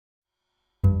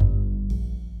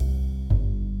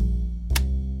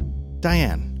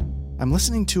Diane, I'm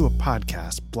listening to a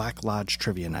podcast, Black Lodge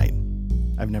Trivia Night.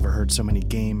 I've never heard so many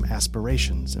game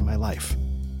aspirations in my life.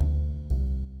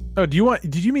 Oh, did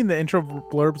you mean the intro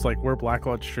blurbs like we're Black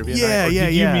Lodge Trivia Night? Or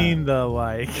did you mean the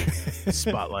like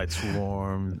spotlight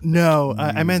swarm? No,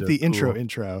 I meant the cool.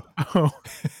 intro. Oh.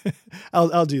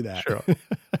 I'll do that. Sure.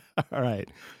 All right.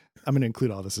 I'm going to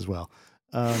include all this as well.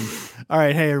 All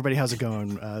right. Hey, everybody. How's it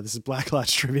going? This is Black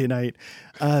Lodge Trivia Night.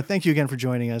 Thank you again for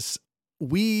joining us.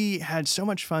 We had so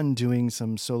much fun doing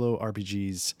some solo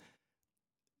RPGs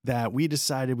that we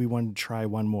decided we wanted to try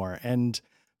one more. And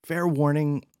fair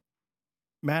warning,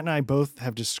 Matt and I both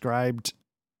have described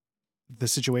the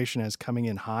situation as coming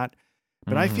in hot,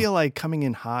 but I feel like coming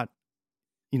in hot,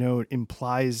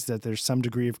 implies that there's some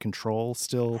degree of control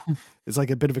still. It's like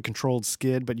a bit of a controlled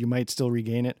skid, but you might still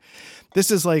regain it.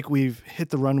 This is like we've hit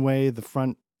the runway, the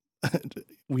front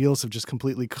wheels have just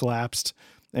completely collapsed,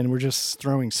 and we're just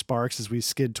throwing sparks as we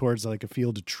skid towards like a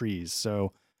field of trees.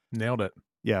 So nailed it.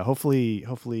 Yeah, hopefully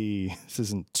this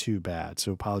isn't too bad.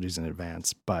 So apologies in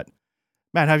advance. But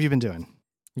Matt, how have you been doing?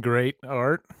 Great,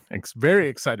 Art. Very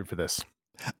excited for this.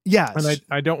 Yes. And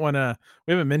I don't want to,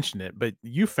 we haven't mentioned it, but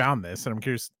you found this, and I'm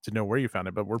curious to know where you found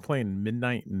it, but we're playing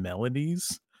Midnight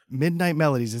Melodies. Midnight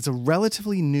Melodies. It's a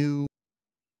relatively new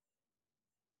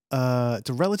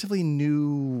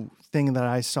thing that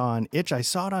I saw on Itch. I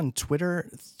saw it on Twitter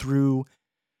through,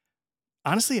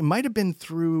 honestly, it might have been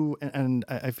through, and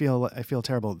I feel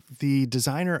terrible, the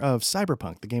designer of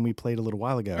Cyberpunk, the game we played a little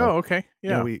while ago. Oh, okay.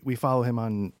 Yeah. We follow him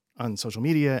on social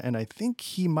media, and I think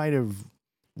he might have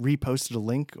reposted a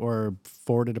link or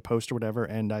forwarded a post or whatever,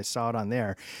 and I saw it on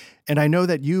there. And I know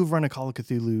that you've run a Call of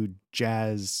Cthulhu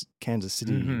Jazz Kansas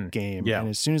City game. Yeah. And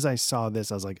as soon as I saw this,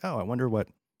 I was like, oh, I wonder what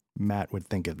Matt would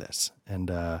think of this, and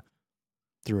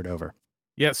threw it over.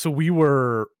 Yeah, so we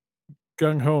were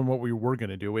gung-ho on what we were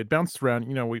going to do. It bounced around.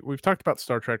 We've talked about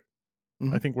Star Trek.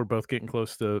 I think we're both getting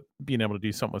close to being able to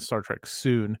do something with Star Trek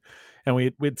soon. And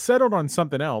we'd settled on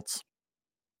something else.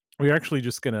 We were actually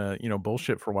just going to,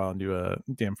 bullshit for a while and do a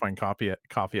damn fine coffee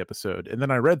episode. And then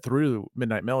I read through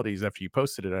Midnight Melodies after you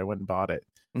posted it. I went and bought it.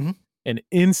 And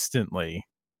instantly,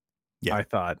 I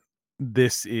thought,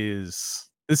 this is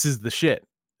the shit.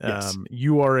 Yes.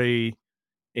 You are a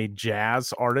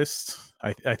jazz artist.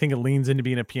 I think it leans into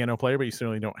being a piano player, but you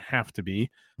certainly don't have to be.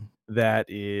 That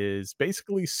is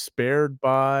basically spared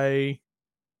by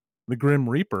the Grim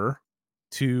Reaper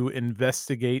to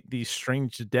investigate these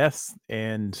strange deaths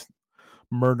and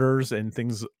murders and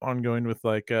things ongoing with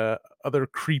like other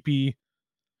creepy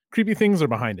things are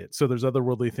behind it. So there's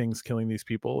otherworldly things killing these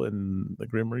people, and the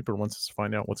Grim Reaper wants us to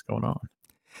find out what's going on.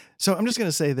 So I'm just going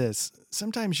to say this.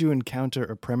 Sometimes you encounter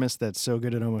a premise that's so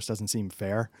good it almost doesn't seem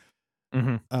fair.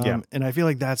 And I feel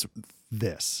like that's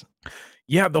this.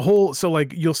 Yeah, so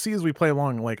like you'll see as we play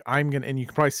along, like and you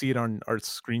can probably see it on our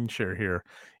screen share here,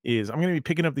 is I'm going to be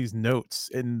picking up these notes,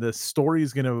 and the story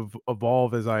is going to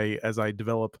evolve as I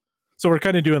develop. So we're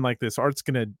kind of doing like this.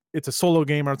 It's a solo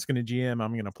game. Art's going to GM.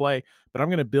 I'm going to play, but I'm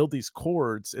going to build these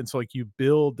chords. And so like you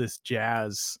build this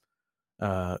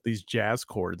these jazz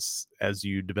chords as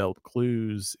you develop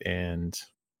clues, and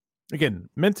again,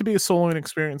 meant to be a soloing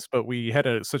experience, but we had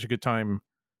such a good time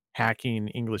hacking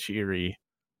English Eerie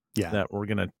that we're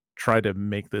going to try to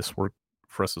make this work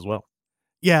for us as well.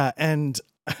 Yeah. And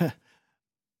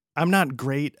I'm not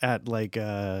great at like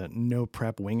no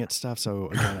prep wing it stuff. So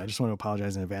again, I just want to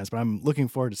apologize in advance, but I'm looking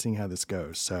forward to seeing how this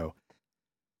goes. So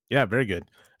yeah, very good.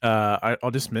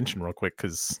 I'll just mention real quick,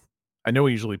 because I know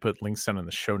we usually put links down in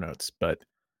the show notes, but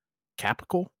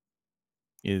Capical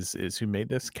is who made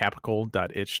this.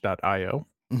 Capical.itch.io.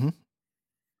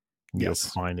 You'll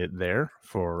find it there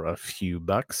for a few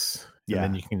bucks. Yeah.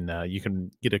 And then you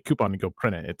can get a coupon to go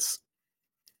print it. It's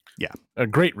a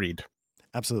great read.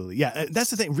 Absolutely. Yeah.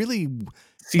 That's the thing. Really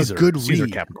Caesar, a good Caesar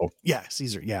read. Capital. Yeah.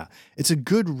 Caesar. Yeah. It's a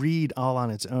good read all on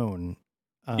its own,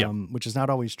 which is not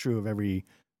always true of every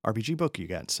RPG book you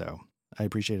get. So I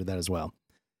appreciated that as well.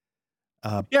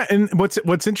 And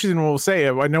what's interesting, we'll say,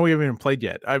 I know we haven't even played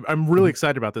yet. I'm really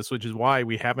excited about this, which is why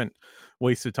we haven't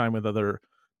wasted time with other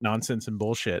nonsense and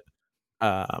bullshit.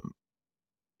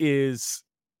 It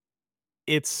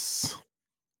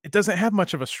doesn't have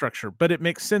much of a structure, but it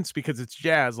makes sense because it's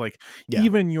jazz. Like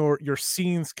even your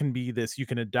scenes can be this. You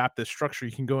can adapt this structure.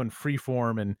 You can go in free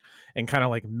form and kind of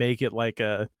like make it like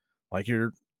you're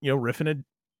riffing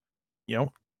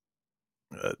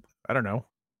I don't know.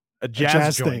 A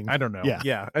jazz joint. Thing. I don't know.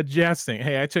 Yeah, a jazz thing.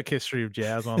 Hey, I took history of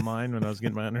jazz online when I was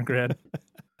getting my undergrad.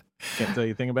 Can't tell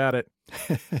you a thing about it.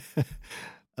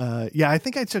 I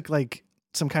think I took like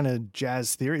some kind of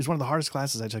jazz theory. It's one of the hardest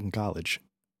classes I took in college,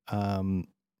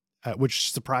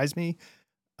 which surprised me.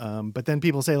 But then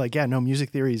people say like, yeah, no, music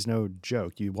theory is no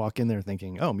joke. You walk in there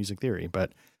thinking, oh, music theory,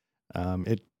 but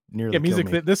it nearly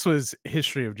killed me. This was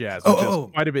history of jazz, Oh, which is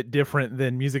oh, quite a bit different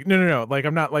than music. No. Like,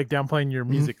 I'm not like downplaying your Mhm.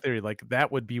 music theory. Like,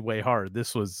 that would be way hard.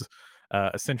 This was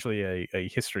essentially a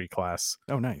history class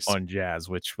Oh, nice. on jazz,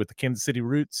 which with the Kansas City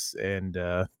roots, and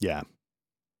Yeah.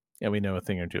 we know a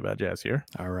thing or two about jazz here.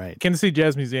 All right. Kansas City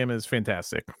Jazz Museum is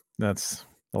fantastic. That's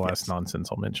the last Yes. nonsense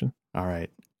I'll mention. All right.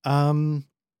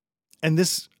 And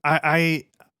this, I'm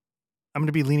going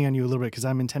to be leaning on you a little bit because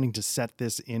I'm intending to set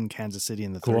this in Kansas City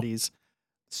in the Cool. 30s.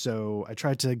 So I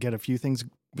tried to get a few things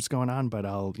what's going on, but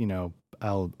I'll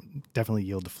definitely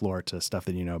yield the floor to stuff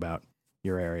that you know about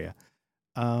your area.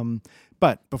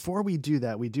 But before we do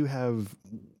that, do you have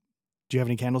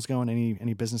any candles going?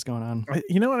 Any business going on?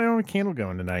 You know what? I don't have a candle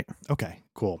going tonight. Okay,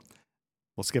 cool.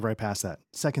 We'll skip right past that.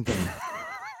 Second thing,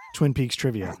 Twin Peaks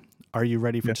trivia. Are you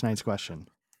ready for tonight's question?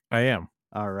 I am.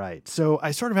 All right. So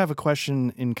I sort of have a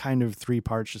question in kind of 3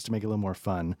 parts just to make it a little more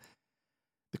fun.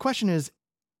 The question is,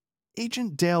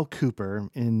 Agent Dale Cooper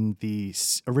in the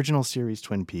original series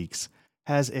Twin Peaks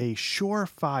has a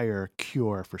surefire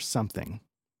cure for something.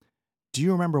 Do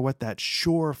you remember what that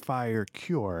surefire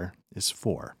cure is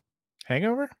for?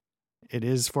 Hangover? It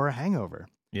is for a hangover.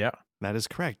 Yeah. That is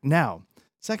correct. Now,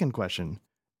 second question.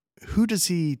 Who does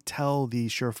he tell the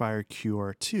surefire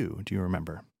cure to? Do you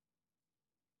remember?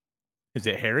 Is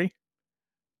it Harry?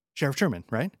 Sheriff Truman,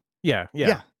 right? Yeah.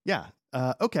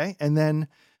 Okay. And then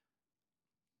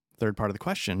third part of the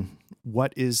question,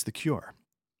 what is the cure?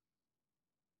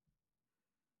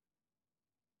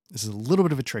 This is a little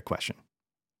bit of a trick question.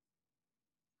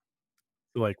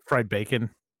 Like fried bacon,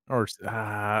 or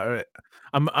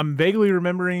I'm vaguely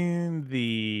remembering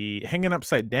the hanging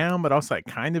upside down, but also I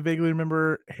kind of vaguely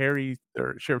remember Harry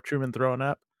or Sheriff Truman throwing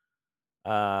up.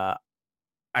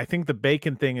 I think the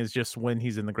bacon thing is just when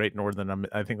he's in the Great Northern.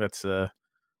 I think that's a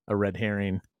red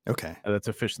herring. Okay. That's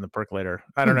a fish in the percolator.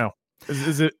 I don't know.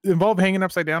 Is it involve hanging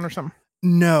upside down or something?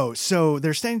 No. So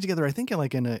they're standing together, I think,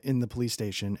 in the police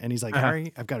station, and he's like,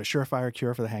 Harry, I've got a surefire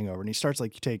cure for the hangover. And he starts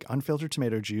like, you take unfiltered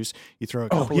tomato juice, you throw a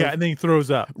couple and then he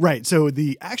throws up. Right. So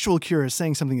the actual cure is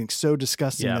saying something so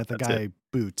disgusting that the guy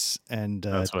boots, and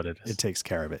that's what it is. It takes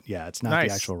care of it. Yeah, it's not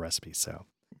the actual recipe. So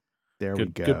there we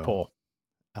go. Good pull.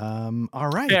 All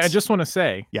right. Yeah, I just want to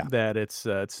say that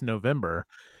it's November.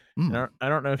 I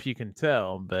don't know if you can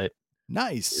tell, but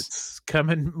nice. It's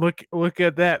coming. Look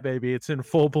at that, baby. It's in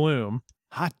full bloom.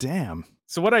 Hot damn.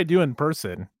 So what I do in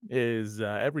person is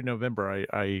every November,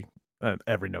 I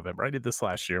did this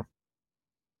last year.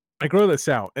 I grow this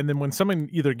out, and then when someone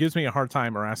either gives me a hard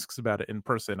time or asks about it in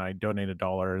person, I donate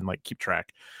 $1 and like keep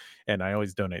track. And I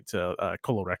always donate to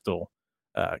colorectal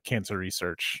cancer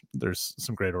research. There's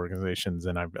some great organizations,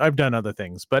 and I've done other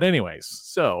things. But anyways,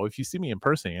 so if you see me in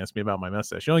person, you ask me about my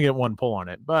mustache, you only get 1 pull on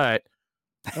it. But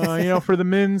for the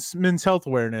men's health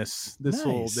awareness, this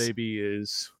little baby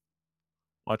is.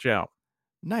 Watch out.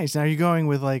 Nice. Now, are you going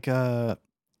with like Roaring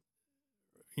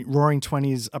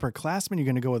 20s upperclassmen? You're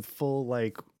going to go with full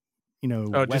Western...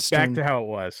 just back to how it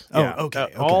was.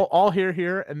 Okay. All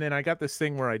here, and then I got this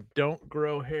thing where I don't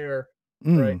grow hair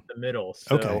right in the middle.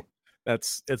 So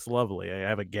it's lovely. I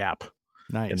have a gap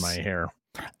in my hair.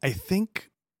 I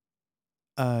think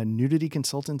nudity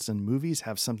consultants and movies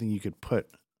have something you could put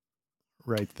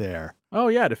right there. Oh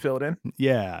yeah, to fill it in.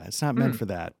 Yeah, it's not meant for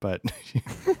that, but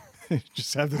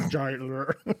just have this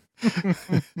giant.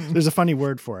 There's a funny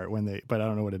word for it but I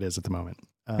don't know what it is at the moment.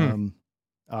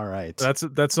 All right, that's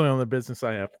the only business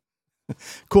I have.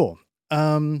 Cool.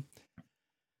 I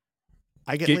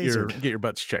get your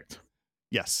butts checked.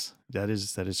 Yes, that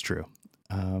is true.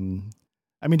 I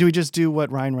mean, do we just do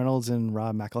what Ryan Reynolds and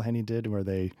Rob McElhenney did, where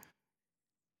they?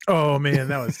 Oh man,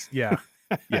 that was yeah.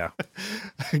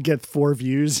 Get 4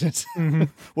 views.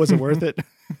 Was it worth it?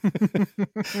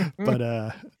 But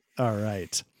all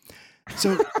right.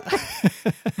 So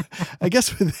I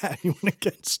guess with that, you want to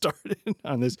get started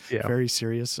on this very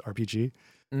serious RPG.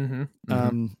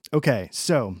 Okay,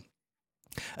 so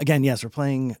again, yes, we're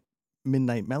playing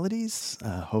Midnight Melodies.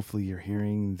 Hopefully you're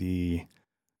hearing the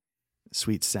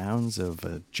sweet sounds of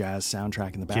a jazz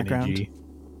soundtrack in the background. Kenny G.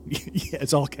 Yeah,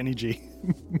 it's all Kenny G.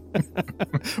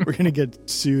 We're going to get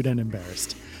sued and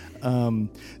embarrassed.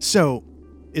 So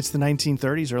it's the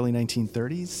 1930s, early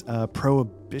 1930s.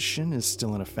 Prohibition is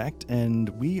still in effect, and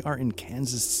we are in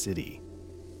Kansas City.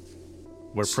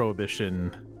 Where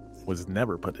Prohibition was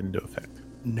never put into effect.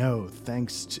 No,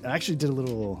 thanks to... I actually did a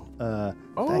little...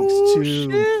 thanks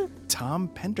to Tom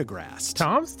Pendergrast.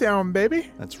 Tom's down,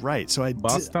 baby. That's right. So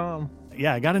Boss Tom.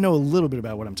 Yeah, I got to know a little bit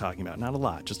about what I'm talking about. Not a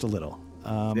lot, just a little.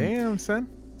 Damn, son.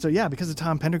 So yeah, because of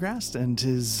Tom Pendergrast and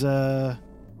his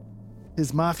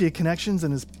his mafia connections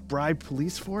and his bribe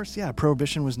police force,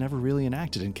 Prohibition was never really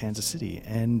enacted in Kansas City.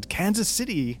 And Kansas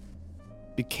City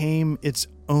became its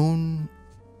own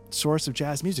source of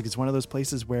jazz music. It's one of those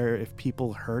places where if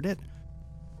people heard it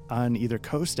on either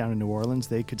coast down in New Orleans,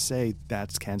 they could say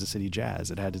that's Kansas City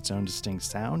jazz. It had its own distinct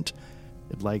sound.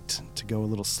 It liked to go a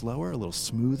little slower, a little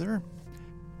smoother.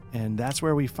 And that's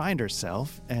where we find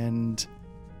ourselves. And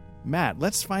Matt,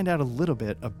 let's find out a little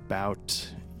bit about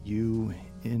you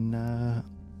in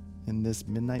this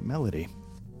Midnight Melody.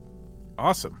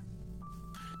 Awesome.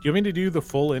 Do you want me to do the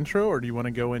full intro, or do you want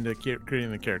to go into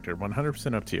creating the character?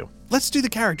 100% up to you. Let's do the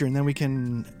character, and then we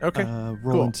can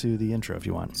roll into the intro if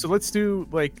you want. So let's do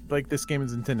like this game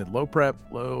is intended. Low prep,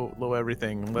 low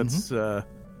everything. Let's roll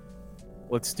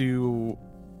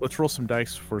some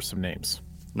dice for some names.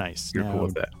 Nice. You're cool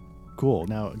with that. Cool.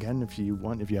 Now, again, if you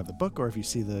have the book or if you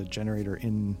see the generator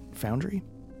in Foundry.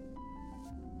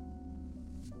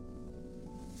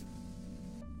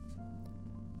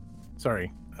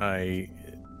 Sorry, I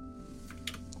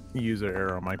user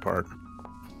error on my part.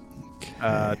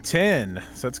 Okay. 10.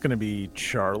 So that's going to be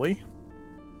Charlie.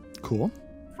 Cool.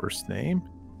 First name.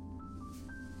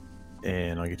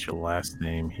 And I'll get your last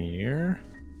name here.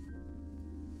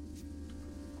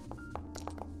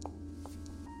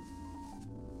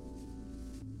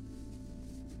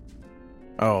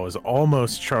 Oh, it was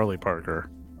almost Charlie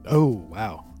Parker. Oh,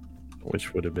 wow.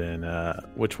 Which would have been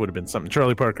something.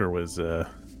 Charlie Parker was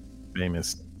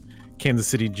famous Kansas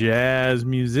City jazz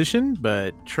musician,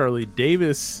 but Charlie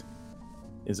Davis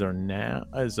is our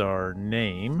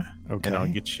name. Okay. And I'll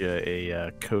get you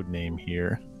a code name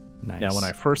here. Nice. Now, when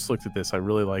I first looked at this, I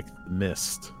really liked the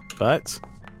Mist, but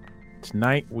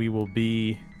tonight we will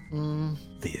be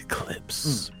the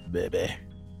Eclipse, baby.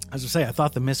 As I say, I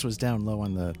thought the Mist was down low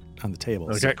on the table.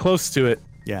 I got close to it.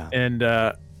 Yeah. And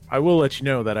I will let you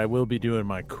know that I will be doing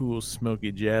my cool, smoky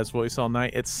jazz voice all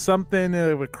night. It's something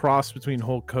of a cross between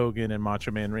Hulk Hogan and Macho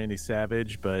Man Randy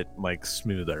Savage, but like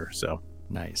smoother. So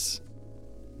nice.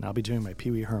 And I'll be doing my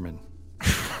Pee Wee Herman.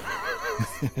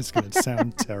 It's going to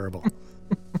sound terrible.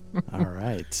 All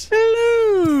right.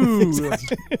 Hello.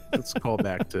 Let's call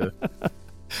back to.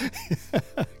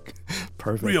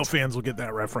 Perfect. Real fans will get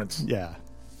that reference. Yeah.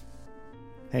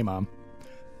 Hey, Mom.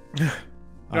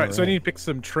 All right, so I need to pick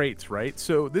some traits, right?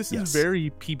 So this is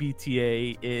very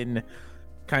PBTA in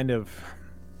kind of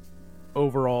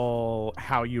overall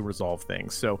how you resolve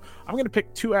things. So I'm going to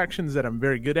pick 2 actions that I'm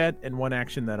very good at and 1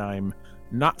 action that I'm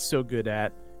not so good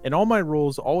at. And all my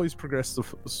roles always progress the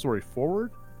story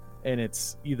forward. And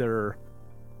it's either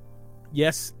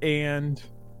yes and,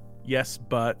 yes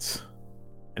but,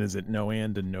 and is it no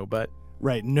and no but?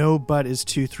 Right. No but is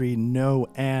 2, 3. No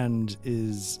and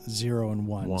is 0 and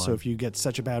 1. So if you get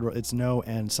such a bad roll, it's no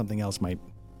and something else might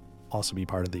also be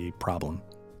part of the problem.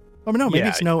 Oh, no, maybe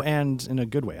it's no and in a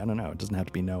good way. I don't know. It doesn't have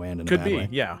to be no and in a bad way.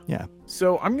 Could be, yeah. Yeah.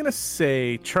 So I'm going to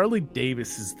say Charlie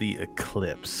Davis is the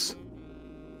Eclipse.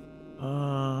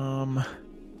 I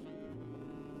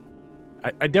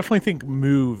definitely think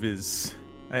move is,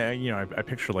 I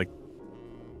picture like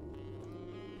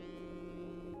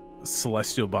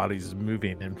celestial bodies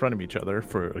moving in front of each other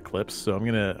for Eclipse. So I'm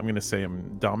gonna say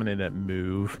I'm dominant at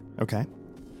move. Okay.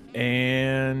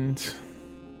 And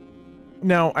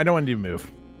no, I don't want to do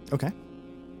move. Okay.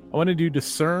 I want to do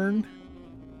discern.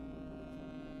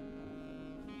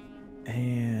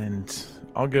 And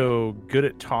I'll go good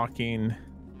at talking.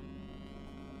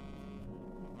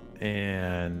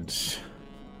 And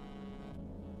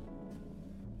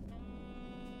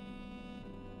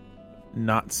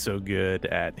not so good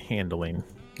at handling.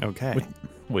 Okay.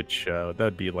 Which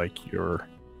that'd be like your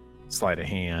sleight of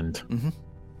hand,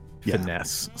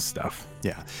 finesse stuff.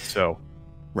 Yeah. So.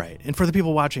 Right. And for the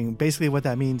people watching, basically what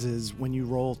that means is when you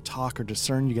roll talk or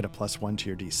discern, you get a +1 to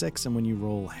your D6. And when you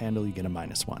roll handle, you get a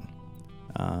 -1.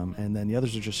 And then the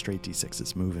others are just straight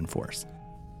D6s, move and force.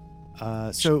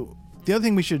 So the other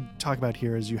thing we should talk about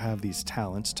here is you have these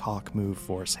talents, talk, move,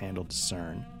 force, handle,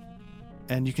 discern.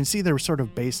 And you can see they're sort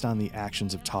of based on the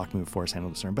actions of talk, move, force,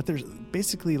 handle, discern. But there's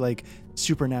basically like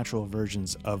supernatural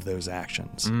versions of those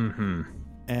actions. Mm-hmm.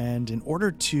 And in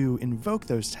order to invoke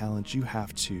those talents, you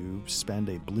have to spend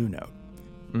a blue note.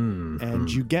 Mm-hmm.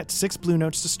 And you get 6 blue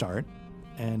notes to start.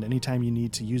 And anytime you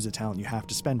need to use a talent, you have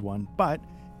to spend 1. But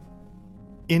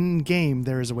in game,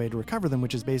 there is a way to recover them,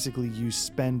 which is basically you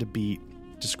spend a beat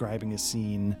describing a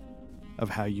scene of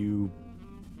how you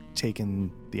taken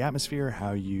the atmosphere,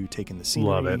 how you taken the scenery.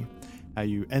 Love it.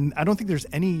 And I don't think there's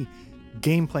any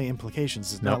gameplay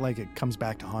implications. It's Nope. not like it comes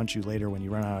back to haunt you later when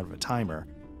you run out of a timer.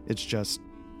 It's just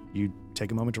you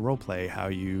take a moment to role play how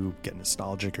you get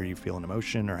nostalgic or you feel an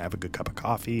emotion or have a good cup of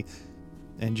coffee.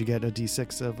 and you get a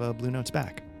D6 of Blue Notes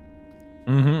back.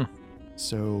 Mm-hmm.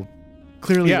 So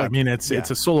clearly, I mean, it's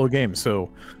a solo game, so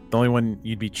the only one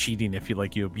you'd be cheating if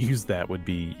you abuse that would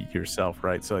be yourself,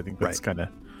 right? So I think that's kind of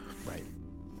right.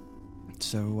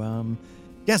 So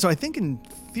so I think in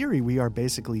theory we are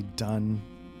basically done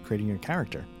creating your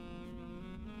character.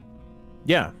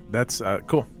 Yeah, that's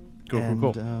cool.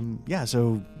 Cool.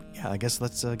 I guess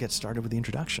let's get started with the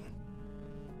introduction.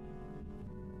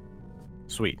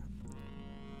 Sweet.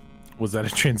 Was that a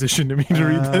transition to me to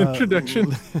read the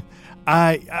introduction?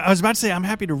 I was about to say I'm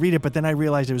happy to read it, but then I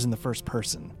realized it was in the first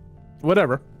person.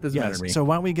 Whatever. Doesn't matter to me. So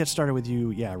why don't we get started with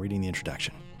you, reading the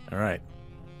introduction. All right.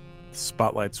 The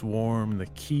spotlight's warm, the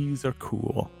keys are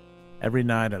cool. Every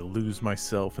night I lose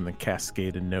myself in the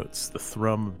cascade of notes, the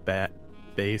thrum of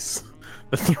bass,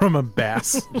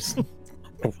 just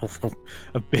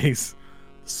a bass,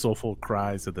 the soulful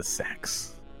cries of the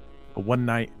sax. But one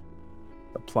night,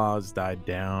 applause died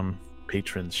down,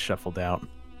 patrons shuffled out,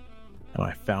 and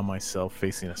I found myself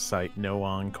facing a sight no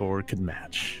encore could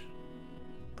match.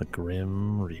 The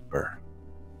Grim Reaper.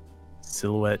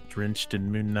 Silhouette drenched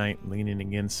in moonlight, leaning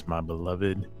against my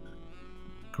beloved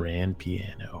grand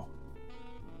piano.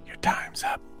 Your time's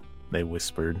up, they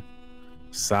whispered.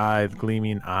 Scythe,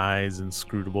 gleaming eyes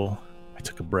inscrutable. I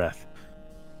took a breath,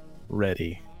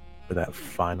 ready for that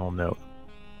final note.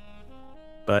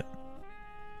 But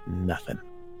nothing.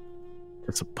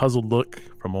 It's a puzzled look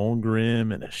from old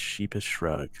Grim and a sheepish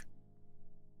shrug.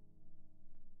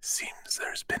 Seems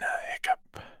there's been a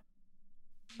hiccup.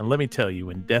 And let me tell you,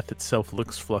 when death itself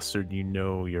looks flustered, you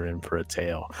know you're in for a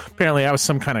tale. Apparently I was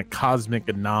some kind of cosmic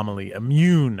anomaly,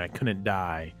 immune, I couldn't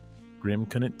die. Grim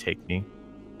couldn't take me,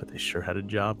 but they sure had a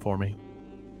job for me.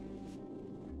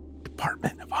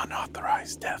 Department of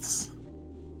Unauthorized Deaths.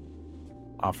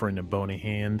 Offering a bony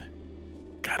hand.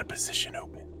 Got a position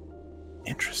open.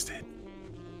 Interested.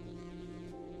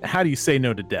 How do you say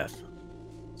no to death?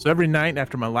 So every night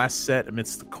after my last set,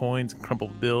 amidst the coins and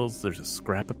crumpled bills, there's a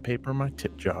scrap of paper in my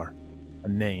tip jar. A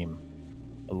name.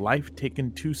 A life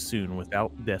taken too soon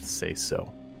without death say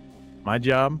so. My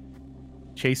job?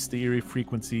 Chase the eerie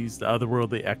frequencies, the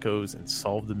otherworldly echoes, and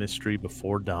solve the mystery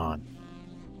before dawn.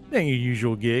 It ain't your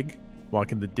usual gig.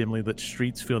 Walking the dimly lit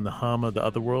streets, feeling the hum of the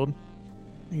otherworld.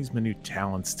 I use my new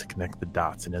talents to connect the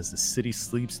dots, and as the city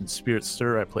sleeps and spirits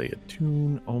stir, I play a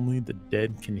tune only the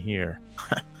dead can hear.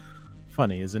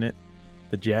 Funny, isn't it?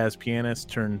 The jazz pianist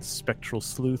turned spectral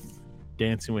sleuth,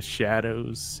 dancing with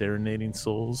shadows, serenading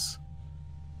souls.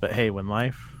 But hey, when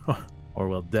life,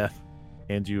 or death,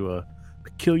 hands you a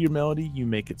peculiar melody, you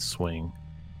make it swing.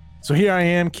 So here I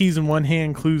am, keys in one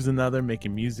hand, clues in the other,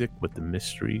 making music with the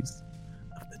mysteries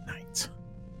of the night.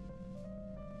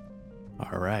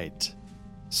 All right.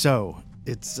 So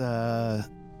it's your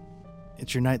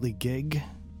nightly gig,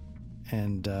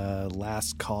 and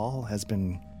last call has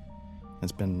been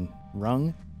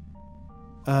rung.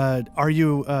 Are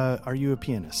you a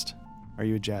pianist? Are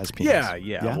you a jazz pianist?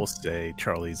 Yeah. We'll say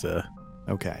Charlie's a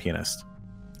pianist.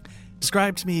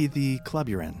 Describe to me the club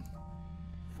you're in.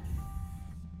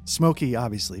 Smoky,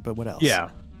 obviously, but what else? Yeah,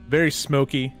 very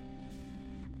smoky.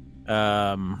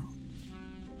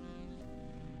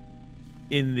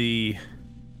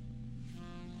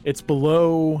 It's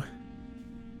below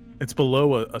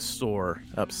a store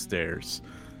upstairs.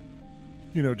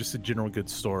 You know, just a general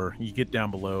goods store. You get down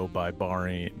below by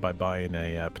buying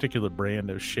a particular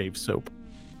brand of shave soap.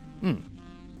 And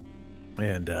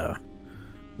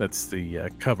that's the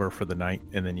cover for the night.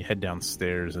 And then you head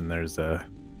downstairs, and there's a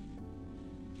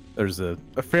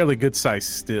fairly good sized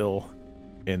still,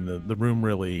 and the room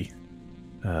really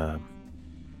kind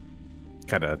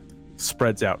of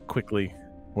spreads out quickly,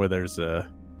 where there's a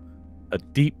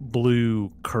deep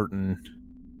blue curtain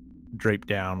draped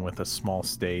down with a small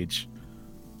stage,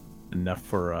 enough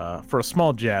for a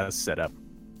small jazz setup.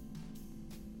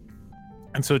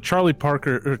 And so Charlie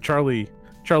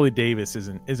Davis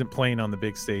isn't playing on the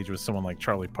big stage with someone like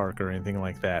Charlie Parker or anything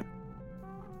like that.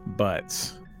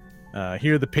 But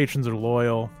here the patrons are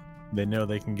loyal. They know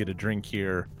they can get a drink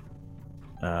here,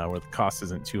 where the cost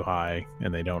isn't too high,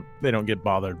 and they don't get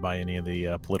bothered by any of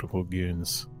the political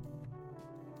goons.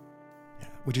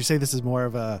 Would you say this is more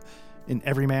of an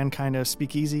everyman kind of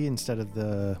speakeasy instead of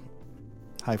the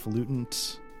highfalutin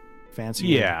fancy?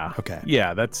 Yeah. Okay.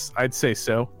 Yeah, I'd say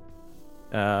so.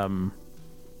 Yeah.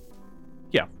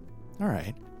 All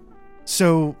right.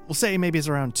 So we'll say maybe it's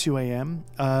around 2 a.m.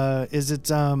 Is it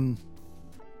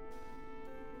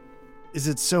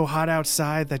so hot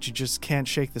outside that you just can't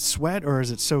shake the sweat, or is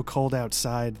it so cold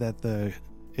outside that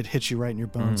it hits you right in your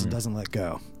bones and doesn't let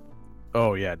go?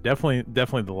 Oh yeah, definitely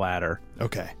the latter.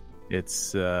 Okay.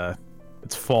 It's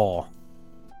fall,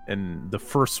 and the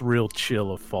first real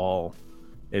chill of fall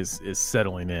is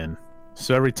settling in.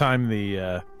 So every time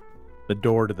the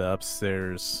door to the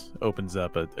upstairs opens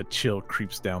up, a chill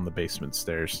creeps down the basement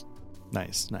stairs.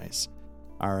 Nice.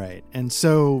 All right. And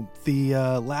so the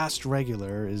last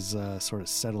regular is sort of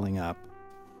settling up.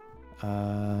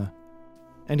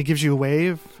 And he gives you a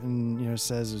wave and,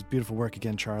 says, "It was beautiful work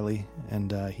again, Charlie."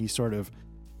 And he sort of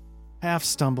half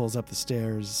stumbles up the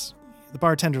stairs. The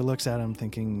bartender looks at him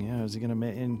thinking, is he going to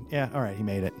make it? Yeah, all right, he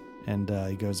made it. And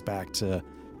he goes back to,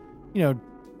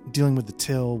 dealing with the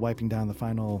till, wiping down the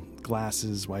final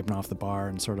glasses, wiping off the bar,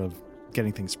 and sort of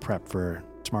getting things prepped for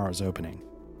tomorrow's opening.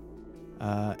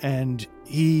 And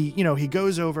he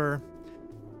goes over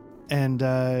and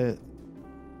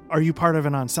are you part of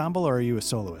an ensemble or are you a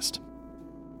soloist?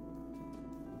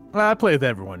 I play with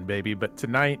everyone, baby, but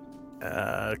tonight,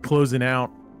 closing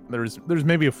out, there's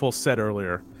maybe a full set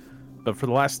earlier, but for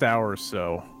the last hour or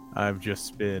so, I've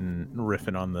just been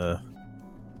riffing on the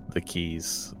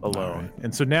keys alone. Right.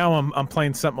 And so now I'm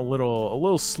playing something a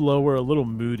little slower, a little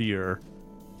moodier,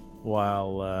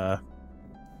 while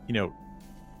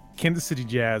Kansas City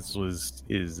jazz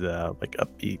is like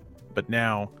upbeat, but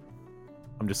now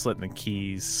I'm just letting the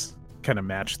keys kind of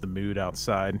match the mood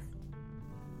outside.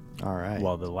 All right.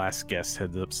 While the last guest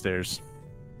heads upstairs.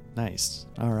 Nice.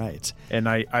 All right. And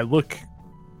I look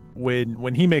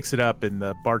when he makes it up and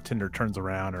the bartender turns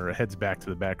around or heads back to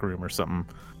the back room or something,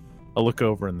 I'll look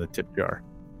over in the tip jar.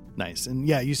 Nice. And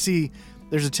yeah, you see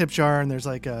there's a tip jar and there's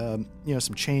like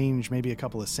some change, maybe a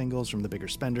couple of singles from the bigger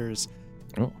spenders.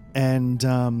 Oh. And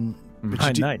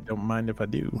night, don't mind if I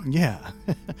do. Yeah.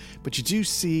 But you do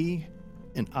see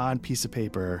an odd piece of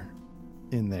paper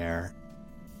in there.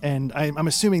 And I'm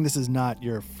assuming this is not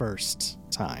your first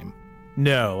time.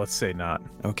 No, let's say not.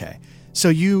 Okay. So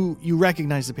you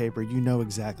recognize the paper. You know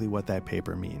exactly what that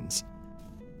paper means.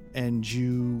 And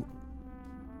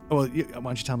why don't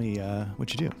you tell me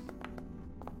what you do?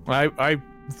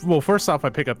 Well, first off, I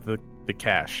pick up the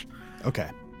cash.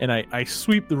 Okay. And I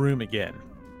sweep the room again.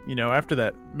 After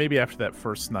that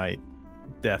first night,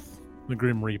 Death, the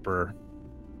Grim Reaper,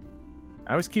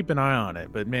 I always keep an eye on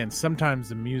it, but man, sometimes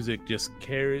the music just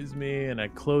carries me and I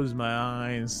close my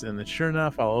eyes and then sure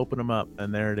enough, I'll open them up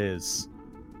and there it is.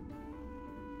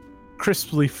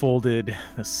 Crisply folded,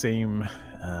 the same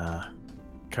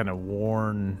kind of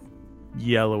worn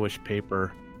yellowish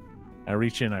paper. I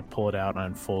reach in, I pull it out and I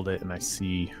unfold it and I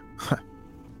see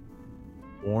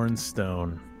Warren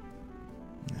Stone.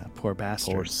 Yeah, poor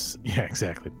bastard. Yeah,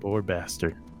 exactly. Poor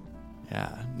bastard.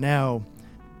 Yeah. Now,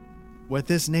 what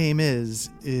this name is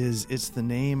it's the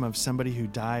name of somebody who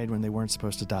died when they weren't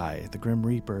supposed to die. The Grim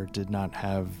Reaper did not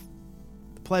have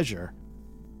the pleasure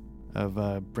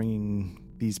of bringing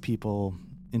these people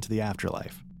into the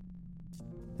afterlife.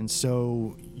 And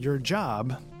so your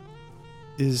job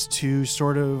is to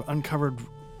sort of uncover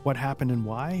what happened and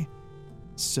why,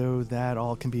 so that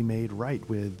all can be made right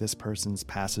with this person's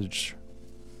passage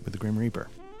with the Grim Reaper.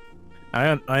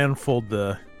 I unfold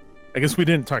I guess we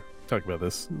didn't talk about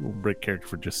this. We'll break character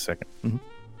for just a second. Mm-hmm.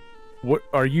 What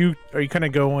are you kind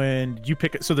of going? Did you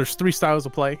pick it? So there's 3 styles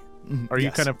of play. Mm-hmm. Are you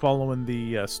kind of following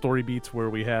the story beats where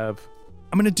we have?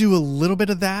 I'm going to do a little bit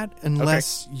of that,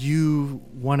 unless you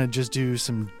want to just do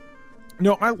some.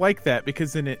 No, I like that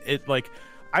because then it like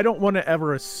I don't want to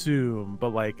ever assume,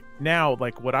 but like now,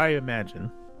 like what I imagine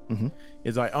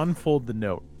is I unfold the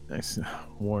note. I say,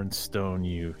 Warren Stone,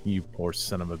 you poor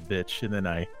son of a bitch, and then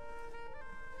I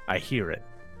hear it.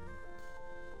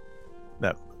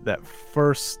 That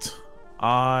first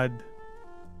odd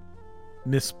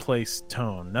misplaced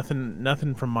tone.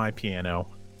 Nothing from my piano.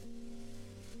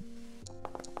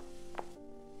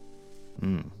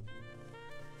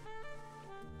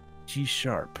 G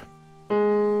sharp.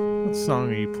 What song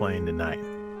are you playing tonight?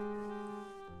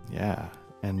 Yeah.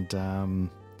 And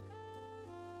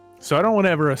so I don't want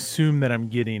to ever assume that I'm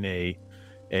getting a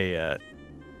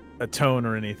tone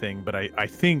or anything, but I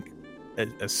think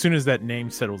as soon as that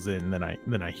name settles in, then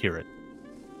I hear it.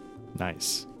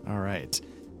 Nice. All right.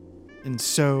 And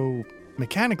so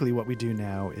mechanically what we do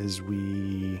now is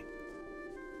we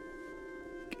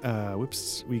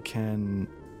can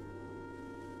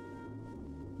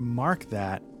mark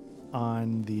that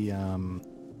on the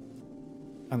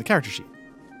character sheet.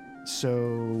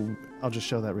 So I'll just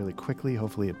show that really quickly.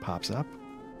 Hopefully it pops up.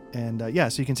 And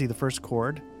so you can see the first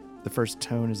chord. The first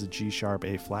tone is a G sharp,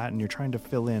 A flat, and you're trying to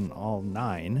fill in all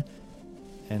 9.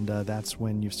 And that's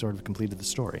when you've sort of completed the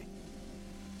story.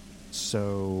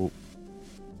 So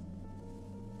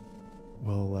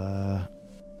we'll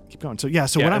keep going. So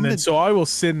so I will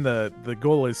send the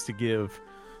goal is to give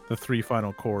the 3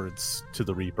 final chords to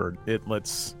the Reaper.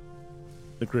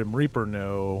 the Grim Reaper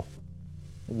know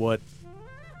what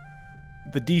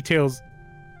the details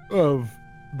of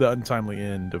the untimely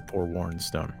end of poor Warren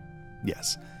Stone.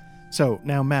 Yes. So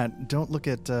now, Matt, don't look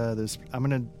at this. I'm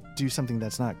going to do something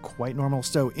that's not quite normal.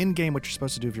 So in game, what you're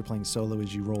supposed to do if you're playing solo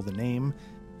is you roll the name,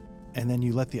 and then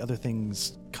you let the other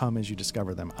things come as you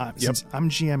discover them. Since I'm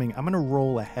GMing, I'm going to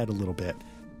roll ahead a little bit.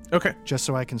 Okay. Just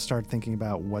so I can start thinking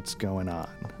about what's going on.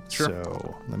 Sure.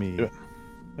 So let me do it.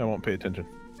 I won't pay attention.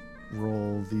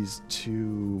 Roll these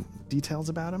 2 details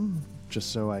about him,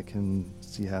 just so I can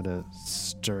see how to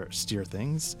steer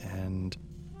things. And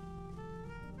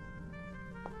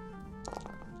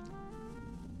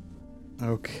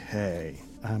okay,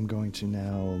 I'm going to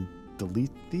now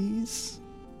delete these,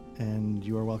 and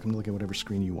you are welcome to look at whatever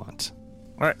screen you want.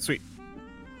 All right, sweet.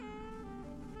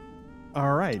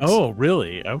 All right. Oh,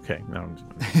 really? Okay. No, I'm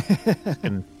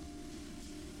just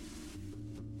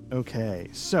Okay,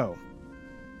 so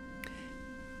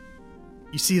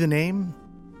you see the name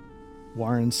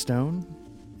Warren Stone,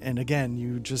 and again,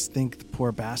 you just think the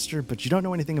poor bastard, but you don't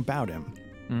know anything about him,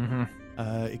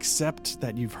 except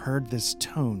that you've heard this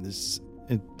tone.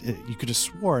 You could have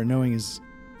swore, knowing as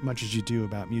much as you do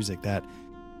about music, that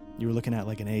you were looking at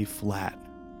like an A flat,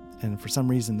 and for some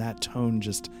reason that tone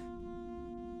just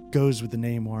goes with the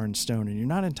name Warren Stone, and you're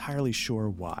not entirely sure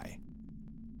why.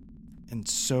 And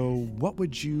so, what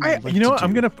would you? Like to do?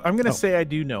 I'm gonna say I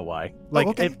do know why. Like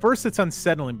okay. At first, it's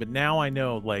unsettling, but now I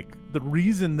know. Like the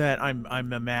reason that I'm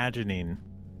imagining.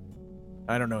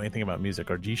 I don't know anything about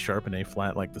music. Are G sharp and A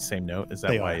flat like the same note? Is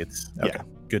that why it's okay? Yeah.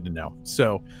 Good to know.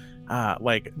 So,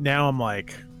 like now I'm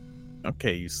like,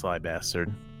 okay, you sly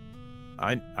bastard.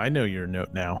 I know your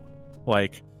note now.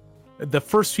 Like the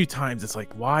first few times, it's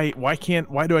like why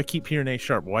do I keep hearing A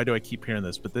sharp? Why do I keep hearing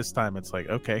this? But this time, it's like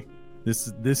okay.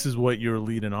 This is what you're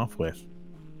leading off with.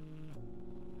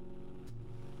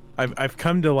 I've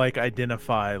come to like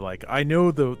identify, like I know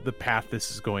the path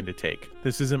this is going to take.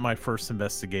 This isn't my first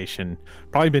investigation.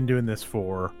 Probably been doing this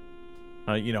for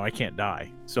I can't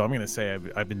die. So I'm gonna say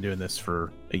I've been doing this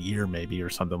for a year maybe or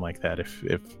something like that if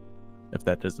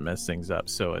that doesn't mess things up.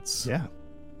 So it's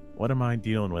what am I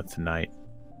dealing with tonight?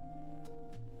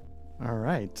 All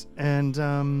right.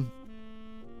 And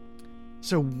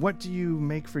so what do you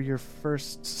make for your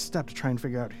first step to try and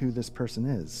figure out who this person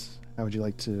is? How would you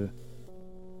like to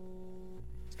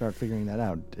start figuring that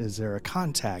out? Is there a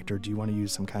contact, or do you want to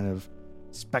use some kind of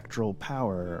spectral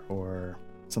power or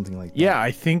something like that? Yeah,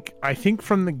 I think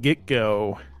from the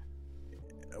get-go,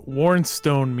 Warren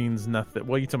Stone means nothing.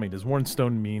 Well, you tell me, does Warren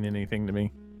Stone mean anything to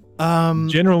me?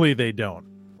 Generally, they don't.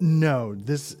 No,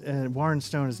 this Warren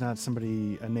Stone is not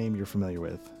a name you're familiar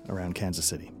with around Kansas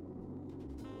City.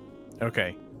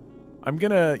 Okay, I'm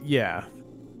gonna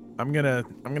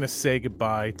say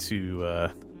goodbye to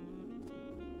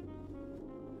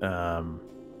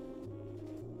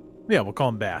we'll call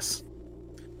him Bass.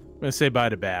 I'm gonna say bye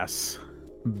to Bass,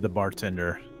 the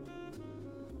bartender,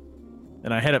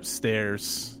 and I head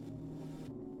upstairs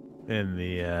and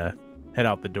head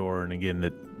out the door. And again,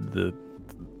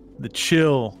 the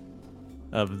chill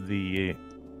of the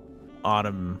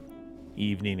autumn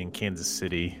evening in Kansas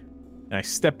City. And I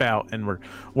step out, and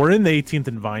we're in the 18th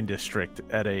and Vine district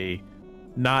at a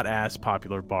not as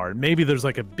popular bar. Maybe there's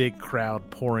like a big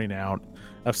crowd pouring out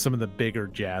of some of the bigger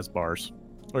jazz bars,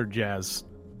 or jazz.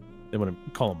 They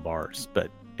wouldn't call them bars,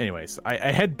 but anyways,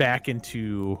 I head back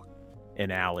into an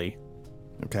alley.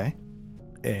 Okay.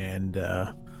 And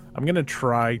I'm gonna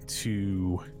try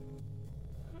to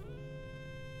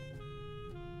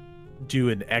do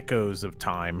an Echoes of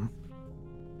Time.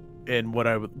 And what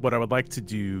I would like to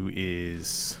do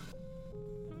is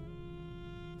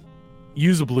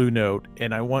use a blue note,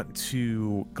 and I want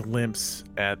to glimpse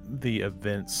at the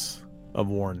events of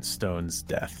Warren Stone's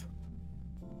death.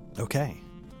 Okay.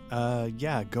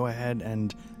 Go ahead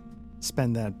and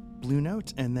spend that blue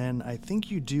note, and then I think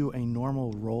you do a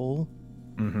normal roll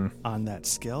on that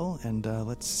skill, and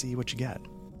let's see what you get.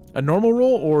 A normal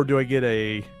roll, or do I get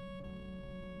a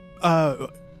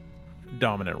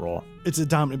dominant roll? It's a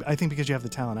dominant. I think because you have the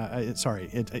talent.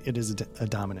 It is a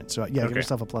dominant. So give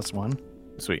yourself a +1.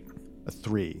 Sweet. A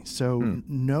 3. So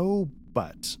no,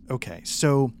 but okay.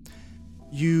 So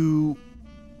you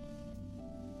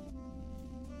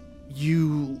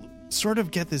sort of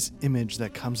get this image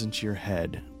that comes into your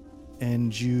head,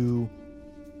 and you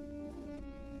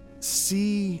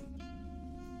see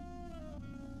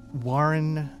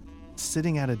Warren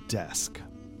sitting at a desk.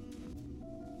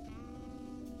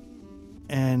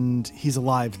 And he's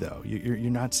alive, though. You're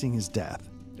not seeing his death.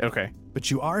 Okay.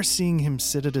 But you are seeing him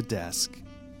sit at a desk,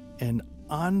 and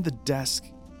on the desk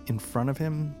in front of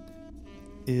him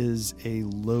is a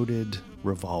loaded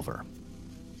revolver.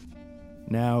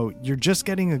 Now, you're just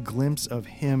getting a glimpse of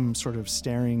him sort of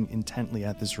staring intently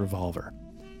at this revolver.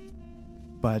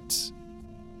 But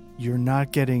you're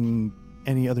not getting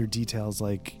any other details.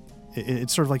 Like,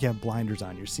 it's sort of like you have blinders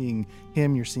on. You're seeing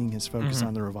him, you're seeing his focus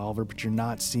on the revolver, but you're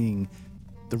not seeing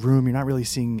the room. You're not really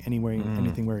seeing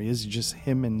anything where he is. You're just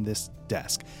him and this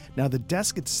desk. Now, the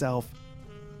desk itself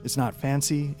is not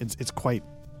fancy. It's quite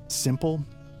simple.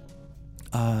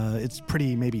 It's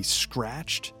pretty maybe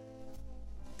scratched.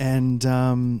 And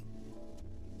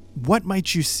what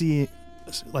might you see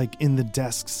like in the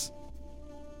desk's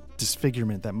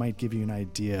disfigurement that might give you an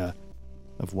idea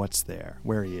of what's there,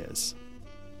 where he is?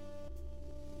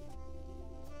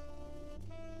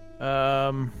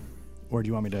 Or do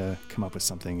you want me to come up with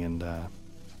something and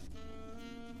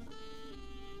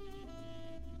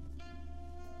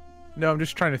No, I'm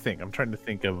just trying to think. I'm trying to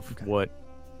think of what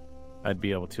I'd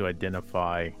be able to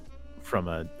identify from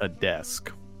a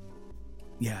desk.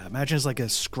 Yeah, imagine it's like a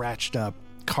scratched up,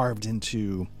 carved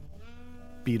into,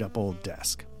 beat up old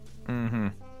desk. Mm-hmm.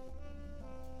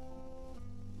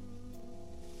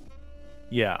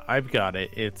 Yeah, I've got it.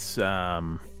 It's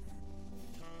not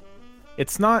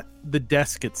the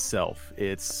desk itself.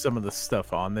 It's some of the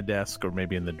stuff on the desk or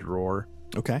maybe in the drawer.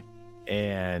 Okay.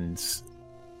 And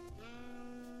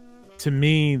to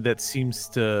me,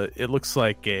 it looks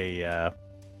like do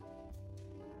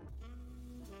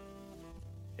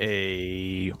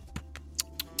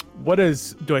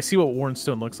I see what Warren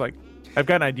Stone looks like? I've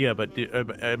got an idea, but do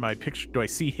I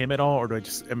see him at all, or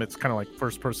it's kind of like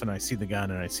first person? I see the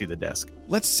gun and I see the desk.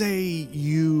 Let's say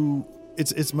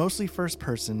it's mostly first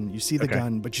person. You see the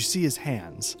gun, but you see his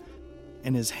hands,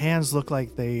 and his hands look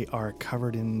like they are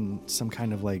covered in some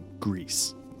kind of like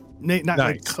grease. Not nice.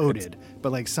 Like coated,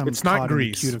 but like some. It's not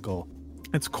grease. Cuticle.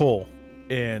 It's coal,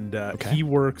 and he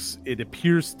works. It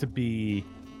appears to be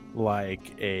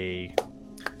like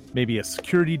maybe a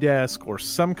security desk or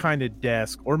some kind of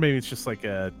desk, or maybe it's just like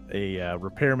a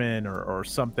repairman or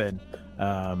something.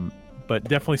 But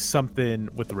definitely something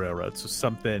with the railroad. So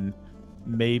something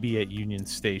maybe at Union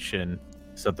Station,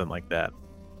 something like that.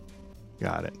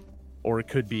 Got it. Or it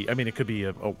could be. I mean, it could be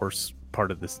a worse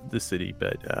part of the city,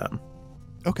 but.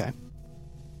 Okay.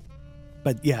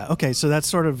 But yeah, okay. So that's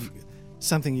sort of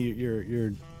something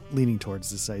you're leaning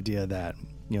towards, this idea that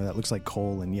that looks like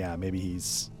coal, and maybe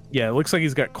he's. Yeah, it looks like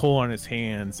he's got coal on his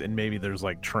hands, and maybe there's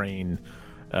like train,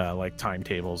 like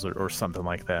timetables or something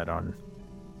like that on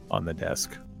the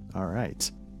desk. All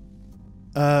right.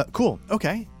 Cool.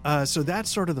 Okay. So that's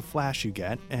sort of the flash you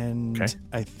get, and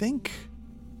I think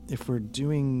if we're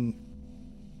doing.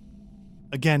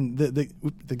 Again,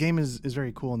 the game is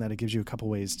very cool in that it gives you a couple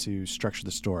ways to structure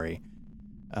the story.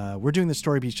 We're doing the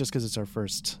story beats just because it's our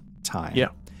first time. Yeah.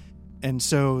 And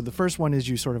so the first one is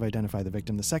you sort of identify the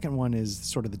victim. The second one is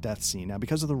sort of the death scene. Now,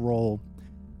 because of the roll,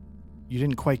 you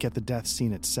didn't quite get the death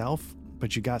scene itself,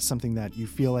 but you got something that you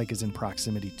feel like is in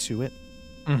proximity to it.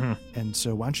 Mm-hmm. And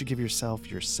so why don't you give yourself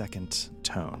your second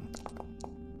tone?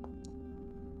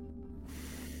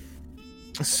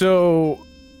 So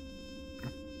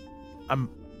I'm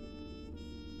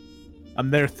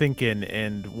there thinking,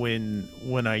 and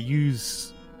when I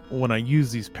use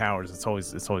these powers, it's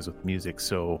always with music.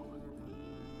 So,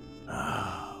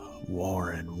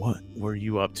 Warren, what were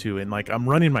you up to? And like I'm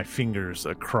running my fingers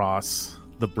across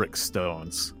the brick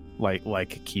stones like a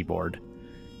keyboard,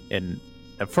 and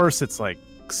at first it's like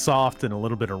soft and a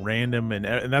little bit of random,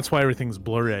 and that's why everything's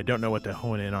blurry. I don't know what to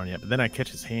hone in on yet. But then I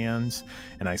catch his hands,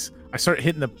 and I start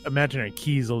hitting the imaginary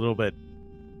keys a little bit.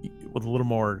 With a little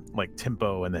more like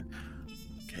tempo, and then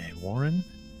Warren,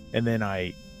 and then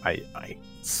I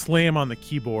slam on the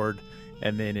keyboard,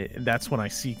 and then that's when I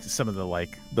see some of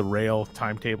the rail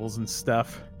timetables and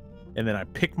stuff, and then I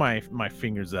pick my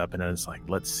fingers up, and it's like,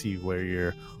 let's see where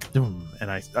you're,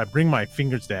 and I bring my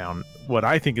fingers down, what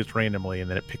I think is randomly, and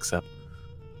then it picks up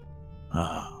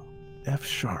F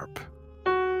sharp,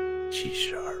 G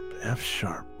sharp, F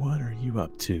sharp. What are you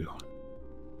up to?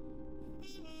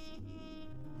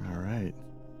 All right.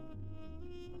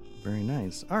 Very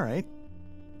nice. All right.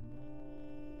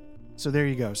 So there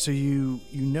you go. So you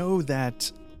know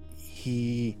that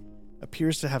he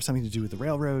appears to have something to do with the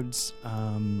railroads,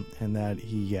 and that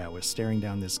he was staring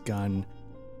down this gun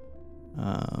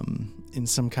in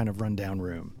some kind of rundown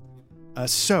room.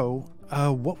 So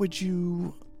what would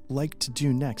you like to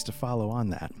do next to follow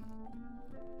on that?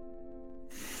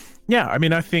 Yeah, I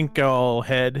mean, I think I'll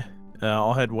head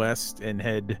west and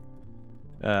head.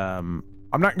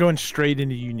 I'm not going straight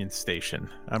into Union Station.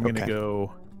 I'm going to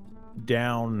go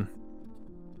down,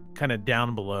 kind of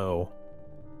down below,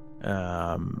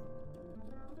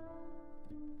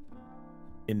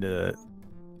 into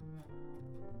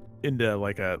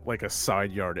like a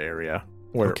side yard area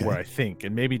where I think,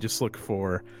 and maybe just look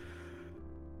for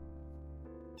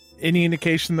any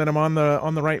indication that I'm on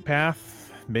the right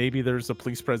path. Maybe there's a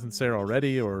police presence there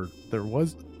already, or there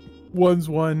was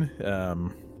one.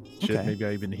 Maybe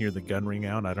I even hear the gun ring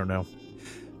out. I don't know.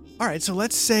 All right, so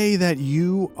let's say that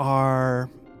you are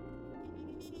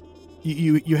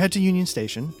you head to Union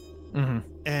Station,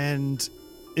 and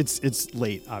it's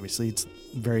late. Obviously, it's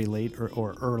very late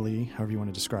or early, however you want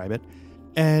to describe it,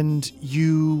 and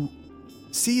you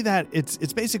see that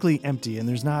it's basically empty, and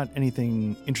there's not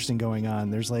anything interesting going on.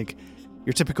 There's like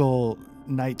your typical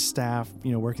night staff,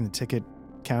 working the ticket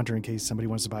counter in case somebody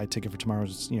wants to buy a ticket for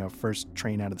tomorrow's first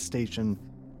train out of the station.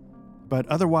 But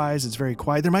otherwise, it's very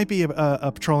quiet. There might be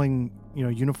a patrolling,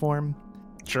 uniform.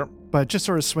 Sure. But just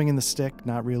sort of swinging the stick,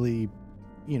 not really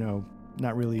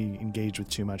engaged with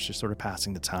too much, just sort of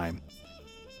passing the time.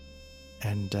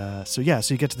 And so you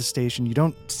get to the station. You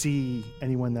don't see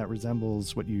anyone that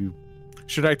resembles what you...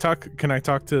 Should I talk? Can I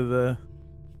talk to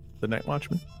the night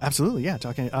watchman? Absolutely, yeah.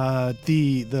 Talking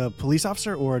the police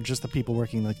officer or just the people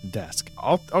working like the desk?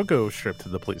 I'll go straight to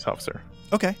the police officer.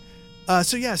 Okay.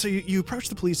 So you approach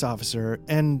the police officer,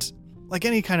 and like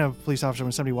any kind of police officer,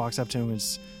 when somebody walks up to him,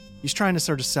 he's trying to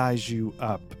sort of size you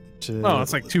up to... Oh,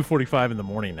 it's like 2:45 in the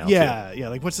morning now. Yeah, yeah.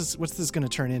 Like, what's this going to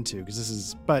turn into? Because this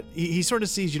is... But he sort of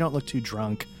sees you don't look too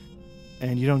drunk,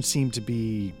 and you don't seem to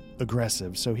be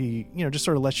aggressive. So he, just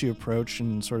sort of lets you approach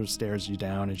and sort of stares you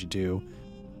down as you do.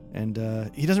 And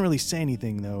he doesn't really say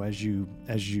anything, though, as you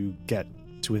get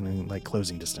to within, like,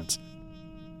 closing distance.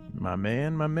 My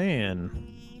man.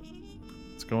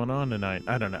 What's going on tonight?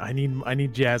 I don't know. I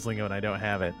need jazz lingo and I don't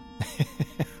have it.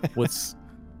 What's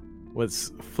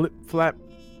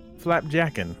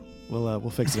flapjacking? We'll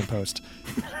fix it in post.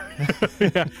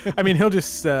 Yeah. I mean, he'll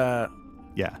just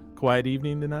quiet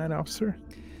evening tonight, officer.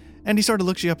 And he sort of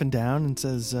looks you up and down and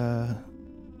says,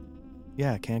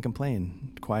 can't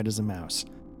complain. Quiet as a mouse.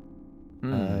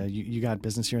 You got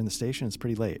business here in the station? It's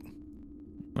pretty late.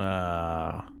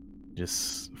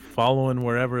 Just following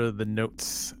wherever the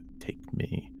notes take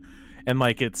me. And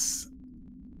like, it's,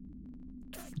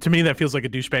 to me that feels like a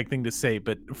douchebag thing to say,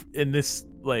 but in this,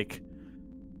 like,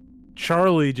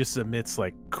 Charlie just emits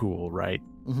like cool, right?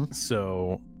 Mm-hmm.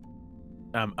 So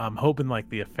I'm hoping like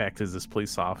the effect is this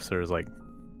police officer is like,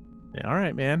 yeah, all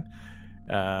right, man.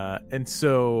 And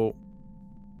so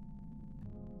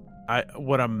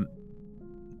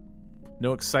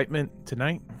no excitement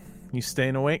tonight? You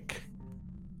staying awake?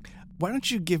 Why don't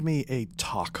you give me a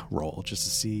talk roll just to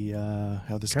see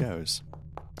how this goes?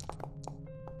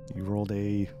 You rolled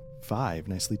a 5.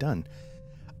 Nicely done.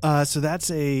 So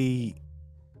that's a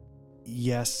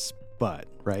yes, but,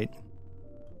 right?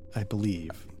 I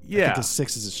believe. Yeah. I think a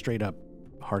 6 is a straight up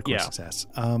hardcore success.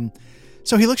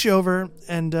 So he looks you over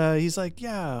and he's like,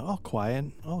 yeah, all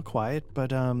quiet,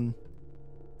 but I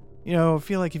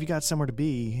feel like if you got somewhere to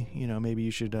be, maybe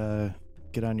you should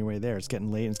get on your way there. It's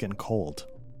getting late and it's getting cold.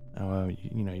 You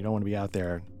don't want to be out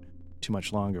there too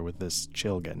much longer with this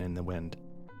chill getting in the wind.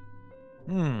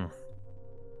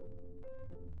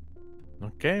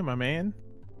 Okay, my man.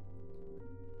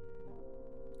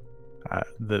 I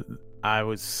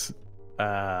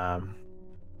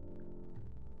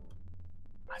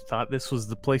thought this was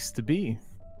the place to be,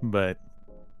 but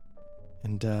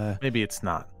maybe it's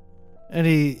not. And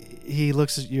he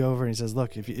looks at you over and he says,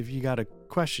 "Look, if you got a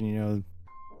question,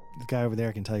 the guy over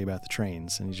there can tell you about the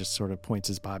trains." And he just sort of points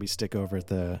his bobby stick over at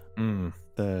the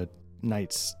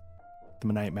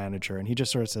night manager, and he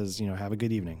just sort of says, "Have a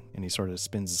good evening." And he sort of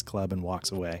spins his club and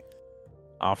walks away.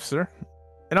 Officer,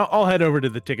 and I'll head over to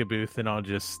the ticket booth and I'll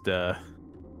just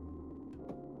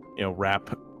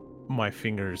wrap my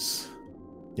fingers,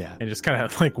 and just kind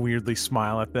of like weirdly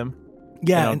smile at them.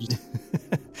 Yeah,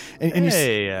 and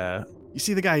hey, you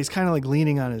see the guy, he's kind of like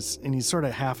leaning on and he's sort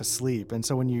of half asleep. And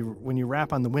so when you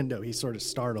rap on the window, he sort of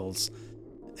startles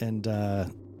and,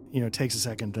 takes a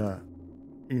second to,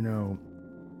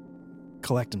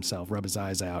 collect himself, rub his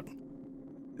eyes out.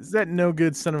 Is that no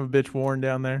good son of a bitch Warren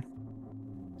down there?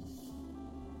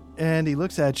 And he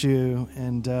looks at you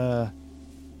and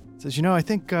says, I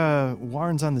think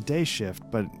Warren's on the day shift,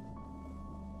 but,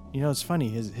 it's funny,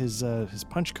 his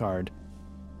punch card,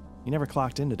 he never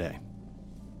clocked in today.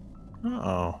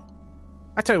 Oh,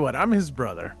 I tell you what, I'm his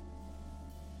brother.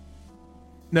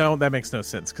 No, that makes no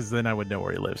sense because then I would know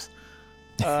where he lives.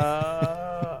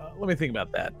 Let me think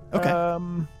about that. Okay.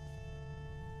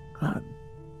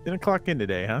 Didn't clock in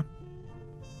today, huh?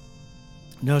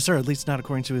 No, sir. At least not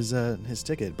according to his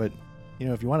ticket. But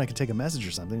if you want, I can take a message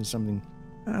or something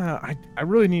I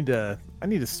really need to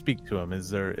speak to him. Is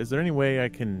there any way I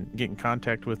can get in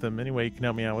contact with him? Any way you can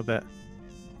help me out with that?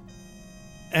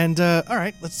 And all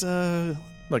right, let's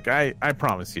Look, I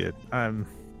promise you,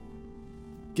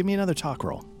 give me another talk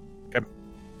roll. Okay.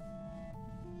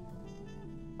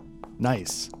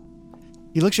 Nice.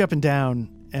 He looks you up and down,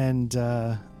 and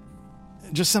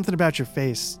just something about your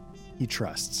face he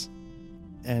trusts.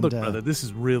 And look, brother, this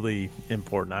is really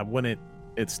important.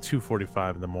 It's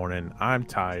 2:45 in the morning. I'm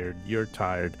tired. You're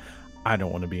tired. I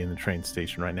don't want to be in the train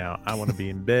station right now. I want to be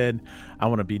in bed. I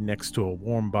want to be next to a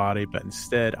warm body, but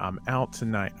instead I'm out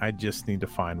tonight. I just need to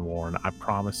find Warren. I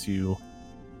promise you.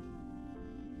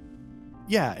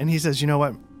 Yeah, and he says, you know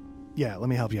what? Yeah, let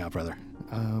me help you out, brother.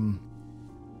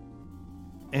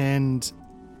 And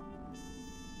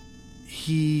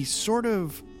he sort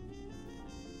of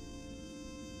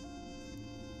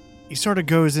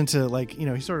goes into, like, you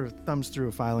know, he sort of thumbs through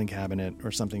a filing cabinet or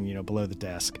something, you know, below the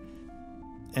desk.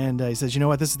 And he says, you know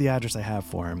what, this is the address I have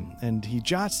for him. And he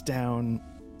jots down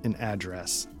an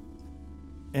address.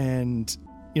 And,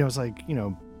 you know, it's like, you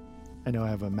know, I know I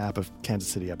have a map of Kansas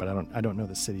City up, but I don't know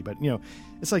the city. But, you know,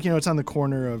 it's like, you know, it's on the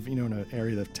corner of, you know, in an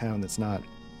area of town that's not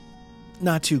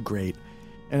too great.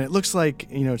 And it looks like,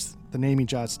 you know, it's the name he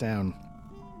jots down.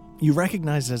 You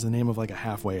recognize it as the name of, like, a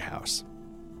halfway house.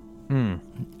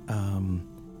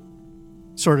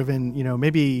 Sort of in, you know,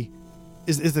 maybe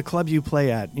is the club you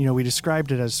play at, you know, we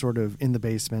described it as sort of in the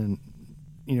basement,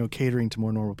 you know, catering to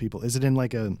more normal people. Is it in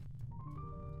like a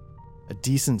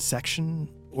decent section,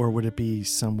 or would it be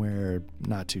somewhere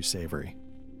not too savory?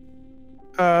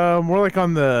 More like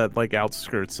on the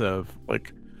outskirts of,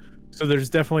 like, so there's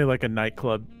definitely like a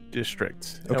nightclub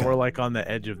district, and we're like on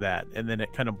the edge of that, and then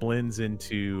it kind of blends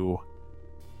into,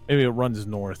 maybe it runs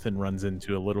north and runs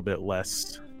into a little bit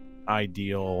less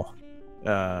ideal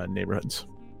neighborhoods.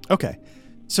 Okay.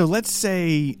 So let's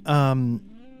say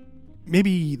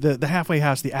maybe the halfway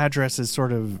house, the address is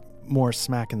sort of more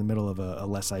smack in the middle of a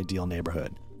less ideal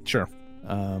neighborhood. Sure.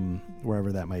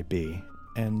 Wherever that might be.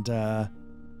 And,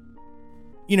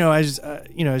 you know, as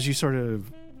you sort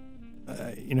of,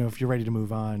 you know, if you're ready to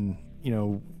move on, you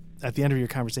know, at the end of your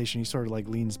conversation, he sort of like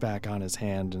leans back on his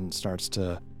hand and starts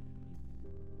to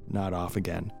nod off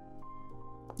again.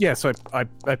 Yeah, so I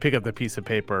pick up the piece of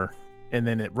paper, and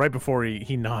then right before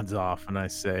he nods off, and I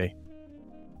say,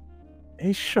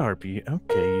 "Hey, Sharpie,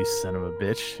 okay, you son of a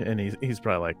bitch," and he's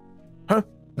probably like, "Huh?"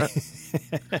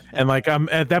 And like I'm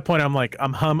at that point, I'm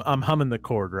humming the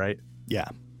chord, right? Yeah,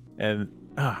 and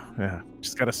yeah,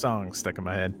 just got a song stuck in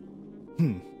my head.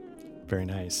 Very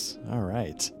nice. All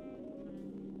right.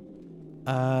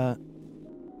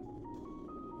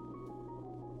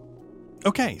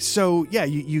 Okay, so yeah,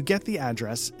 you get the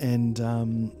address, and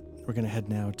we're going to head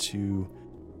now to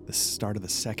the start of the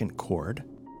second chord.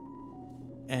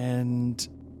 And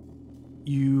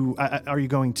are you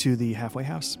going to the halfway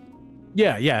house?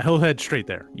 Yeah, he'll head straight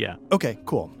there. Yeah. Okay,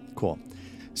 cool.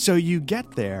 So you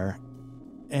get there,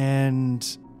 and,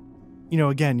 you know,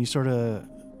 again, you sort of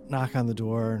knock on the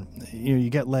door, you know,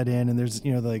 you get let in, and there's,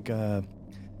 you know, like a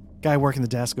guy working the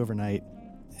desk overnight.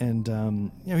 And,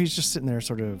 you know, he's just sitting there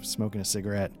sort of smoking a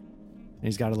cigarette. And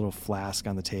he's got a little flask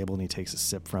on the table, and he takes a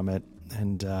sip from it.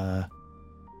 And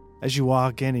as you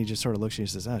walk in, he just sort of looks at you and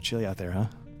says, "Oh, chilly out there, huh?"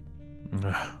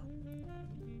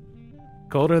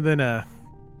 Colder than and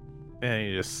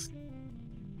he just,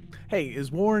 "Hey,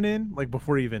 is Warren in?" Like,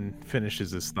 before he even finishes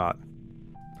his thought.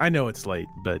 I know it's late,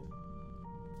 but...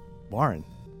 Warren?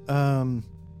 You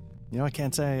know, I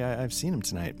can't say I've seen him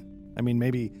tonight. I mean,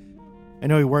 maybe... I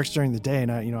know he works during the day,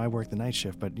 and I work the night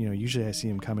shift, but, you know, usually I see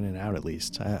him coming in and out at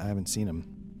least. I haven't seen him.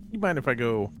 You mind if I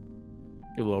go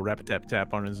give a little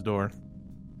rap-a-tap-tap on his door?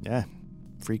 Yeah,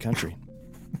 free country.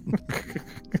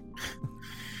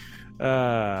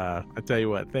 I tell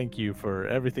you what, thank you for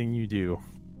everything you do.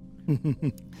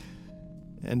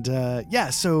 And, yeah,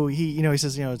 so he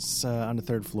says, you know, it's on the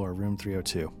third floor, room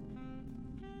 302.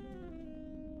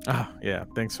 Yeah,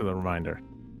 thanks for the reminder.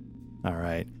 All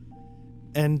right.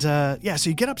 And, yeah, so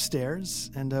you get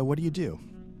upstairs, and what do you do?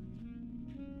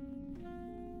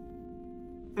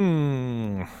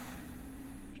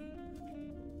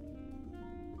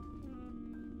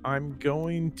 I'm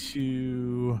going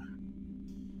to...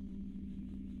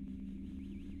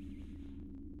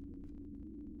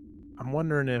 I'm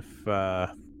wondering if I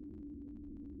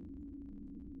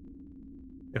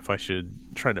should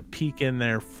try to peek in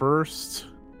there first.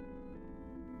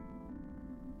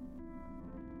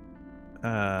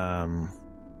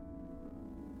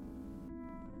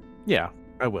 Yeah,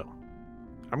 I will.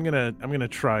 I'm gonna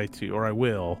try to, or I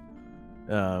will,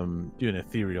 do an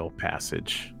ethereal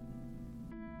passage.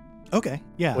 Okay.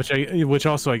 Yeah. Which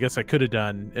also I guess I could have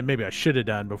done, and maybe I should have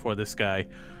done before this guy.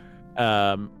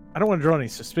 I don't want to draw any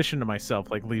suspicion to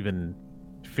myself, like leaving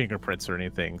fingerprints or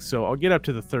anything. So I'll get up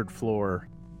to the 3rd floor,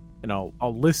 and I'll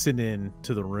listen in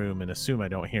to the room and assume I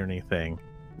don't hear anything.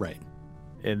 Right.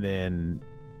 And then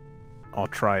I'll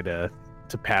try to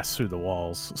pass through the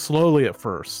walls slowly at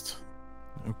first.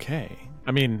 Okay.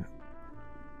 I mean,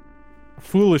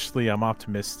 foolishly, I'm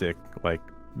optimistic. Like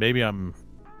maybe I've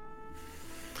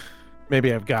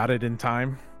got it in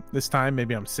time this time.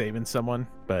 Maybe I'm saving someone,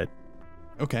 but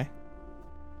okay.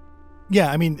 Yeah,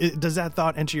 I mean, does that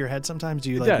thought enter your head sometimes?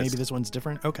 Do you maybe this one's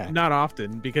different? Okay. Not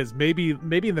often, because maybe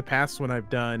in the past when I've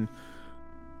done,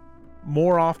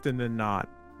 more often than not,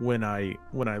 when I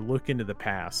look into the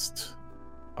past,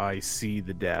 I see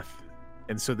the death.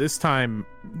 And so this time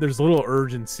there's a little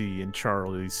urgency in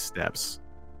Charlie's steps,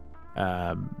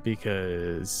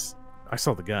 because I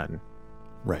saw the gun.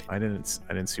 Right. I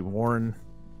didn't see Warren,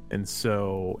 and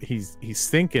so he's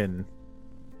thinking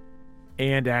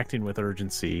and acting with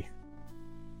urgency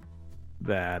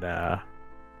that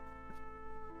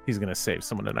he's gonna save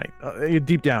someone tonight.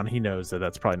 Deep down, he knows that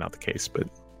that's probably not the case, but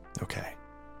okay.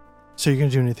 So you're gonna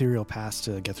do an ethereal pass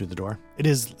to get through the door. It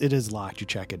is locked. You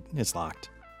check it. It's locked.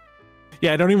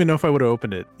 Yeah, I don't even know if I would have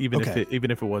opened it, even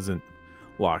if it wasn't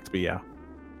locked. But yeah.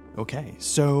 Okay.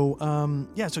 So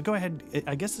so go ahead.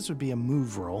 I guess this would be a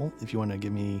move roll if you want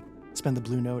to spend the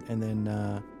blue note and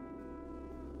then.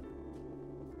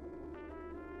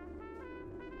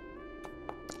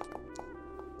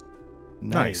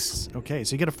 Nice. Okay,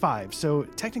 so you get a 5. So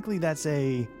technically that's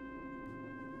a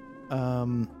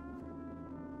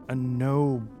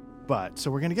no, but so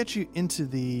we're going to get you into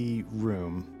the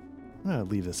room. I'm going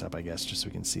to leave this up, I guess, just so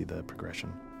we can see the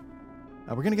progression.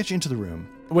 We're going to get you into the room.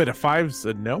 Wait, a 5's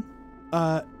a no?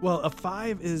 Well, a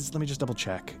 5 is, let me just double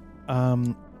check.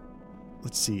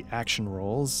 Let's see, action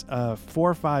rolls.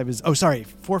 4, 5 is, 4,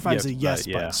 5 is a yes,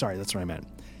 but sorry, that's what I meant.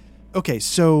 Okay,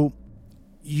 so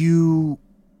you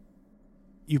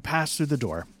pass through the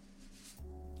door.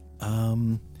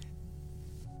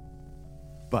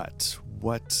 But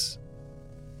what?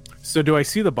 So do I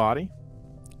see the body?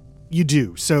 You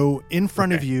do. So in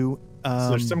front of you, so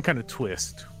there's some kind of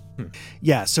twist.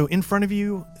 Yeah. So in front of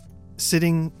you,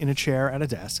 sitting in a chair at a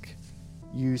desk,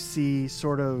 you see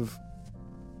sort of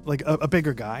like a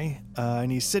bigger guy,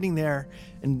 and he's sitting there,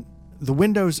 and the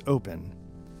window's open,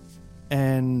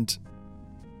 and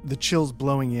the chill's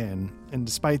blowing in, and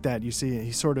despite that, you see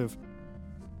he sort of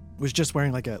was just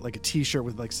wearing like a t-shirt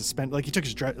with like like he took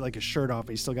his his shirt off,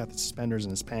 but he still got the suspenders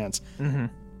in his pants. Mm-hmm.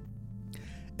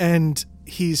 And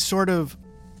he's sort of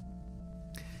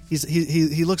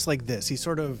he looks like this. He's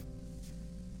sort of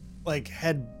like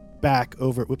head back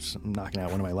over. Whoops! I'm knocking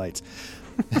out one of my lights.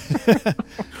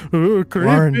 Ooh, creepy.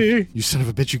 Warren, you son of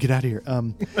a bitch! You get out of here.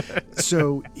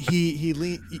 So he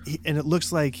and it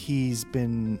looks like he's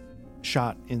been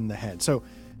shot in the head. So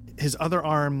his other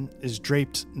arm is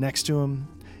draped next to him,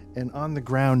 and on the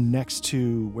ground next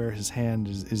to where his hand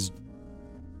is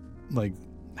like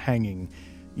hanging,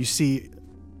 you see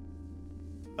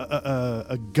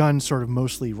a gun sort of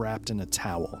mostly wrapped in a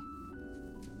towel.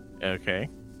 Okay.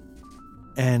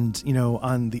 And,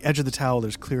 on the edge of the towel,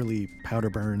 there's clearly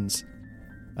powder burns.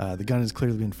 The gun has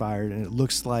clearly been fired, and it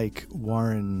looks like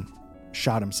Warren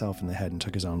shot himself in the head and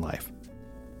took his own life.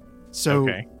 So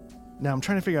now I'm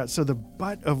trying to figure out, so the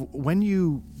butt of when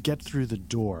you get through the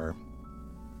door,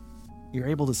 you're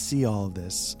able to see all of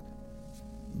this,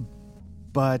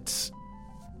 but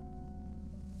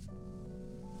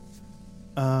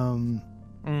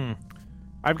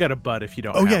I've got a butt if you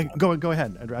don't. Oh yeah, go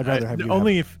ahead. I'd rather have you.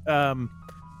 Only if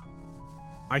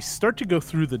I start to go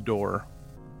through the door,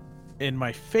 and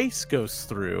my face goes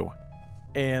through,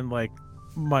 and like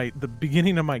the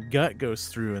beginning of my gut goes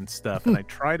through and stuff, and I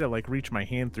try to like reach my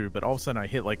hand through, but all of a sudden I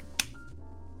hit like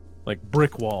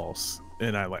brick walls,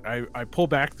 and I pull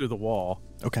back through the wall.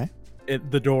 Okay.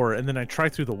 The door, and then I try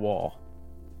through the wall,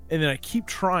 and then I keep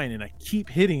trying, and I keep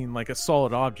hitting like a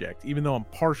solid object, even though I'm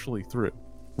partially through.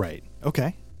 Right.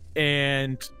 Okay.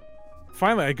 And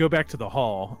finally I go back to the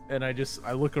hall, and I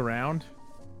look around,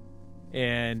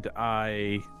 and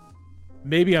I'm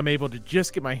able to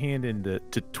just get my hand in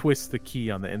to twist the key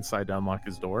on the inside to unlock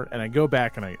his door. And I go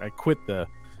back and I quit and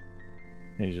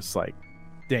he's just like,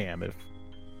 damn, if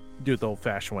do it the old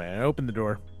fashioned way. And I open the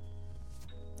door,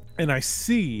 and I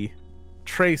see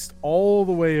traced all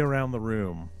the way around the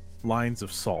room lines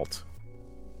of salt.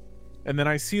 And then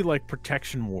I see like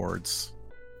protection wards,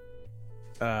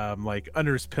 like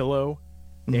under his pillow,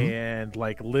 and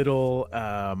like little,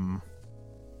 I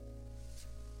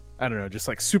don't know, just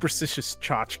like superstitious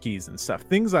tchotchkes and stuff.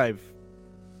 Things I've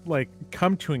like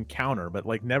come to encounter, but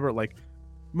like never like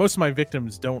most of my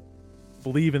victims don't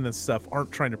believe in this stuff,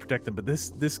 aren't trying to protect them, but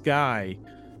this guy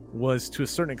was to a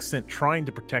certain extent trying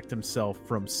to protect himself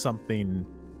from something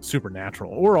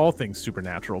supernatural or all things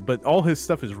supernatural, but all his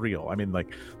stuff is real. I mean,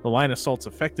 like the line assault's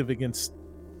effective against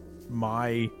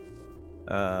my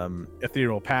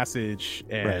ethereal passage,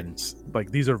 and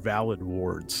like these are valid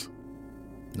wards.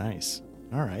 Nice.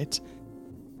 All right.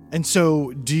 And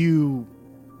so do you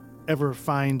ever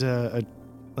find a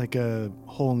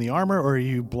hole in the armor, or are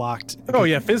you blocked? Oh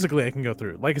yeah, physically I can go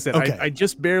through. Like I said, okay. I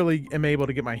just barely am able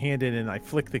to get my hand in, and I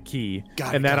flick the key,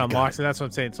 and that unlocks, and that's what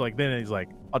I'm saying. So like then he's like,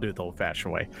 I'll do it the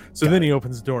old-fashioned way. So then he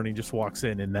opens the door and he just walks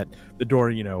in, and that the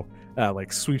door,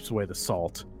 like sweeps away the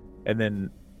salt, and then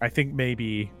I think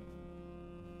maybe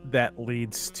that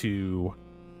leads to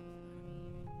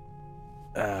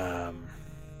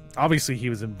obviously he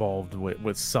was involved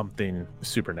with something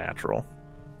supernatural.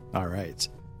 All right.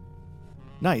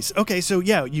 Nice. Okay, so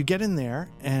yeah, you get in there,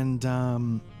 and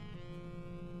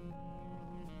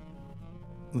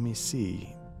let me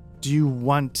see. Do you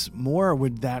want more, or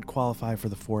would that qualify for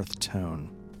the fourth tone?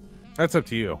 That's up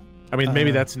to you. I mean, maybe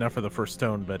that's enough for the first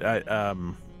tone, but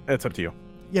it's up to you.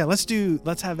 Yeah,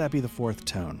 let's have that be the fourth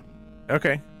tone.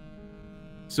 Okay.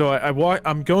 So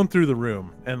I'm going through the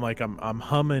room, and like I'm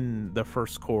humming the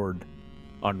first chord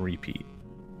on repeat.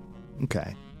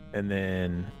 Okay. And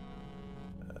then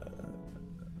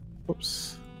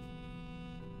oops.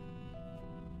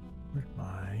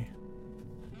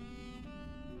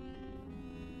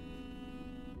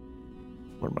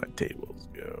 Where'd my tables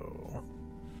go?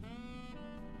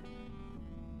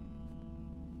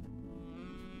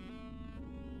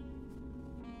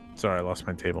 Sorry, I lost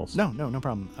my tables. No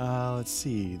problem. Let's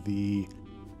see. The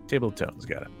table of tones,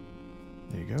 got it.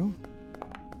 There you go.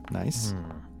 Nice.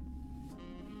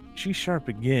 G sharp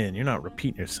again. You're not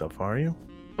repeating yourself, are you?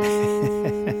 All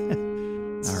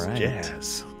right.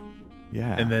 Jazz.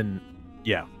 Yeah. And then,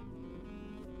 yeah.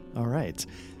 All right.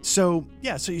 So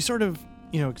you sort of,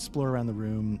 explore around the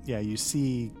room. Yeah, you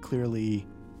see clearly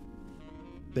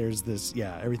there's this,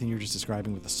 everything you're just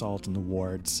describing with the salt and the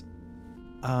wards.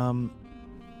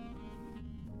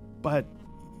 But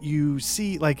you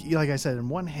see, like I said, in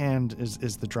one hand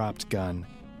is the dropped gun.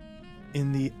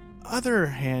 In the other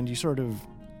hand, you sort of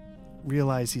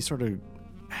realize he's sort of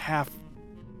half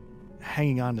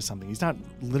hanging on to something. He's not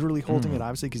literally holding it,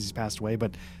 obviously, because he's passed away,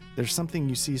 but there's something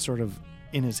you see sort of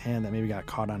in his hand that maybe got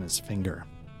caught on his finger.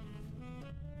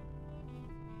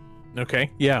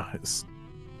 Okay, yeah.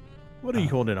 What are you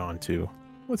holding on to?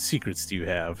 What secrets do you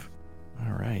have?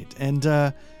 All right. And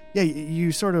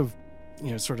you sort of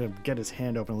get his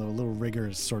hand open a little rigor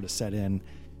is sort of set in,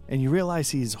 and you realize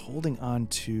he's holding on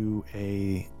to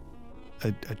a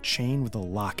chain with a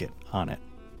locket on it.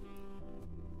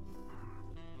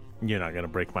 You're not going to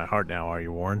break my heart now, are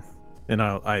you, Warren? And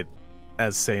I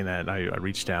as saying that, I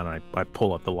reach down and I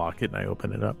pull up the locket and I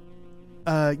open it up.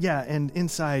 Yeah, and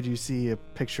inside you see a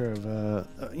picture of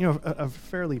a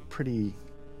fairly pretty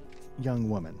young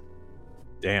woman.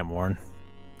 Damn, Warren.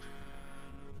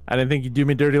 I didn't think you'd do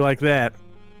me dirty like that.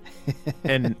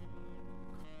 And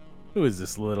who is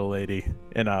this little lady?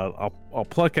 And I'll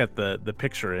pluck at the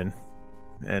picture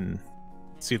and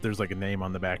see if there's like a name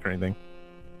on the back or anything.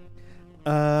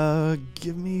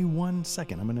 Give me 1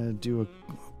 second. I'm gonna do a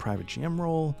private GM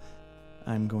roll.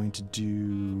 I'm going to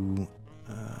do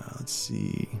let's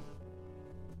see.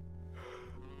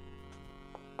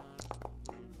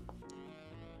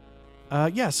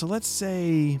 So let's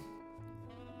say,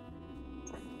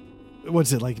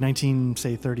 what's it, like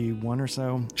 1931 or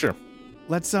so? Sure.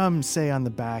 Let's say on the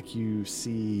back you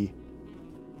see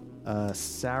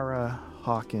Sarah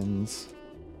Hawkins,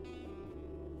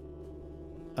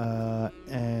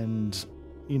 and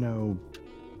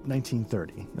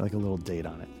 1930, like a little date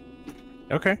on it.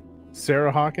 Okay.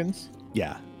 Sarah Hawkins?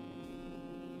 Yeah.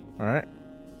 All right.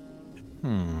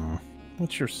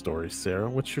 What's your story, Sarah?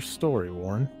 What's your story,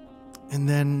 Warren? And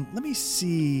then let me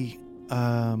see.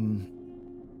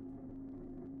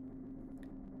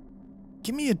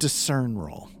 Give me a discern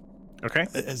roll. Okay.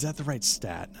 Is that the right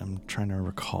stat? I'm trying to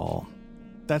recall.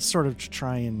 That's sort of to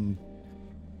try and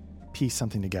piece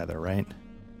something together, right?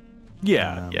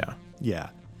 Yeah. Yeah.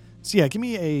 So yeah, give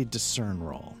me a discern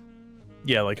roll.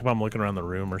 Yeah, like if I'm looking around the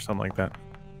room or something like that.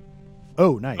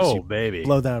 Oh, nice. Oh, you baby.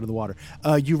 Blow that out of the water.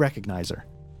 You recognize her.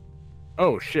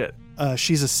 Oh, shit.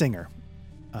 She's a singer.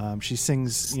 She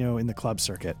sings, in the club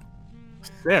circuit.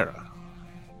 Sarah.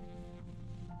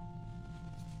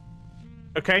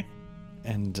 Okay.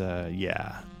 And,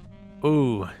 yeah.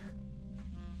 Ooh.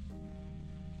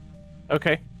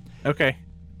 Okay.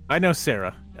 I know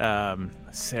Sarah.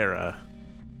 Sarah.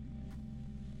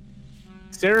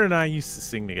 Sarah and I used to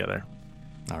sing together.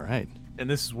 All right. And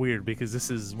this is weird because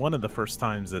this is one of the first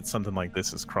times that something like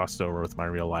this has crossed over with my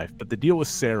real life. But the deal with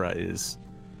Sarah is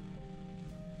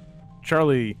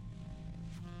Charlie,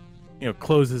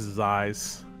 closes his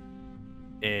eyes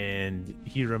and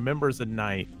he remembers a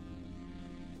night,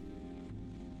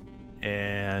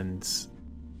 and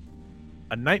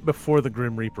a night before the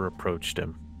Grim Reaper approached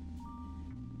him.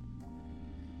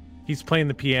 He's playing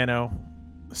the piano,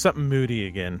 something moody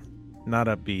again, not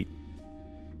upbeat.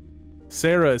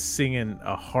 Sarah is singing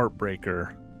a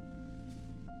heartbreaker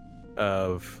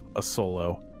of a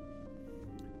solo.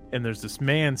 And there's this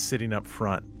man sitting up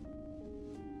front.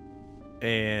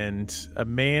 And a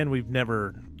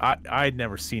man I'd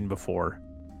never seen before.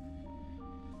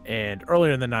 And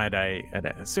earlier in the night, I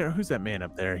asked, Sarah, who's that man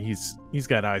up there? He's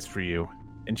got eyes for you.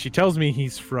 And she tells me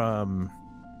he's from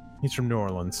New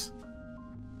Orleans.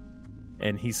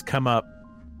 And he's come up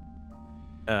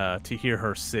to hear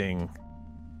her sing.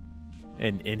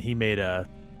 And he made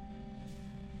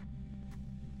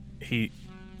he's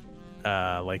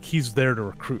there to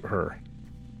recruit her.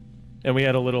 And we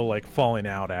had a little falling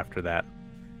out after that.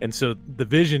 And so the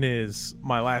vision is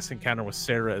my last encounter with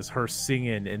Sarah is her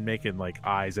singing and making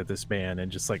eyes at this man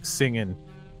and just singing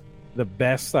the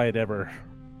best I'd ever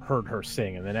heard her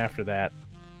sing. And then after that,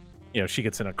 she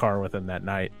gets in a car with him that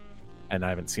night, and I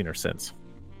haven't seen her since.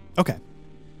 Okay.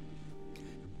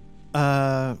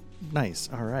 Nice.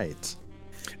 All right.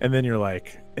 And then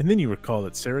and then you recall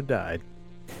that Sarah died.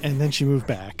 And then she moved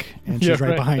back, and she's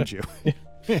right behind you.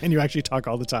 And you actually talk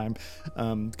all the time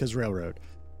because railroad.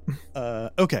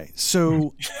 Okay,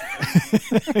 so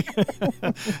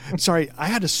sorry, I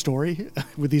had a story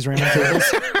with these random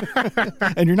tables,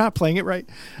 and you're not playing it right.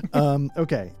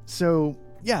 Okay, so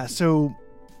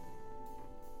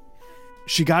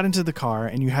she got into the car,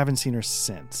 and you haven't seen her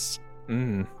since.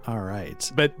 All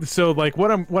right, but so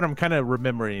what I'm kind of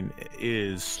remembering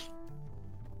is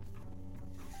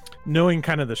knowing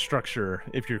kind of the structure,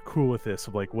 if you're cool with this,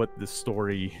 of what the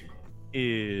story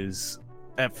is.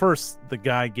 At first, the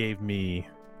guy gave me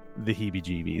the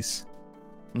heebie-jeebies,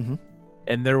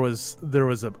 and there was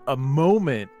a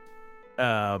moment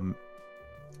that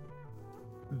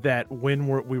when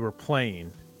we were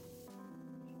playing,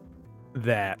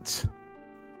 that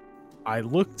I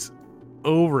looked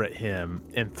over at him,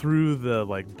 and through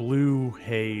the blue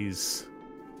haze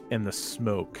and the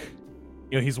smoke,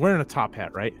 he's wearing a top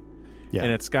hat, right? Yeah,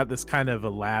 and it's got this kind of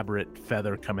elaborate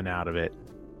feather coming out of it,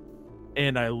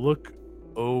 and I look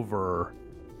over,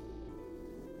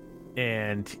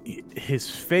 and his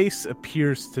face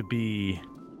appears to be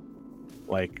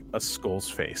like a skull's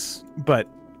face, but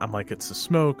I'm it's the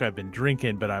smoke, I've been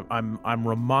drinking, but I'm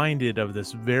reminded of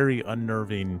this very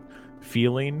unnerving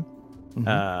feeling.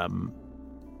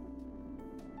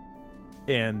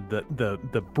 And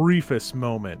the briefest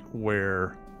moment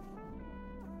where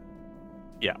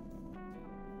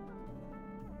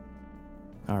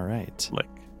all right,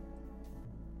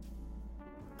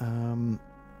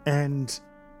 and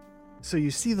so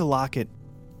you see the locket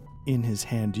in his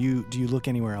hand. Do you look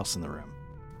anywhere else in the room?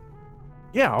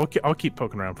 Yeah, I'll keep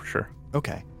poking around for sure.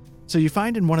 Okay, so you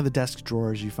find in one of the desk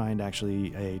drawers, you find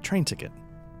actually a train ticket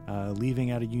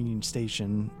leaving out of Union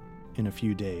Station in a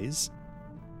few days.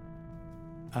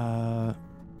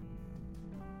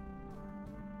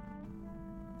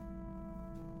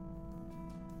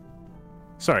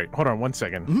 Sorry, hold on 1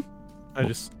 second.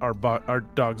 Our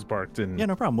dogs barked, and yeah,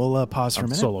 no problem. We'll pause for a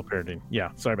minute. Solo parenting.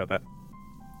 Yeah, sorry about that.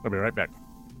 I'll be right back.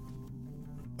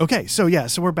 Okay, so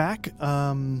we're back.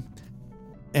 And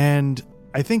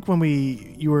I think when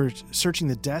you were searching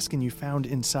the desk and you found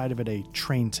inside of it a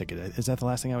train ticket. Is that the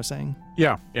last thing I was saying?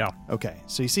 Yeah. Okay,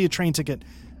 so you see a train ticket,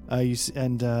 it's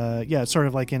sort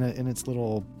of in its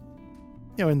little,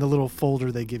 in the little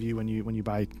folder they give you when you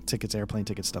buy tickets, airplane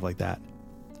tickets, stuff like that.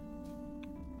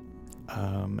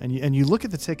 And you look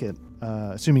at the ticket,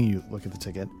 assuming you look at the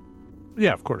ticket.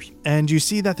 Yeah, of course. And you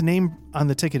see that the name on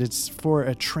the ticket, it's for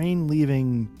a train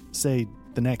leaving, say,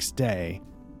 the next day.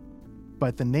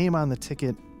 But the name on the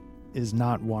ticket is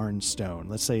not Warren Stone.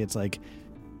 Let's say it's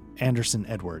Anderson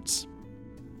Edwards.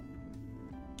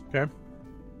 Okay.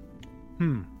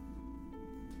 And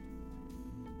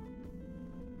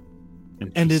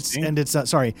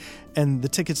the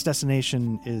ticket's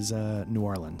destination is New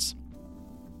Orleans.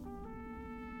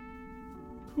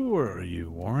 Who are you,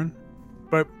 Warren?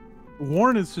 But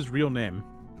Warren is his real name.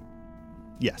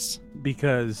 Yes.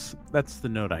 Because that's the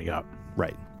note I got.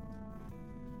 Right.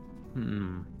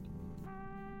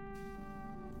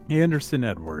 Anderson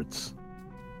Edwards.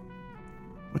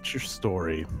 What's your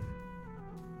story?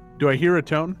 Do I hear a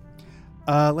tone?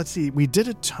 Let's see. We did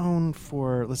a tone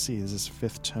for. Let's see. Is this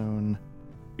fifth tone?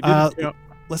 We did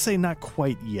Let's say not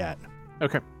quite yet.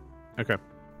 Okay.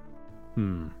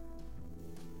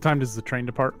 Time does the train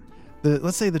depart?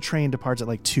 Let's say the train departs at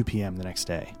like 2 p.m. the next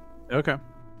day. Okay.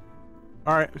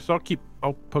 All right. So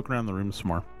I'll poke around the room some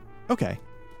more. Okay.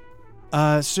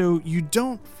 So you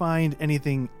don't find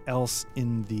anything else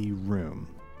in the room.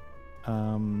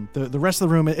 The rest of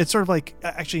the room, it's sort of like,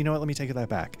 actually, you know what? Let me take that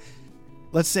back.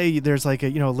 Let's say there's like a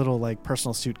little like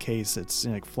personal suitcase. It's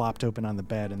like flopped open on the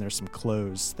bed, and there's some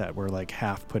clothes that were like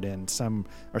half put in. Some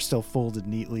are still folded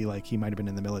neatly, like he might have been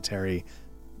in the military,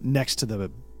 next to the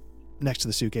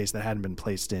suitcase that hadn't been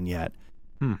placed in yet.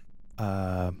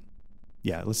 Yeah.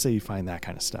 Let's say you find that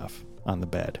kind of stuff on the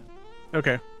bed.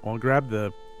 Okay. Well, I'll grab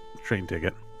the train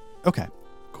ticket. Okay.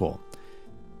 Cool.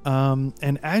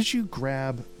 And as you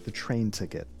grab the train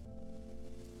ticket,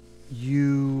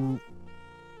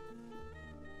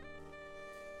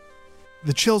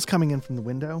 the chill's coming in from the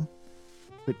window,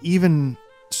 but even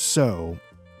so,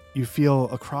 you feel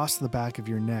across the back of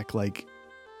your neck like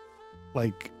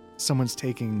someone's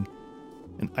taking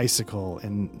an icicle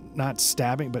and not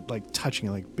stabbing, but like touching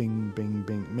it, like bing, bing,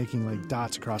 bing, making like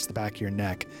dots across the back of your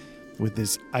neck with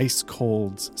this ice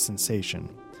cold sensation.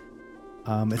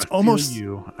 It's almost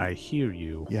I hear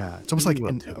you. Yeah, it's almost like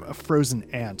a frozen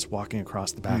ant walking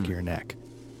across the back of your neck.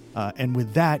 And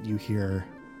with that, you hear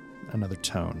another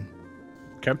tone.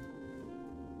 Okay.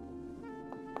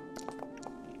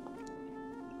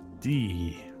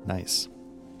 D. Nice.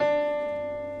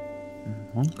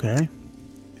 Okay.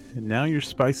 And now you're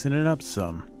spicing it up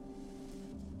some.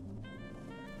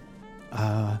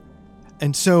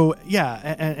 And so,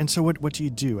 yeah, and so what do you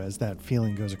do as that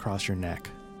feeling goes across your neck?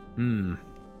 I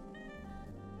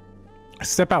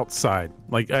step outside.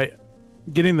 Like,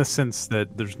 getting the sense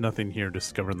that there's nothing here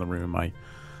discovered in the room. I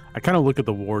kind of look at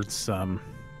the wards and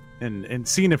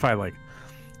seeing if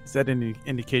is that any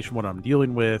indication what I'm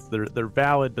dealing with? They're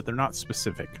valid, but they're not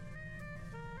specific.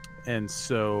 And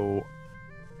so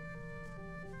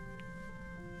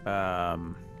I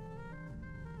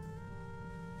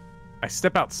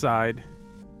step outside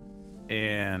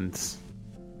and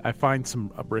I find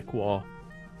a brick wall,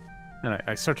 and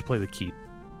I start to play the key.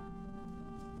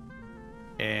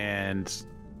 And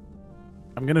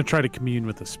I'm going to try to commune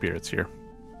with the spirits here.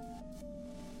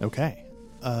 Okay.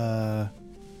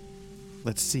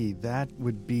 Let's see. That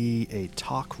would be a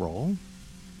talk roll.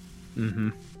 Mm-hmm.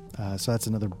 So that's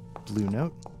another blue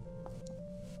note.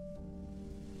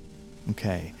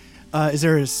 Okay. Is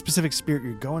there a specific spirit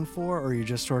you're going for, or are you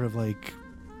just sort of like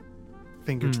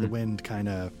finger to the wind kind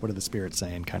of, what are the spirits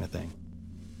saying kind of thing?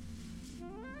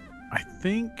 I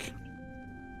think...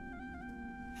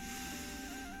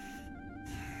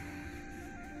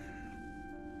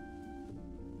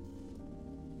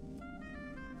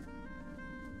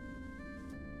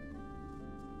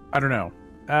 I don't know.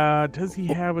 Does he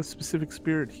have a specific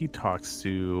spirit he talks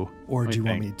to? Or do you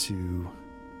want me to...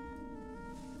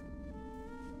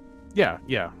 Yeah.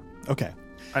 Okay.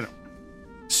 I don't...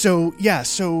 So, yeah,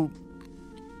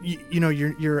 you know,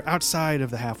 you're outside of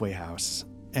the halfway house,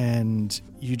 and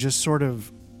you just sort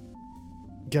of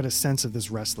get a sense of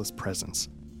this restless presence.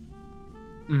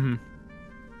 Mm-hmm.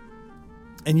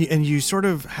 And you sort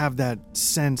of have that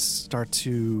sense start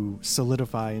to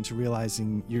solidify into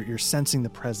realizing you're sensing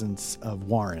the presence of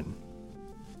Warren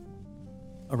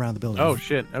around the building. Oh,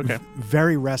 shit. Okay.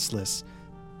 Very restless.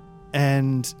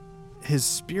 And his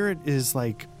spirit is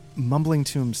like mumbling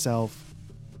to himself,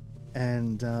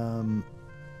 and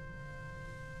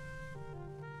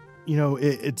you know,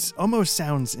 it almost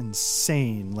sounds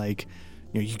insane, like,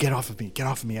 you know, you get off of me, you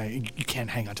can't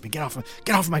hang on to me, get off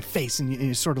of my face, and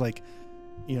you sort of like,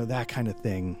 you know, that kind of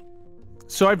thing.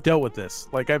 So I've dealt with this.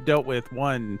 Like, I've dealt with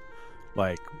one,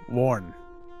 like, Warren,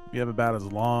 you have about as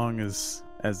long as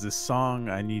this song.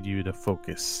 I need you to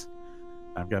focus.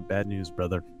 I've got bad news,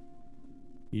 brother.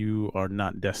 You are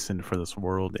not destined for this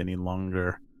world any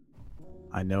longer.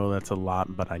 I know that's a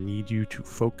lot, but I need you to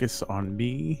focus on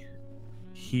me.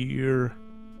 Hear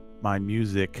my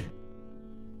music.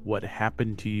 What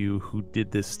happened to you? Who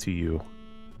did this to you?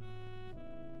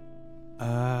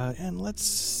 And let's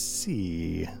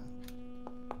see.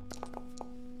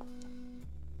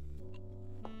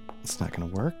 It's not going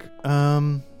to work.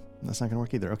 That's not going to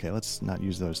work either. Okay, let's not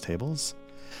use those tables.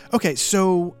 Okay,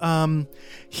 so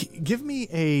give me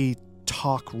a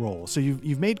talk roll. So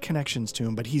you've made connections to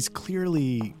him, but he's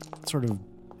clearly sort of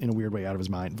in a weird way out of his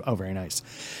mind. Oh, very nice.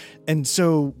 And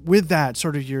so with that,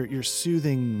 sort of your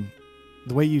soothing,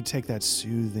 the way you take that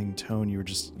soothing tone you were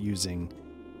just using,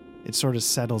 it sort of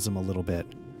settles him a little bit.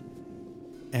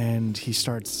 And he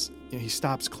starts he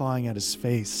stops clawing at his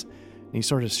face, and he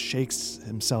sort of shakes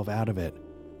himself out of it.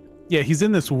 Yeah, he's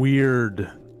in this weird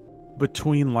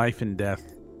between life and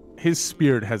death. His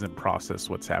spirit hasn't processed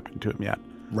what's happened to him yet.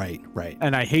 Right.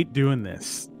 And I hate doing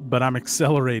this, but I'm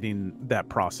accelerating that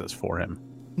process for him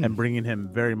and bringing him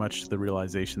very much to the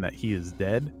realization that he is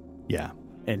dead. Yeah.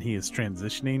 And he is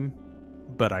transitioning.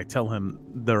 But I tell him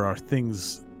there are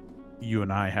things you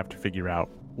and I have to figure out.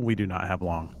 We do not have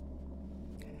long.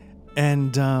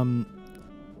 And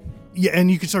yeah,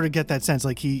 and you can sort of get that sense,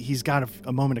 like he's got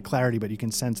a moment of clarity, but you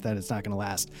can sense that it's not going to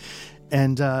last.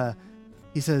 And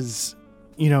he says,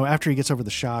 after he gets over the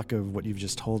shock of what you've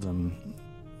just told him,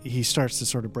 he starts to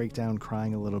sort of break down,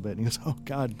 crying a little bit. And he goes, "Oh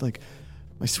God, like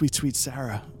my sweet, sweet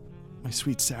Sarah, my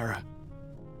sweet Sarah.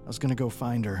 I was going to go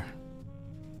find her.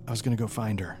 Is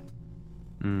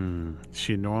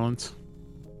she in New Orleans?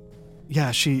 Yeah,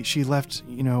 she left,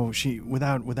 she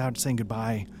without saying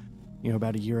goodbye,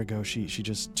 about a year ago, she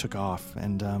just took off.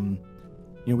 And,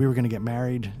 we were going to get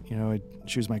married.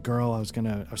 She was my girl. I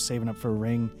was saving up for a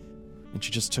ring, and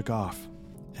she just took off.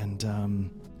 And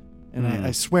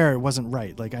I swear it wasn't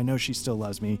right. Like, I know she still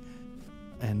loves me.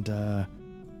 And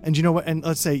you know what? And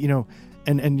let's say,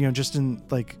 just in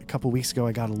like a couple weeks ago,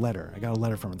 I got a letter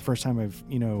from her. The first time I've,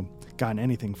 gotten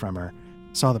anything from her.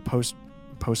 Saw the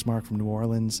postmark from New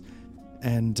Orleans.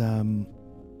 And,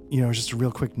 it was just a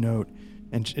real quick note.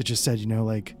 And it just said,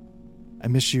 like, I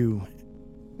miss you.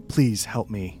 Please help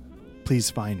me. Please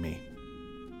find me.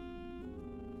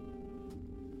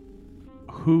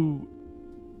 Who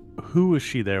was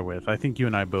she there with? I think you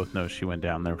and I both know she went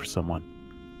down there for someone.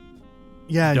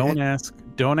 Yeah.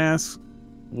 Don't ask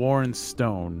Warren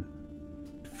Stone.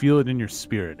 Feel it in your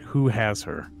spirit. Who has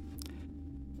her?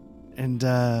 And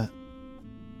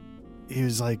he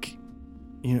was like,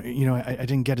 I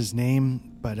didn't get his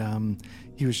name, but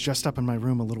he was just up in my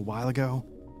room a little while ago.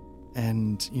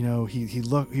 And,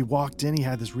 he walked in, he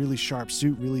had this really sharp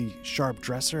suit, really sharp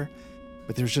dresser,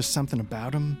 but there's just something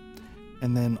about him.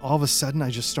 And then all of a sudden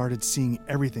I just started seeing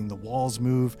everything. The walls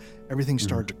move, everything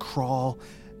started to crawl,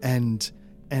 and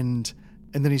then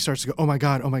he starts to go, oh my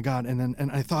God.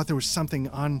 And I thought there was something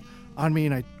on me,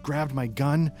 and I grabbed my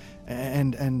gun,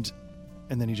 and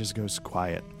then he just goes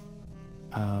quiet.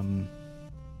 And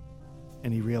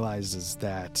he realizes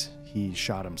that he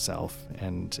shot himself,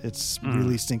 and it's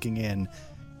really sinking in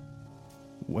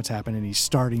what's happened, and he's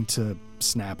starting to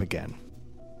snap again,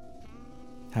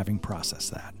 having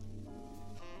processed that.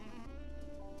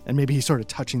 And maybe he's sort of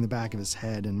touching the back of his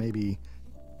head, and maybe,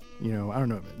 I don't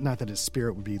know, not that his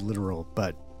spirit would be literal,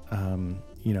 but,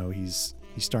 he's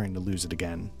starting to lose it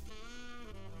again.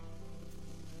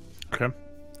 Okay.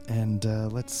 And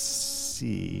let's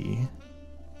see.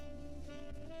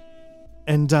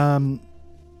 And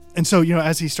so,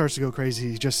 as he starts to go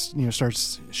crazy, he just,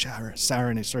 starts shouting Sarah,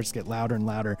 and it starts to get louder and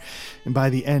louder. And by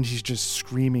the end, he's just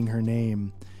screaming her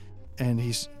name. And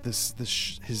his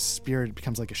spirit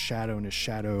becomes like a shadow, and his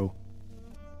shadow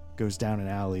goes down an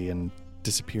alley and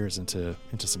disappears into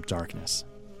some darkness.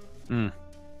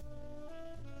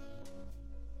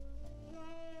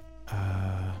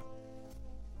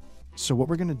 So what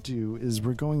we're going to do is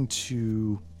we're going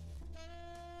to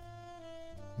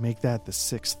make that the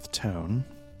 6th tone.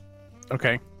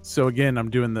 Okay. So again, I'm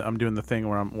doing the thing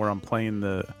where I'm playing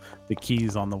the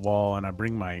keys on the wall, and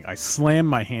I slam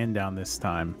my hand down this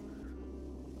time.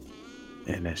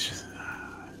 And it's just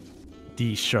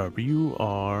D sharp. You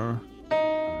are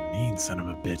a mean son of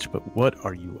a bitch, but what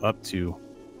are you up to?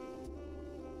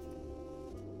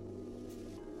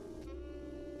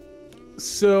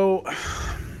 So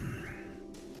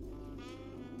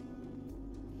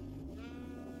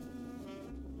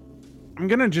I'm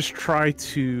gonna just try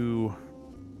to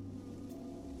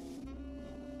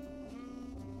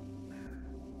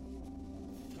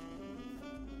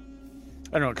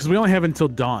I don't know, because we only have until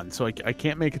dawn, so I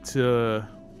can't make it to,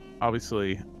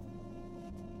 obviously. I'm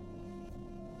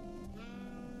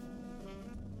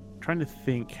trying to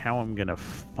think how I'm gonna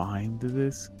find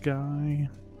this guy.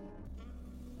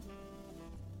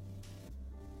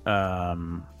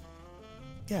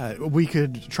 Yeah, we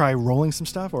could try rolling some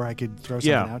stuff, or I could throw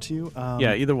something out to you.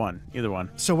 Yeah, either one.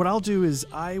 So what I'll do is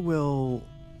I will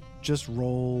just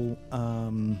roll.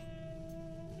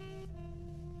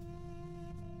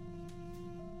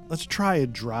 Let's try a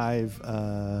drive.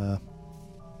 I'll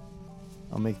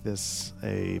make this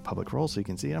a public roll so you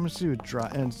can see. I'm just going to do a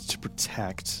drive, and to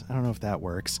protect. I don't know if that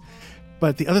works.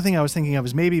 But the other thing I was thinking of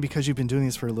is maybe because you've been doing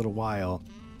this for a little while.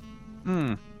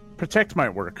 Protect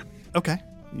might work. Okay.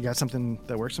 You got something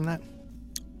that works from that?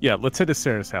 Yeah, let's head to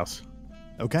Sarah's house.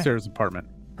 Okay. Sarah's apartment.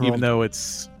 Even though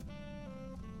it's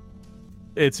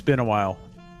been a while.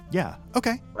 Yeah.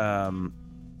 Okay. Um,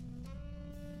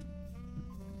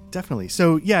 Definitely.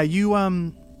 So yeah,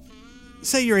 you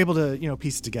say you're able to,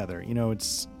 piece it together.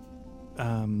 It's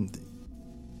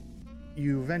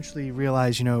you eventually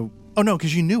realize, oh no,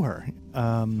 because you knew her.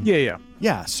 yeah.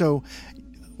 Yeah. So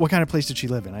what kind of place did she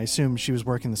live in? I assume she was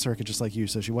working the circuit just like you,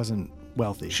 so she wasn't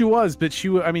wealthy. She was, but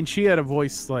she had a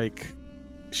voice like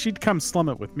she'd come slum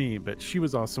it with me, but she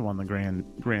was also on the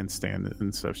grandstand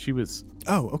and stuff. She was.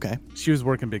 Oh, okay. She was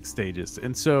working big stages,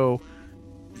 and so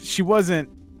she wasn't.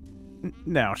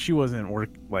 No, she wasn't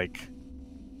like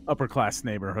upper class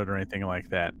neighborhood or anything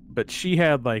like that. But she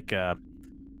had like a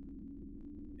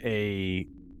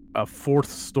fourth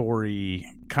story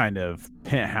kind of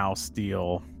penthouse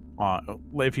deal,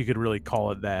 if you could really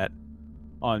call it that,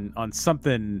 on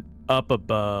something up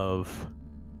above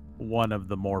one of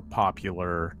the more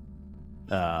popular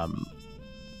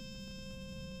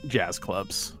jazz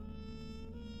clubs.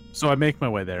 So I make my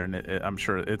way there, and I'm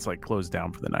sure it's like closed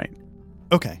down for the night.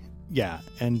 Okay. Yeah.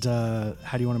 And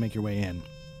how do you want to make your way in?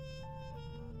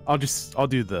 I'll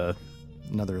do the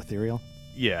another ethereal.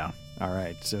 Yeah. All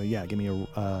right. So yeah, give me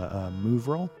a move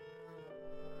roll.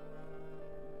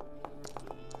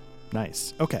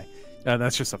 Nice. Okay.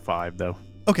 That's just a 5 though.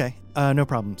 Okay. No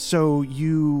problem. So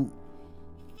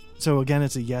again,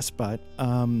 it's a yes, but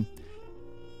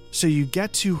so you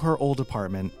get to her old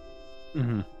apartment,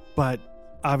 but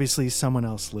obviously someone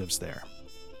else lives there.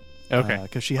 Okay.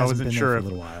 Because she hasn't been there for a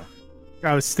little while.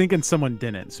 I was thinking someone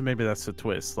didn't, so maybe that's the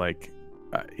twist. Like,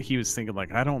 he was thinking,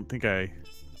 like, I don't think as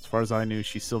far as I knew,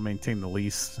 she still maintained the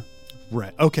lease.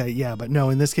 Right. Okay. Yeah, but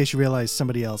no. In this case, you realize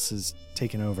somebody else has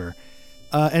taken over,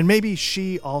 and maybe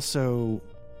she also,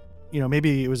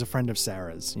 maybe it was a friend of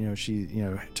Sarah's. She,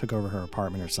 took over her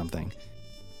apartment or something.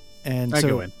 And I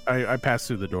go in. I pass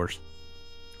through the doors,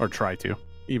 or try to,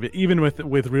 even with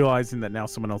realizing that now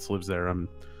someone else lives there.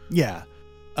 Yeah.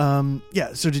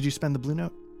 Yeah. So did you spend the blue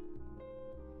note?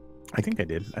 I think I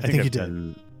did. I think you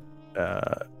did.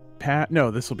 No,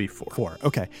 this will be 4. 4.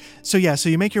 Okay. So yeah, so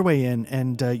you make your way in,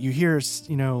 and you hear,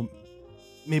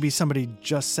 maybe somebody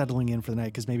just settling in for the night,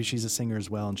 because maybe she's a singer as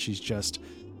well, and she's just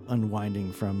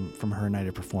unwinding from her night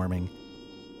of performing.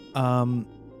 And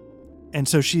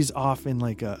so she's off in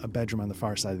like a bedroom on the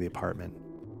far side of the apartment.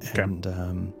 Okay.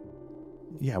 And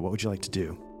yeah, what would you like to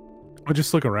do? I'll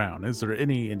just look around. Is there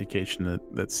any indication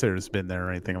that Sarah's been there or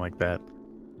anything like that?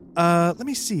 Let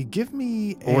me see. Give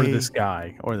me this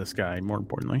guy, more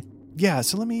importantly. Yeah,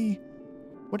 so give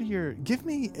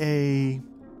me a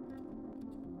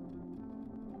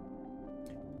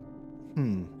do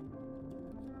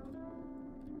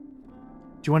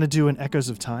you want to do an Echoes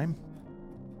of Time?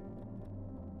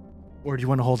 Or do you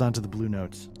want to hold on to the blue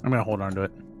notes? I'm going to hold on to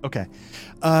it. Okay.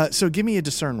 So give me a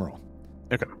discern roll.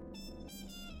 Okay.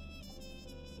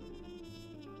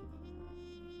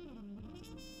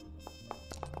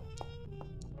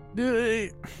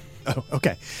 Oh,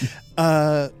 okay.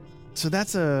 So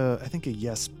that's I think a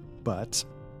yes, but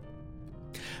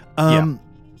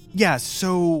yeah,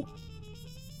 so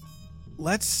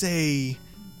let's say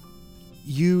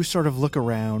you sort of look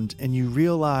around and you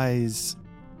realize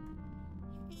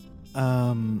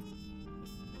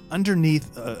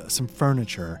underneath some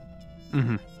furniture,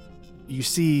 you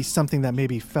see something that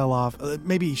maybe fell off.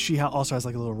 Maybe she also has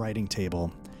like a little writing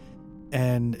table.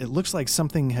 And it looks like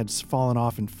something had fallen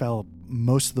off and fell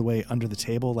most of the way under the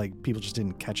table. Like people just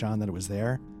didn't catch on that it was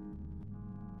there.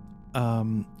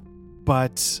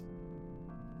 But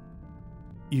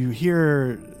you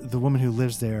hear the woman who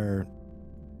lives there,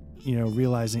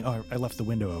 realizing, oh, I left the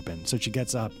window open. So she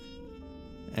gets up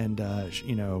and,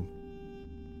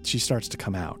 she starts to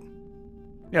come out.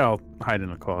 Yeah, I'll hide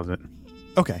in a closet.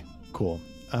 Okay, cool.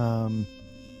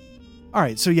 All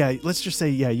right, so yeah, let's just say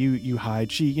you hide.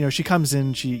 She comes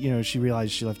in. She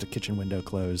realizes she left the kitchen window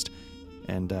closed,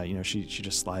 and she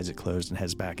just slides it closed and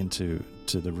heads back into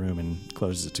the room and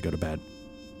closes it to go to bed.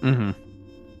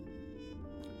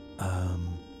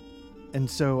 And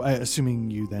so, assuming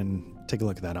you then take a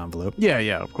look at that envelope.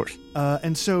 Yeah, of course.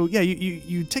 And so yeah,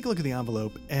 you take a look at the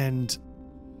envelope, and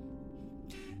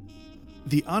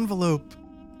the envelope,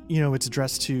 it's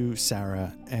addressed to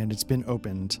Sarah and it's been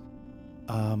opened.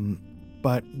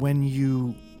 But when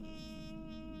you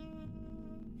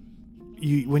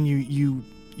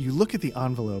look at the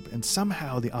envelope, and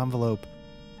somehow the envelope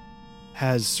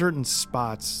has certain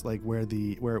spots like where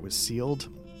it was sealed.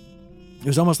 It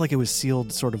was almost like it was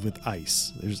sealed sort of with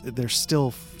ice. They're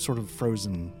still sort of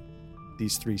frozen,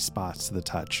 these 3 spots to the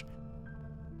touch.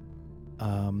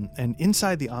 And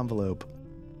inside the envelope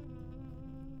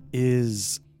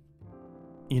is,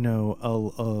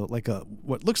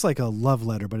 what looks like a love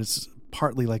letter, but it's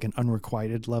partly like an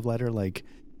unrequited love letter. Like,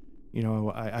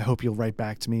 I hope you'll write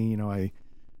back to me.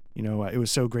 It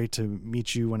was so great to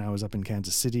meet you when I was up in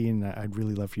Kansas City, and I'd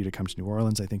really love for you to come to New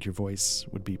Orleans. I think your voice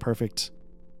would be perfect.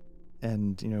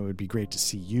 And, it would be great to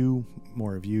see you,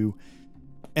 more of you.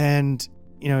 And,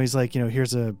 he's like,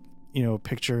 here's a,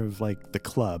 picture of like the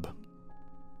club,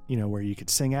 where you could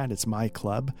sing at. It's my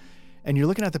club. And you're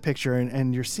looking at the picture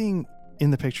and you're seeing in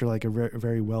the picture like a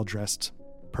very well-dressed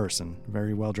person,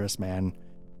 very well-dressed man,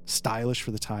 stylish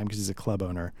for the time because he's a club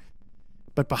owner.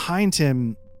 But behind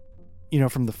him,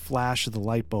 from the flash of the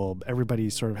light bulb, everybody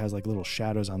sort of has like little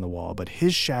shadows on the wall, but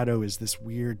his shadow is this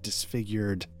weird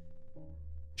disfigured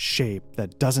shape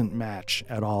that doesn't match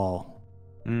at all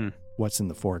what's in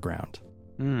the foreground.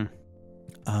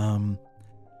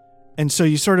 And so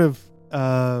you sort of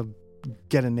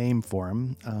get a name for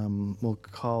him. We'll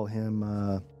call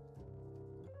him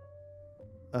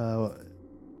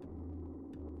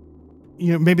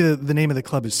maybe the name of the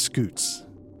club is Scoots.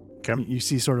 Okay. You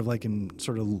see sort of like in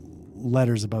sort of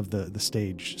letters above the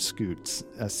stage, Scoots,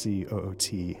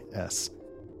 Scoots.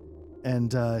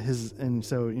 And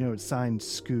so it's signed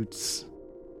Scoots.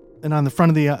 And on the front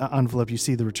of the envelope, you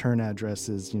see the return address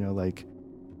is, like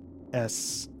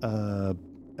S.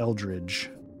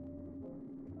 Eldridge,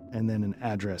 and then an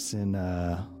address in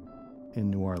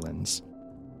New Orleans.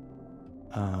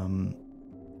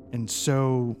 And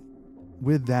so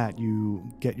with that,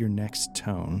 you get your next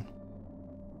tone.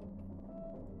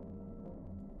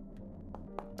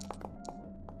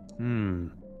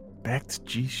 Back to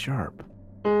G sharp.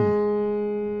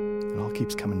 It all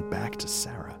keeps coming back to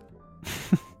Sarah.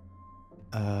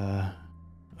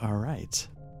 All right.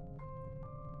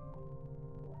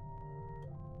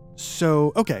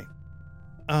 So, okay.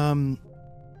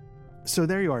 So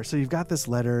there you are. So you've got this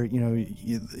letter,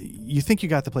 you think you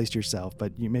got the place to yourself,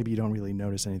 but maybe you don't really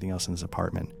notice anything else in this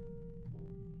apartment.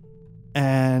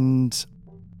 And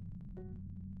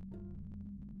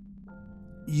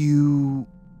you,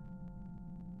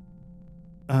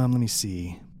 let me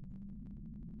see.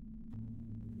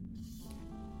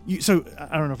 So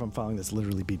I don't know if I'm following this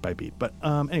literally beat by beat, but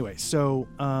anyway, so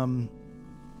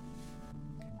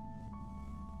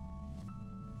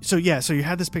you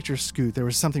had this picture of Scoot. There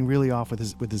was something really off with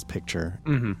his picture,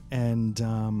 and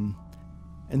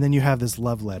then you have this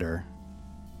love letter,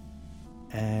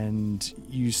 and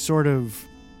you sort of,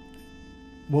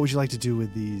 what would you like to do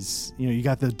with these? You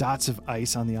got the dots of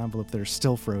ice on the envelope that are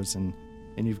still frozen,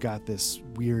 and you've got this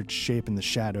weird shape in the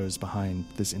shadows behind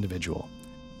this individual.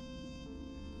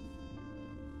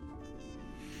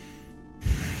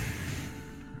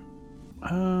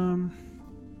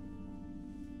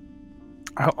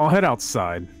 I'll head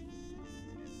outside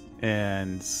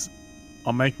and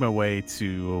I'll make my way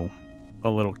to a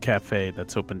little cafe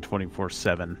that's open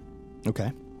 24/7.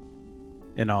 Okay.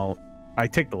 And I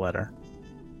take the letter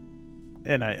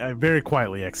and I very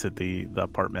quietly exit the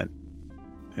apartment.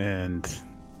 And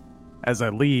as I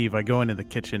leave, I go into the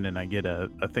kitchen and I get a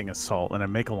thing of salt and I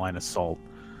make a line of salt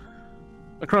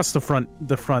across the front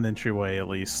entryway at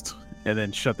least, and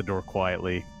then shut the door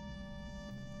quietly.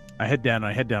 I head down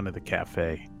to the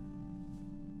cafe.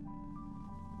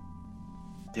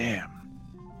 Damn.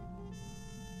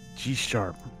 G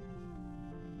sharp.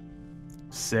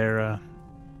 Sarah.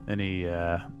 And he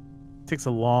takes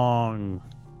a long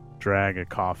drag of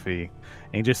coffee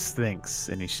and he just thinks,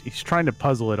 and he's trying to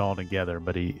puzzle it all together,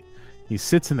 but he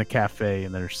sits in the cafe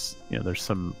and there's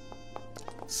some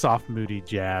soft moody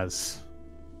jazz,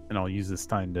 and I'll use this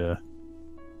time to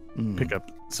pick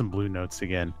up some blue notes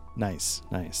again. Nice.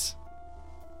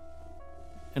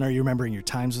 And are you remembering your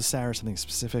times with Sarah, something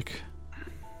specific?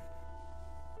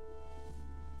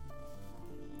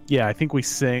 Yeah, I think we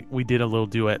did a little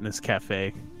duet in this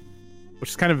cafe,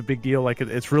 which is kind of a big deal. Like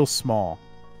it's real small,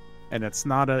 and it's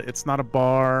not a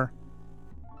bar.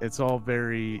 It's all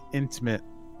very intimate.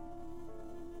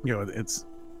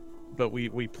 But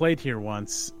we played here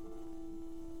once,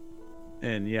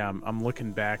 and yeah, I'm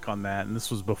looking back on that, and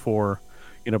this was before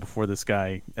this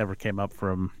guy ever came up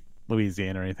from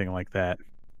Louisiana or anything like that.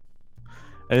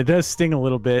 And it does sting a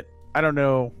little bit. I don't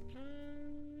know.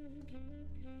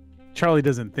 Charlie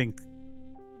doesn't think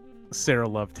Sarah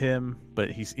loved him, but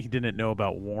he didn't know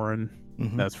about Warren.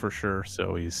 That's for sure.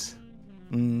 So he's.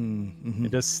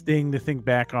 It does sting to think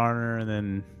back on her, and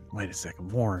then wait a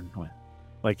second, Warren.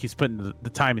 Like he's putting the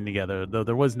timing together, though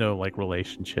there was no like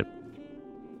relationship.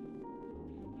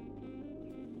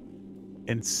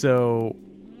 And so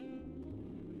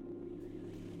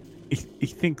he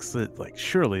thinks that like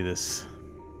surely this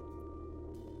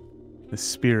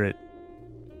spirit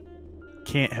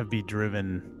can't have been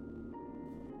driven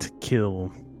to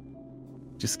kill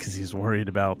just because he's worried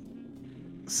about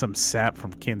some sap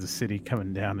from Kansas City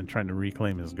coming down and trying to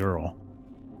reclaim his girl.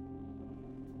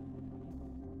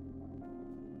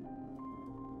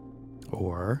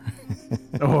 Or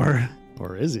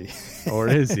is he? Or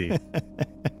is he?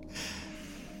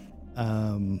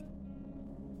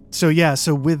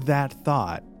 So with that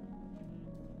thought,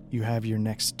 you have your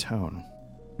next tone.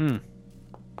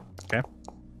 Okay.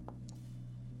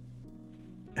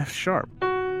 F sharp.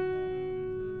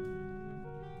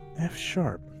 F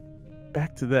sharp.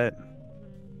 Back to that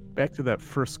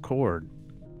first chord.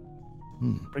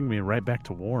 Bring me right back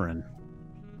to Warren.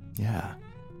 Yeah.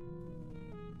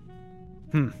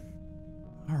 All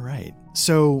right.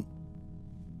 So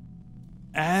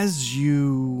as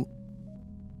you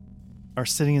are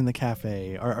sitting in the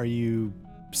cafe, are you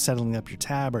settling up your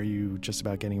tab? Are you just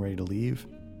about getting ready to leave?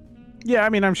 Yeah, I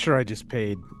mean, I'm sure I just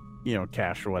paid,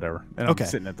 cash or whatever. And I'm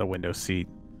sitting at the window seat.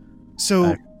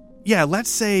 So, let's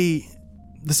say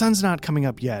the sun's not coming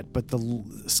up yet, but the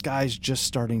sky's just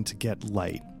starting to get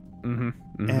light.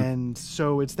 And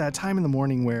so it's that time in the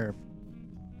morning where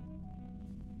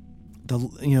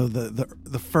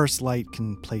the first light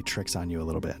can play tricks on you a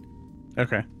little bit.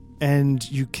 Okay. And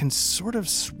you can sort of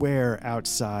swear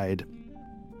outside.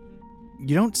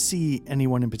 You don't see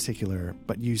anyone in particular,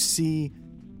 but you see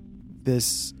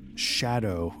this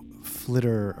shadow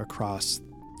flitter across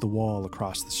the wall,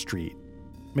 across the street.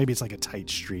 Maybe it's like a tight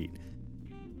street.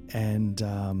 And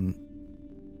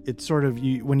it's sort of,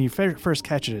 when you first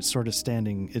catch it, it's sort of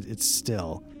standing, it's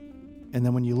still. And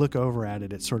then when you look over at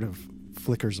it, it sort of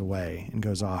flickers away and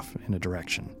goes off in a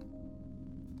direction.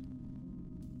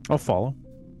 I'll follow.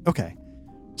 Okay.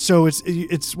 So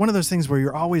it's one of those things where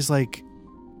you're always like,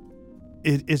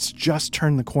 it's just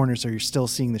turned the corner, so you're still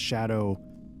seeing the shadow,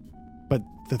 but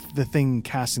the thing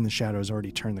casting the shadow has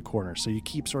already turned the corner. So you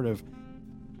keep sort of,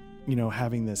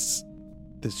 having this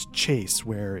chase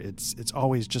where it's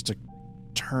always just a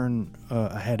turn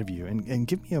ahead of you. And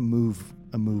give me a move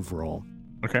roll.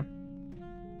 Okay.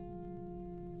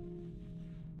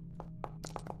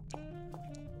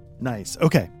 Nice.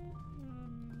 Okay.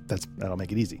 That'll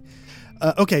make it easy.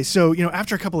 Okay, so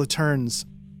after a couple of turns,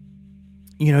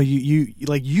 you're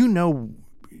like,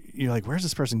 where's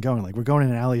this person going? Like, we're going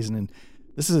in alleys and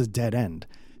this is a dead end.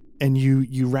 And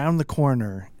you round the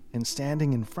corner, and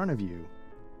standing in front of you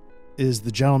is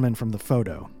the gentleman from the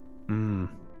photo.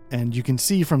 And you can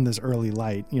see from this early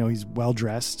light, he's well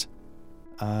dressed,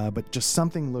 but just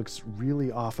something looks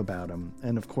really off about him.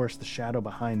 And of course, the shadow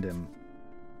behind him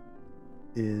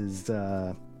is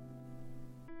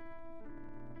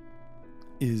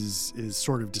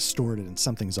sort of distorted, and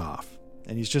something's off.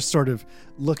 And he's just sort of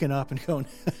looking up and going,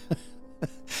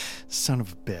 son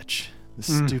of a bitch, this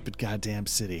stupid goddamn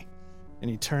city. And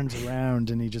he turns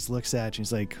around and he just looks at you.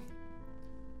 He's like,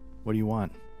 what do you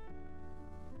want?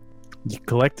 You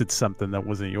collected something that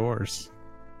wasn't yours.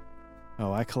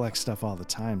 Oh, I collect stuff all the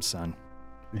time, son.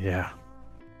 Yeah.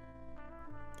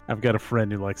 I've got a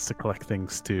friend who likes to collect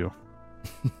things too.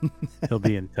 He'll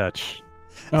be in touch.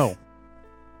 Oh,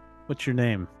 what's your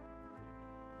name?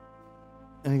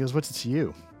 And he goes, what's it to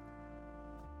you?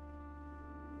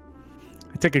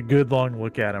 I take a good long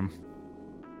look at him.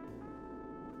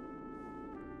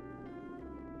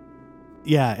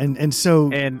 Yeah, and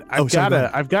so I've got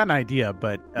an idea,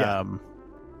 but yeah.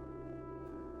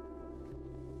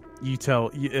 You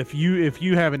tell if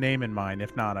you have a name in mind.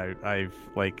 If not, I've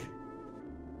you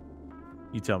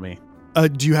tell me.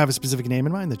 Do you have a specific name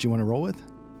in mind that you want to roll with?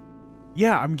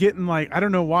 Yeah, I'm getting I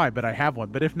don't know why, but I have one.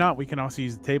 But if not, we can also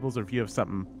use the tables, or if you have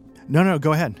something. No,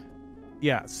 go ahead.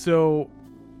 Yeah, so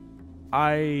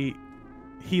he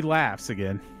laughs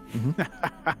again.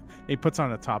 He puts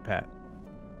on a top hat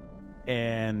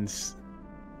and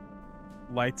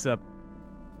lights up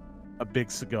a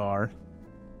big cigar.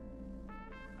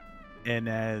 And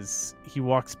as he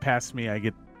walks past me, I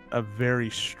get a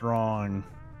very strong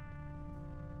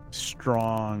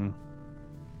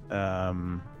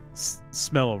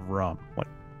smell of rum, like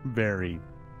very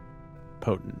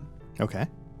potent. Okay.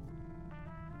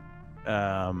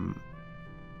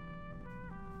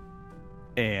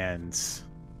 And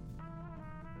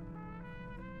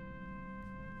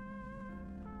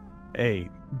hey,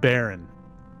 Baron,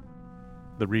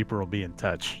 the Reaper will be in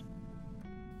touch.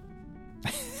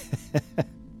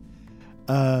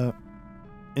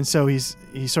 And so he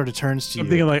sort of turns to you. I'm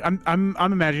thinking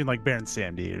I'm imagining like Baron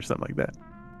Samdi or something like that.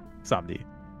 Samdi.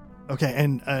 Okay,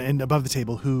 and above the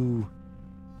table, who?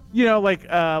 Like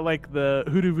the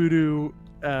Hoodoo Voodoo.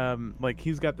 Like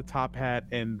he's got the top hat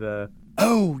and the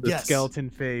yes, skeleton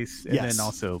face, and yes. then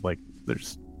also like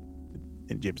there's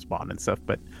James Bond and stuff.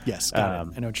 But yes, got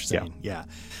it. I know what you're saying. Yeah.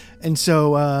 And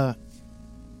so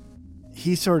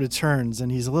he sort of turns,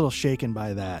 and he's a little shaken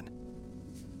by that.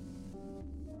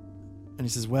 And he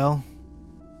says, well,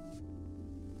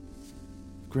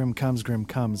 Grim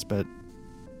comes, but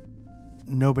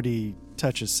nobody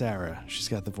touches Sarah. She's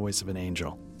got the voice of an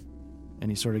angel. And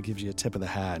he sort of gives you a tip of the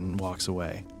hat and walks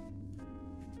away.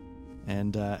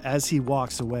 And as he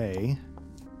walks away,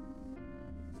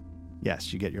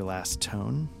 yes, you get your last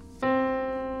tone.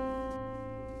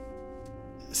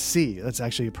 C, that's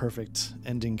actually a perfect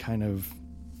ending kind of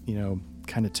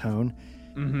tone.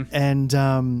 Mm-hmm.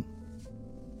 And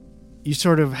you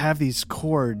sort of have these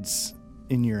chords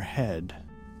in your head.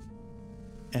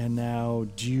 And now,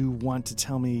 do you want to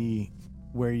tell me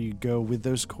where you go with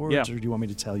those chords, or do you want me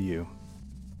to tell you?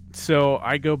 So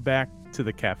I go back to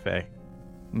the cafe.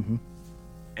 Mm-hmm.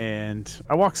 And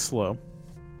I walk slow.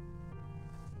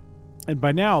 And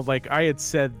by now, like I had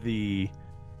said, the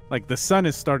sun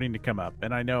is starting to come up,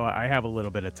 and I know I have a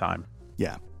little bit of time.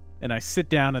 Yeah. And I sit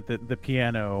down at the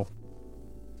piano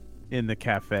in the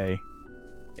cafe,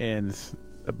 and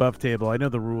above table, I know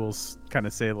the rules kind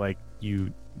of say like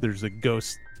there's a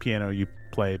ghost piano you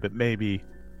play, but maybe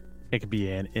it could be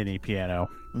any piano.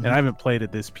 Mm-hmm. And I haven't played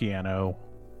at this piano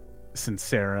since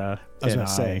Sarah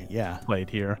I played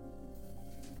here.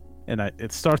 And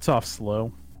it starts off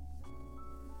slow.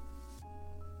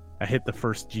 I hit the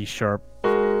first G sharp,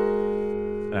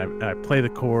 and I play the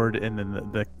chord, and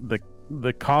then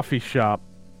the coffee shop,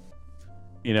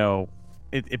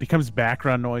 it becomes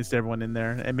background noise to everyone in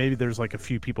there, and maybe there's like a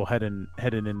few people heading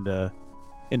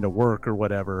into work or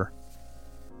whatever.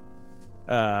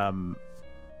 But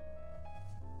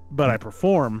I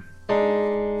perform,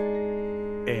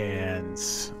 and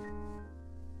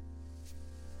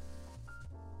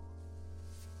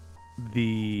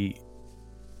the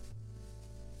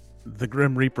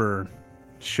Grim Reaper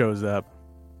shows up,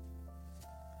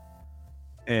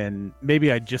 and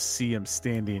maybe I just see him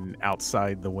standing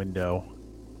outside the window,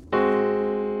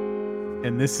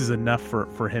 and this is enough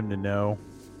for him to know,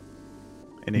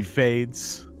 and he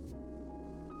fades.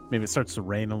 Maybe it starts to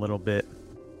rain a little bit,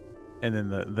 and then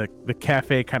the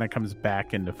cafe kind of comes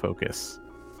back into focus,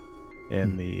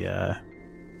 and the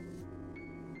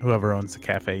whoever owns the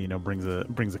cafe, brings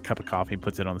a cup of coffee and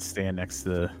puts it on the stand next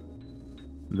to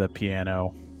the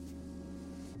piano,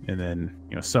 and then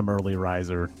some early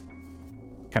riser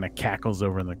kind of cackles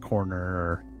over in the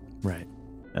corner, right.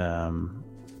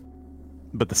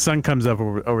 But the sun comes up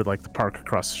over like the park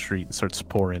across the street and starts to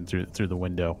pour in through the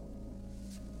window.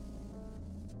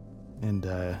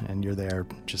 And you're there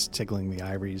just tickling the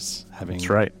ivories, having That's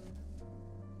right.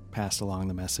 passed along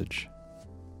the message.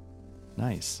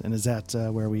 Nice. And is that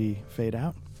where we fade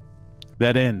out?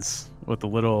 That ends with a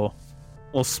little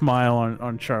smile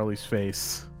on Charlie's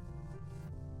face.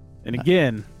 And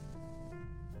again,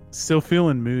 still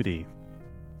feeling moody,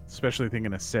 especially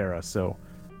thinking of Sarah. So,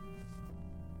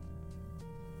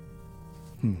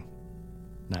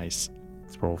 nice.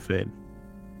 It's where we'll fade.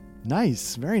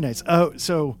 Nice, very nice. Oh,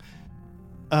 so,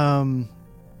 I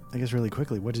guess really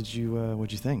quickly, what'd you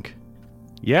think?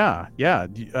 Yeah.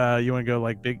 You want to go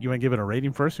like big? You want to give it a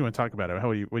rating first? You want to talk about it?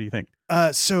 What do you think?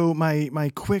 So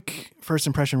my quick first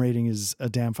impression rating is a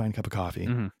damn fine cup of coffee.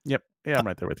 Mm-hmm. Yep. Yeah, I'm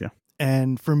right there with you.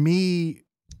 And for me,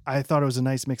 I thought it was a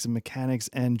nice mix of mechanics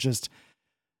and just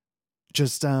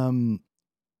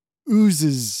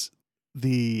oozes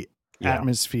the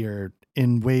atmosphere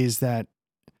in ways that,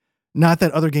 not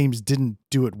that other games didn't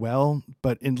do it well,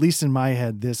 but at least in my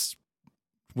head, this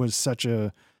was such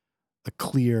a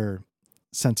clear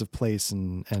sense of place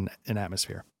and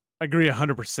atmosphere. I agree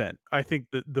 100%. I think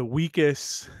that the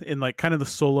weakest in like kind of the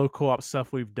solo co-op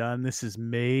stuff we've done, this is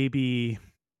maybe,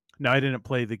 no, I didn't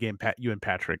play the game you and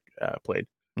Patrick played,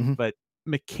 but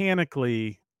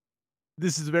mechanically,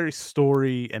 this is very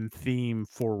story and theme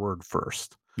forward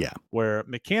first. Yeah. Where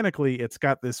mechanically, it's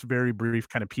got this very brief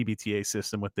kind of PBTA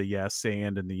system with the yes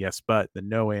and the yes but, the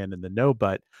no and the no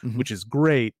but, which is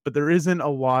great. But there isn't a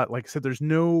lot, like I said,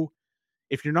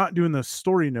 if you're not doing those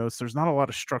story notes, there's not a lot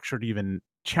of structure to even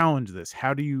challenge this.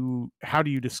 How do you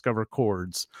discover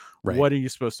chords? Right. What are you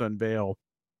supposed to unveil?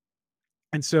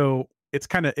 And so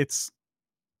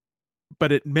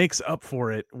but it makes up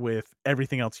for it with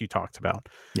everything else you talked about.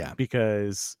 Yeah.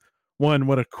 Because one,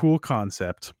 what a cool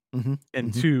concept.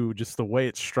 And two, just the way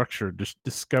it's structured, just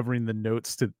discovering the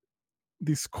notes to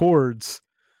these chords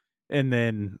and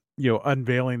then,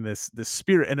 unveiling this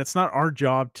spirit. And it's not our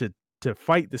job to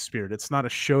fight the spirit. It's not a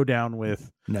showdown with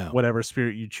whatever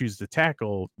spirit you choose to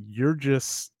tackle. You're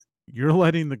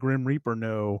letting the Grim Reaper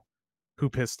know who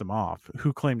pissed him off,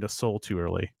 who claimed a soul too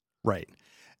early. Right.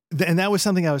 And that was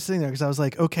something I was sitting there because I was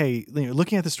like, okay,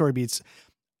 looking at the story beats,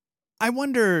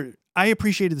 I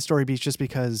appreciated the story beats just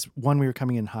because one, we were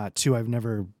coming in hot. Two, I've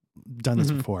never done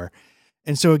this Mhm. before.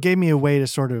 And so it gave me a way to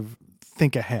sort of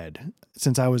think ahead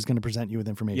since I was going to present you with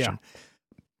Yeah. information.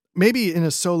 Maybe in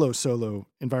a solo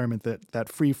environment that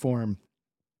free form,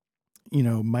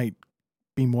 might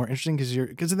be more interesting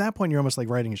because at that point you're almost like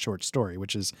writing a short story,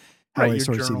 which is how Right, I you're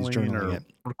sort of see these journaling journaling or it.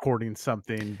 recording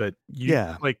something, but you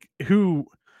Yeah. like, who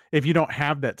if you don't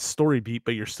have that story beat,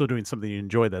 but you're still doing something you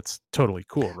enjoy, that's totally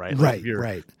cool, right? Like, if Right. you're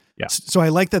Right. yeah, So I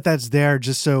like that that's there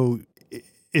just so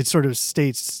it sort of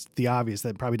states the obvious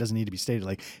that probably doesn't need to be stated.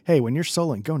 Like, hey, when you're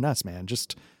soloing, go nuts, man.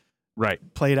 Just right.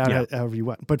 play it out Yeah. however you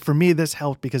want. But for me, this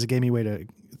helped because it gave me a way to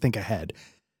think ahead.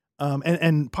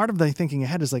 And part of the thinking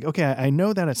ahead is like, okay, I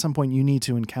know that at some point you need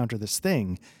to encounter this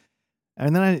thing.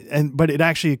 And then but it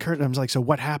actually occurred. I was like, so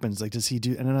what happens? Like, does he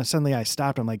do? And then suddenly I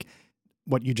stopped. I'm like,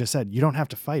 what you just said, you don't have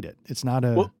to fight it. It's not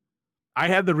Well, a, I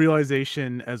had the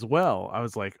realization as well. I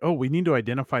was like, "Oh, we need to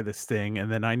identify this thing,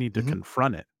 and then I need to Mhm.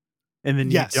 confront it." And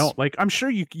then you Yes. don't. Like, I'm sure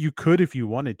you could if you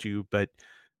wanted to, but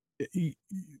y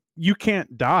you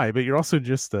can't die, but you're also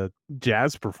just a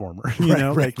jazz performer, you Right,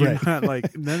 know? right, Like, you're right. not,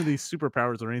 like none of these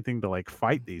superpowers or anything to, like,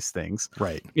 fight these things,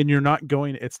 Right, and you're not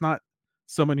going it's not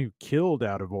someone who killed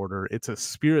out of order, it's a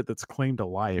spirit that's claimed a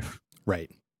life,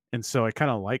 right. and so I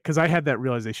kinda like because I had that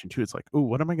realization too, it's like, "Ooh,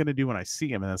 what am I gonna do when I see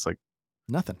him?" And it's like,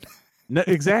 Nothing. "No"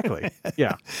 exactly.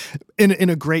 Yeah, In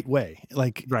a great way,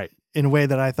 like right. in a way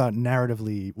that I thought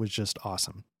narratively was just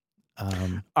awesome.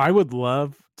 Um, I would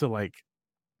love to, like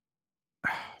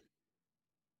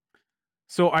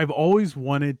so I've always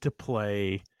wanted to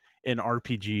play an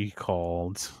RPG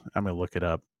called I'm gonna look it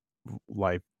up,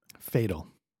 Life Fatal.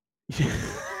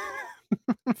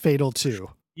 Fatal 2.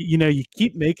 You know, you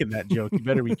keep making that joke, you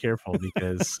better be careful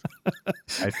because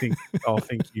I think I'll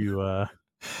think you, I'll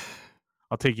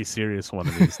take you serious one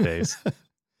of these days.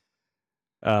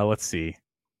 Let's see.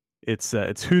 It's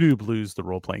Hoodoo Blues, the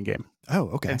role-playing game. Oh,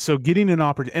 And okay. so getting an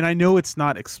opportunity, and I know it's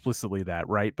not explicitly that,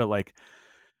 right? But, like,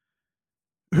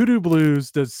 Hoodoo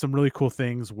Blues does some really cool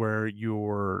things where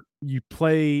you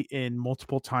play in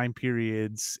multiple time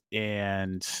periods,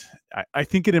 and I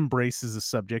think it embraces the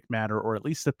subject matter, or at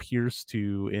least appears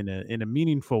to in a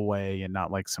meaningful way, and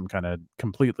not like some kind of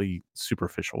completely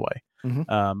superficial way. Mhm.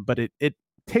 But it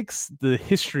takes the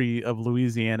history of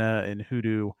Louisiana and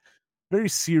hoodoo very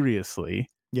seriously,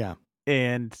 Yeah.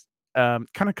 and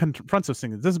kind of confronts those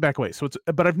things. It doesn't back away. So it's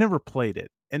but I've never played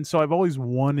it, and so I've always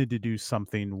wanted to do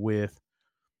something with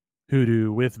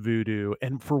hoodoo, with voodoo,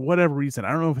 and for whatever reason,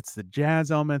 I don't know if it's the jazz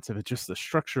elements, if it's just the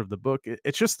structure of the book,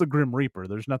 it's just the Grim Reaper.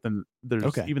 There's nothing there's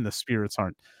Okay. even the spirits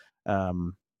aren't,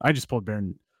 I just pulled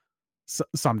Baron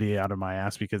Samedi out of my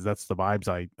ass because that's the vibes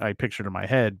I pictured in my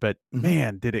head, but Mhm.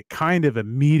 man, did it kind of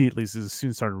immediately as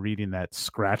soon as I started reading that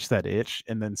scratch that itch,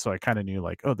 and then so I kinda knew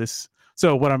like, "Oh, this"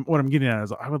 so what I'm getting at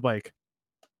is I would like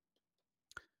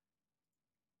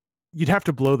you'd have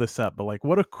to blow this up, but, like,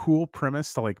 what a cool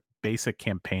premise to, like, base a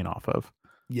campaign off of.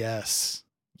 Yes.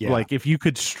 Yeah. Like, if you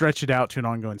could stretch it out to an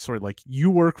ongoing story, like,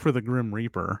 you work for the Grim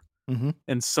Reaper, Mhm.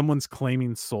 and someone's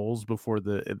claiming souls before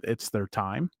it's their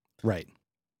time. Right.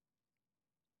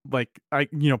 Like,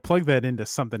 plug that into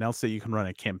something else that you can run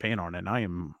a campaign on, and I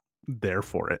am there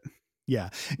for it. Yeah.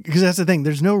 Because that's the thing.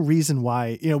 There's no reason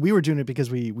why, we were doing it because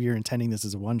we were intending this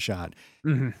as a one shot.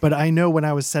 Mhm. But I know when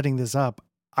I was setting this up,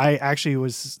 I actually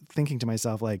was thinking to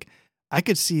myself, like, I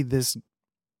could see this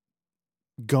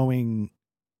going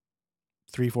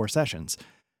 3, 4 sessions.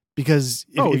 Because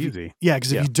Oh, if you easy. yeah,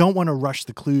 because if Yeah. you don't wanna rush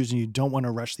the clues and you don't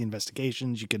wanna rush the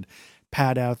investigations, you could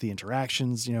pad out the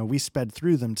interactions, we sped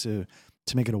through them to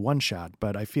make it a one shot,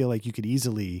 but I feel like you could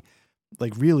easily,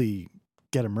 like, really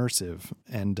get immersive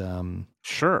and,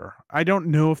 Sure. I don't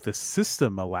know if the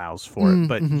system allows for it,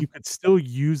 but mhm, you could still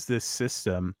use this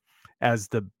system as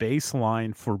the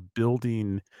baseline for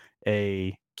building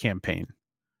a campaign.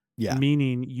 yeah,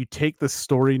 Meaning you take the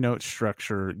story note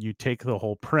structure, you take the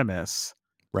whole premise,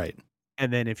 right,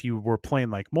 and then if you were playing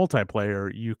like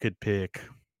multiplayer, you could pick,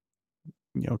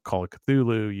 Call of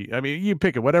Cthulhu. I mean, you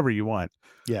pick it, whatever you want,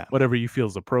 yeah, whatever you feel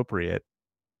is appropriate,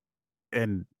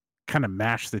 and kind of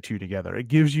mash the two together. It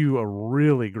gives you a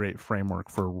really great framework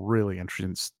for a really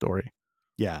interesting story.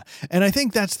 yeah, and I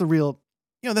think that's the real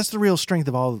strength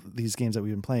of all of these games that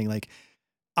we've been playing, like,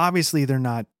 obviously, they're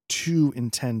not too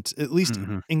intent at least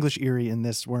Mhm. English Eerie and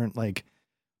this weren't, like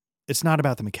it's not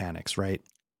about the mechanics, right?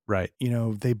 Right.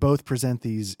 They both present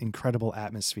these incredible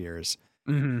atmospheres.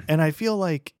 Mhm. And I feel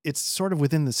like it's sort of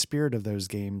within the spirit of those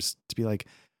games to be like,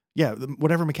 yeah,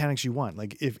 whatever mechanics you want.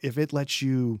 Like if it lets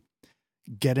you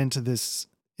get into this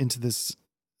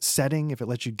setting, if it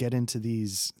lets you get into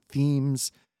these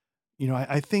themes, you know,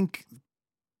 I think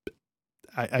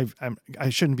I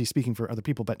shouldn't be speaking for other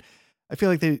people, but I feel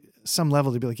like some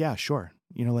level they'd be like, yeah, sure.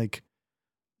 You know, like,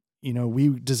 you know, we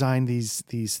designed these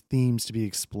themes to be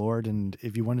explored. And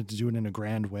if you wanted to do it in a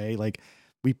grand way, like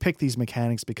we picked these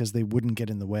mechanics because they wouldn't get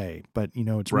in the way, but you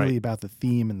know, it's Right. really about the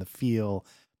theme and the feel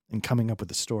and coming up with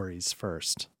the stories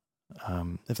first.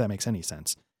 If that makes any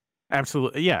sense,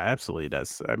 Absolutely. Yeah, absolutely it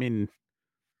does. I mean,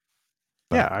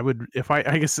 yeah, but I would if I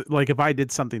guess, like, if I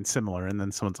did something similar and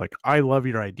then someone's like, "I love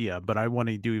your idea, but I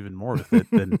wanna do even more with it,"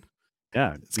 then,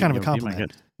 yeah, it's kind of a be my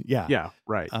compliment. guest. Yeah. Yeah,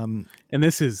 right. Um, And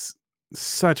this is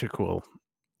such a cool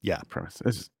yeah, premise.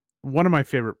 It's one of my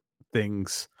favorite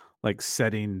things, like,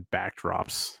 setting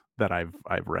backdrops that I've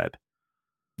read.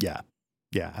 yeah,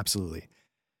 yeah, absolutely.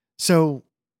 So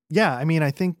yeah, I mean,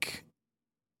 I think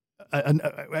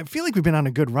I feel like we've been on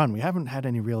a good run. We haven't had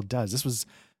any real duds.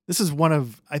 This is one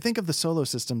of, I think, of the solo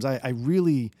systems. I've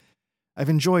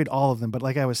enjoyed all of them, but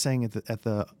like I was saying at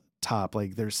the top,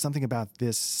 like there's something about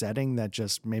this setting that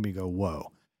just made me go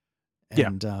whoa. Yeah.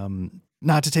 And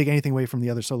not to take anything away from the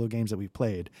other solo games that we've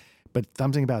played, but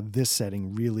something about this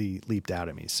setting really leaped out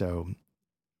at me. So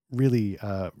really,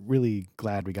 really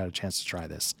glad we got a chance to try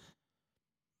this.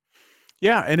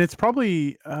 Yeah, and it's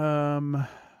probably,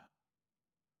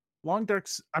 Long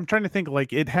Dark's I'm trying to think,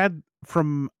 like, it had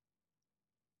from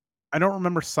I don't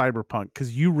remember Cyberpunk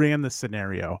because you ran the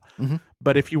scenario, Hmm.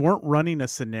 but if you weren't running a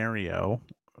scenario,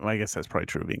 well, I guess that's probably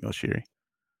true of English Erie.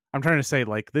 I'm trying to say,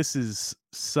 like, this is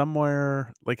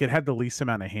somewhere like, it had the least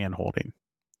amount of hand-holding,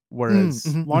 whereas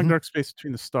Mm-hmm, Long hmm. Dark Space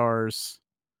Between the Stars,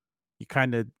 you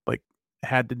kinda, like,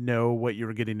 had to know what you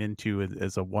were getting into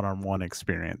as a one-on-one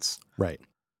experience. Right.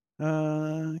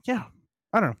 Yeah.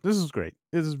 I don't know. This is great.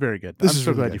 This is very good. This I'm is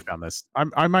so really glad you good. found this.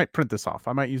 I might print this off.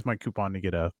 I might use my coupon to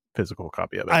get a physical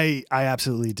copy of it. I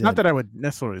absolutely Not did. that I would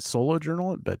necessarily solo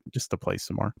journal it, but just to play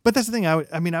some more. But that's the thing. I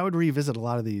would revisit a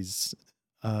lot of these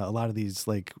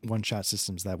like one shot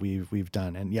systems that we've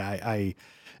done. And yeah,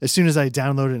 as soon as I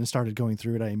downloaded it and started going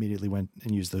through it, I immediately went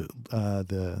and used the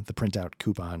printout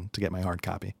coupon to get my hard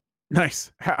copy.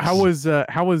 Nice. How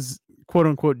was quote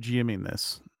unquote GMing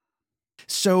this?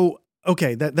 So,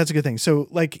 okay, that's a good thing. So,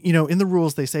 like, you know, in the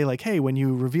rules, they say, like, hey, when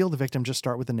you reveal the victim, just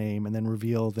start with the name and then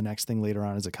reveal the next thing later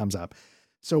on as it comes up.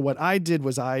 So, what I did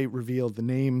was I revealed the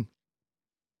name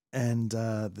and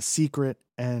the secret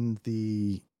and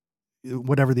the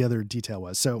whatever the other detail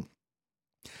was. So,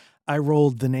 I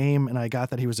rolled the name and I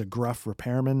got that he was a gruff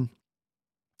repairman.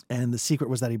 And the secret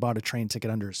was that he bought a train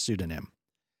ticket under a pseudonym.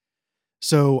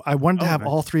 So, I wanted to Oh, have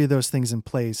all nice. three of those things in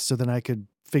place so then I could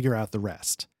figure out the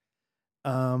rest.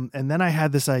 And then I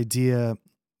had this idea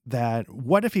that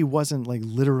what if he wasn't like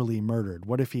literally murdered?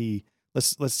 What if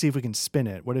let's see if we can spin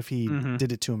it. What if he Mhm.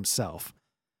 did it to himself?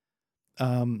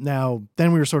 Now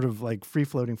then we were sort of like free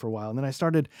floating for a while. And then I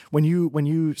started, when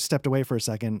you stepped away for a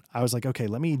second, I was like, okay,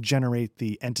 let me generate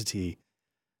the entity.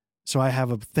 So I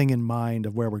have a thing in mind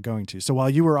of where we're going to. So while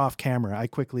you were off camera, I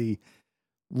quickly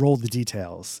rolled the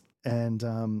details and,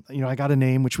 you know, I got a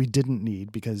name, which we didn't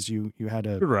need because you had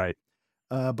a, Right.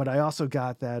 but I also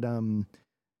got that,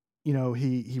 you know,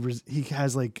 he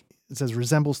has like, it says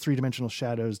resembles three-dimensional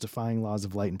shadows, defying laws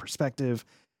of light and perspective.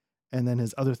 And then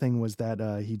his other thing was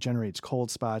that he generates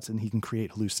cold spots and he can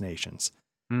create hallucinations.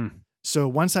 Mm. So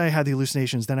once I had the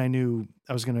hallucinations, then I knew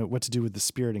I was what to do with the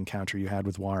spirit encounter you had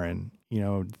with Warren. You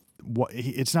know,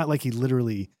 it's not like he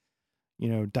literally, you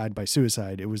know, died by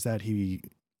suicide. It was that he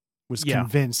was Yeah.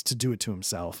 convinced to do it to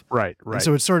himself. Right, And right.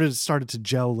 so it sort of started to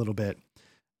gel a little bit,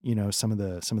 you know, some of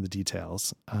the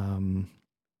details.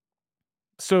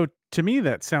 So to me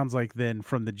that sounds like then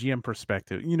from the GM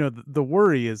perspective, the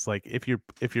worry is like if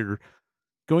you're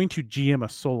going to GM a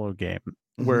solo game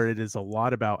Mhm. where it is a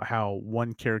lot about how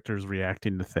one character is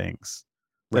reacting to things,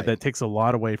 Right. that takes a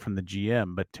lot away from the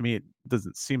GM. But to me, it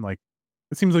seems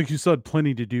like you still had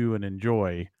plenty to do and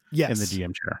enjoy in the Yes.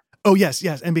 GM chair. Oh, yes,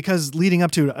 yes, and because leading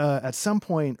up to it, at some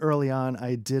point early on,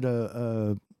 I did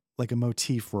a like a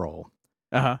motif roll,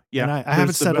 Uh-huh. and Yeah. I have it There's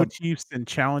the set up. motifs and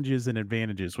challenges and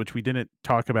advantages, which we didn't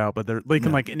talk about, but they can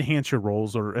No. like enhance your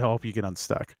roles or help you get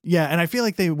unstuck. Yeah, and I feel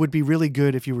like they would be really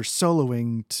good if you were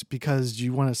soloing because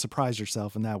you wanna surprise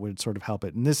yourself, and that would sort of help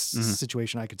it. In this Mhm.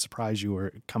 situation, I could surprise you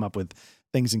or come up with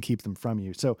things and keep them from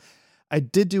you. So, I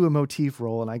did do a motif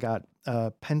roll, and I got,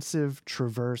 pensive,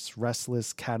 traverse,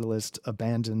 restless, catalyst,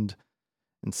 abandoned,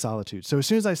 and solitude. So as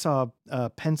soon as I saw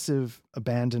pensive,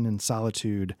 abandoned, and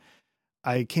solitude,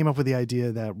 I came up with the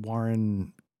idea that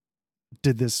Warren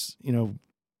did this, you know,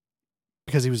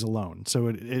 because he was alone. So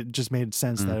it just made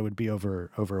sense that Mm. it would be over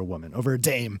a woman, over a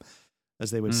dame, as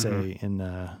they would Mhm. say in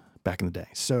back in the day.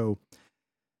 So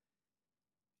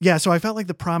yeah, so I felt like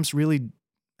the prompts really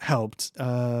helped.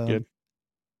 Good.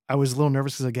 I was a little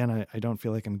nervous because again, I don't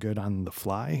feel like I'm good on the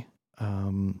fly.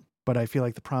 But I feel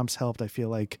like the prompts helped. I feel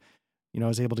like, I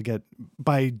was able to get,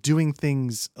 by doing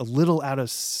things a little out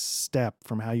of step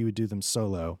from how you would do them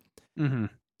solo, Mm-hmm.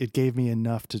 it gave me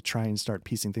enough to try and start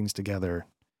piecing things together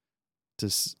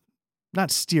to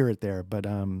not steer it there, but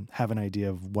have an idea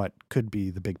of what could be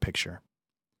the big picture.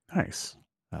 Nice.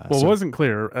 Well, it So wasn't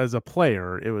clear. As a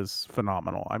player, it was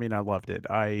phenomenal. I mean, I loved it.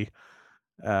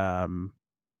 Um,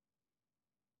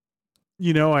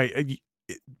 you know,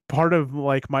 part of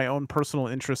like my own personal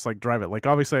interests, like drive it. Like,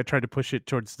 obviously, I tried to push it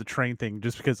towards the train thing,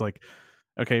 just because, like,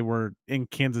 okay, we're in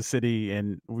Kansas City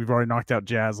and we've already knocked out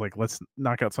jazz. Like, let's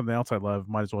knock out something else I love.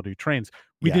 Might as well do trains.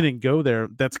 We yeah, didn't go there.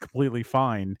 That's completely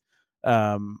fine.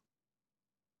 Um,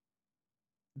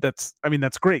 I mean,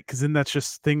 that's great, because then that's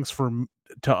just things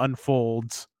to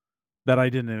unfold that I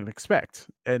didn't expect.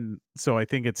 And so I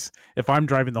think it's, if I'm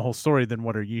driving the whole story, then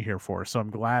what are you here for? So I'm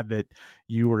glad that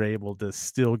you were able to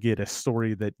still get a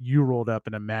story that you rolled up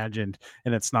and imagined,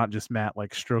 and it's not just Matt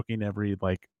like stroking every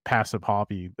like passive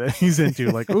hobby that he's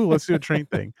into, like, oh, let's do a train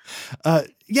thing.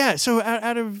 yeah. So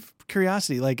out of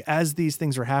curiosity, like as these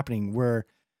things were happening, were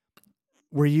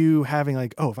you having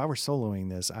like, oh, if I were soloing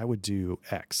this, I would do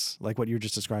X, like what you were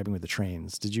just describing with the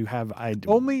trains? Did you have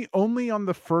Only on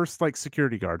the first like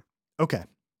security guard. Okay.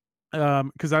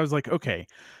 Because I was like, okay.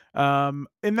 And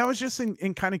that was just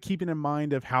in kind of keeping in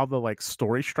mind of how the like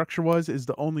story structure was, is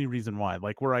the only reason why.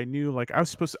 Like, where I knew like I'm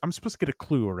supposed to get a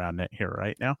clue around it here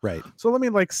right now. Right. So let me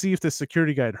like see if the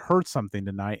security guide heard something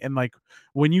tonight. And like,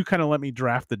 when you kind of let me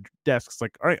draft the desks,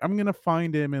 like, all right, I'm gonna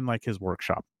find him in like his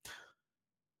workshop.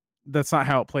 That's not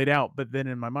how it played out. But then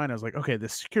in my mind, I was like, okay, the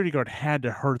security guard had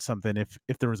to heard something if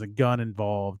there was a gun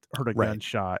involved, heard a Right.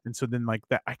 gunshot. And so then like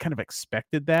that, I kind of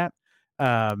expected that.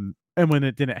 And when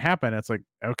it didn't happen, it's like,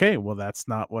 okay, well, that's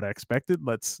not what I expected.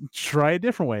 Let's try a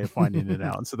different way of finding it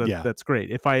out. And so Yeah. that's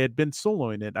great. If I had been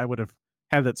soloing it, I would have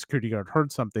had that security guard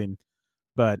heard something.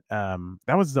 But that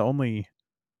was I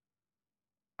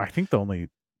think the only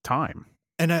time.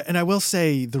 And I will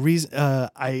say the reason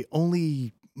I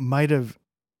only might have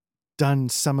done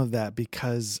some of that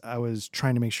because I was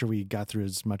trying to make sure we got through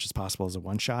as much as possible as a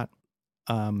one shot.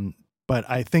 But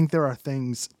I think there are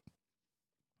things,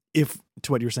 if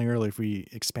to what you were saying earlier, if we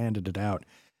expanded it out,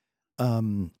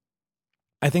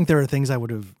 I think there are things I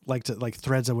would have liked to, like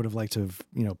threads I would have liked to have,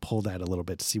 pulled at a little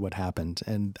bit to see what happened.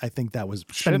 And I think that was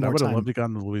spending Shit, I more would have time. loved to go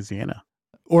to Louisiana.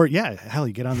 Or yeah, hell,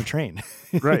 you get on the train.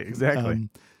 Right, exactly.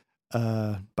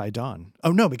 By dawn.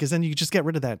 Oh no, because then you just get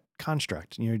rid of that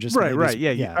construct. You're just Right.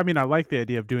 Yeah, yeah. I mean, I like the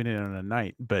idea of doing it on a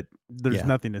night, but there's Yeah.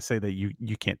 nothing to say that you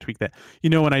can't tweak that. You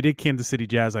know, when I did Kansas City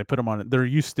Jazz, I put them on it. There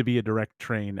used to be a direct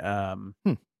train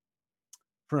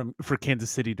for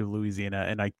Kansas City to Louisiana,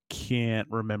 and I can't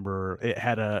remember. It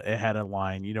had a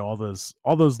line. You know, all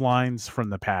those lines from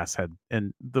the past had,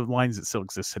 and the lines that still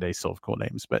exist today still have cool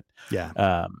names, but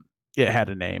Yeah. it had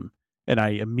a name. And I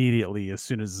immediately, as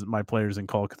soon as my players in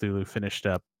Call of Cthulhu finished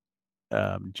up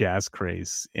Jazz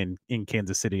Craze in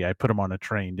Kansas City, I put them on a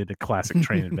train, did a classic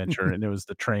train adventure, and it was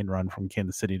the train run from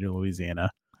Kansas City to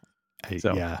Louisiana.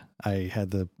 So I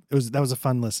had that was a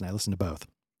fun listen. I listened to both.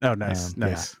 oh, nice.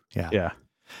 Yeah.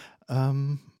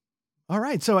 All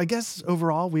right. So I guess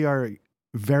overall we are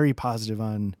very positive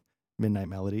on Midnight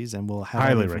Melodies, and we'll have all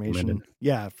the Highly information. recommended.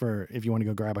 Yeah, for if you want to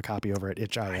go grab a copy over at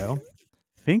itch.io.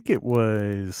 I think it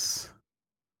was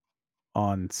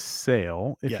on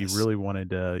sale if you Yes. really wanted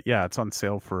to. Yeah, it's on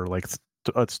sale for like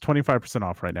it's 25%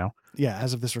 off right now. Yeah,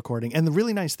 as of this recording. And the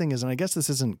really nice thing is, and I guess this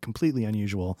isn't completely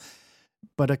unusual,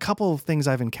 but a couple of things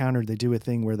I've encountered, they do a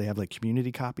thing where they have like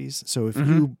community copies. So if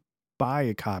you buy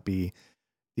a copy,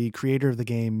 the creator of the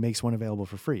game makes one available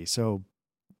for free. So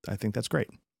I think that's great.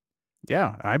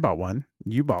 Yeah, I bought one.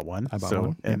 You bought one. I bought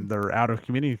one. And they're out of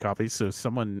community copies. So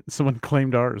someone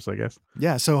claimed ours, I guess.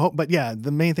 Yeah. So, but yeah,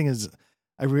 the main thing is,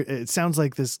 it sounds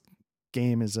like this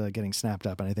game is getting snapped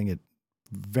up, and I think it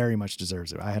very much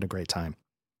deserves it. I had a great time.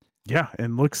 Yeah,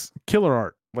 and looks killer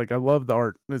art. Like, I love the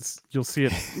art. You'll see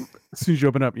it as soon as you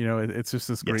open up. You know, it's just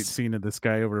this great scene of this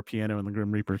guy over a piano and the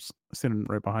Grim Reaper's sitting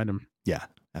right behind him. Yeah,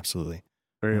 absolutely.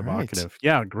 Very evocative. Right.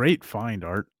 Yeah, great find,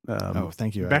 Art.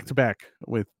 Thank you. Back to back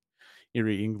with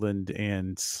Erie England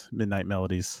and Midnight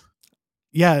Melodies.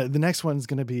 Yeah, the next one's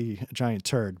going to be a giant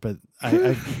turd, but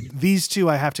these two,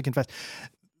 I have to confess,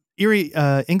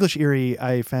 English Erie,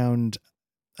 I found,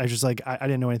 I was just like, I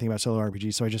didn't know anything about solo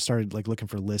RPG. So I just started like looking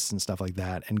for lists and stuff like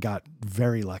that, and got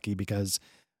very lucky because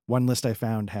one list I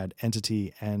found had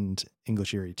Entity and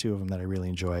English Erie, two of them that I really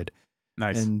enjoyed.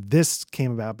 Nice. And this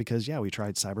came about because, yeah, we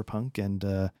tried Cyberpunk, and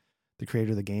the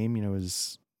creator of the game,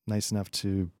 was nice enough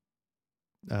to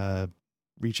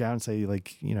reach out and say,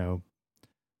 like,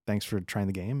 thanks for trying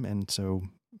the game. And so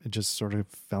it just sort of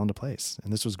fell into place.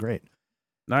 And this was great.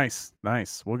 Nice.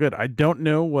 Nice. Well, good. I don't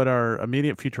know what our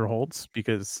immediate future holds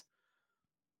because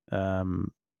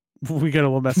um we got a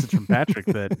little message from Patrick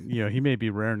that, he may be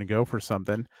raring to go for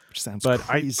something. Which sounds But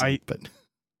crazy, but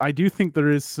I do think there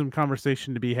is some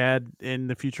conversation to be had in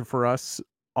the future for us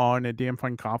on a damn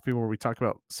fine coffee where we talk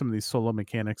about some of these solo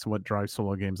mechanics and what drives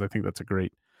solo games. I think that's a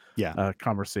great yeah.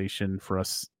 conversation for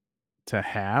us to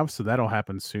have. So that'll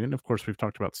happen soon. Of course, we've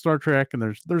talked about Star Trek, and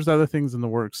there's other things in the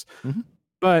works. Mhm.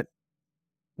 But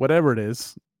whatever it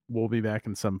is, we'll be back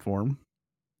in some form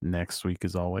next week,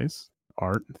 as always.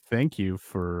 Art, thank you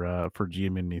for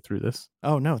GMing me through this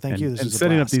Oh, no, thank you. This and was a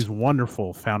setting up blast. these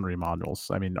wonderful Foundry modules.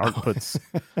 I mean, Art Oh. puts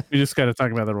we just got to talk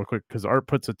about that real quick because Art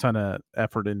puts a ton of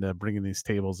effort into bringing these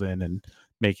tables in and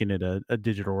making it a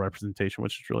digital representation,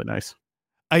 which is really nice.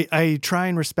 I try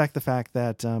and respect the fact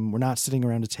that we're not sitting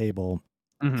around a table.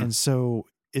 Mhm. And so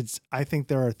I think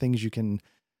there are things you can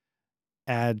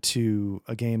add to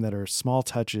a game that are small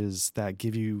touches that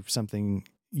give you something,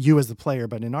 you as the player,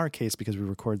 but in our case, because we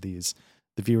record these,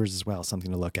 the viewers as well,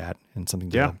 something to look at and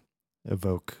something Yeah, to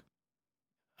evoke.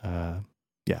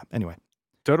 Yeah. Anyway,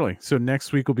 totally. So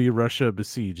next week will be Russia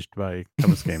besieged by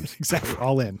Compass Games. exactly.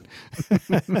 All in.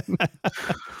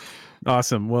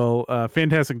 Awesome. Well,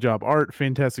 fantastic job, Art.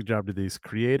 Fantastic job to these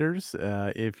creators.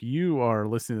 If you are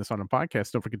listening to this on a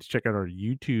podcast, don't forget to check out our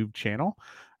YouTube channel,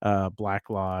 Black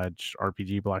Lodge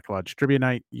RPG, Black Lodge Trivia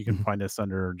Night. You can Mhm. find us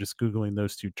under just Googling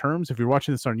those two terms. If you're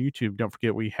watching this on YouTube, don't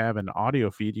forget we have an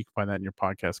audio feed. You can find that in your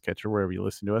podcast catcher, wherever you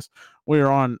listen to us. We're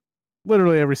on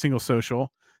literally every single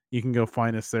social. You can go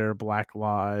find us there. Black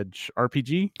Lodge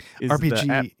RPG is the app.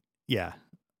 RPG. Yeah.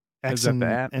 Is X that the and,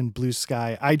 app? and Blue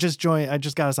Sky. I just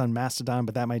got us on Mastodon,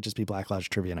 but that might just be Black Lodge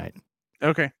Trivia Night.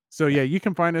 Okay. So Yeah. yeah, you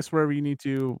can find us wherever you need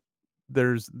to.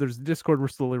 There's Discord we're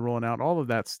slowly rolling out, all of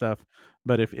that stuff.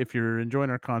 But if you're enjoying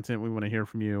our content, we want to hear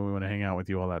from you. We want to hang out with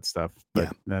you, all that stuff. But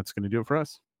Yeah. that's going to do it for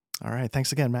us. All right.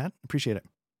 Thanks again, Matt. Appreciate it.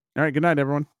 All right. Good night,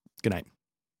 everyone. Good night.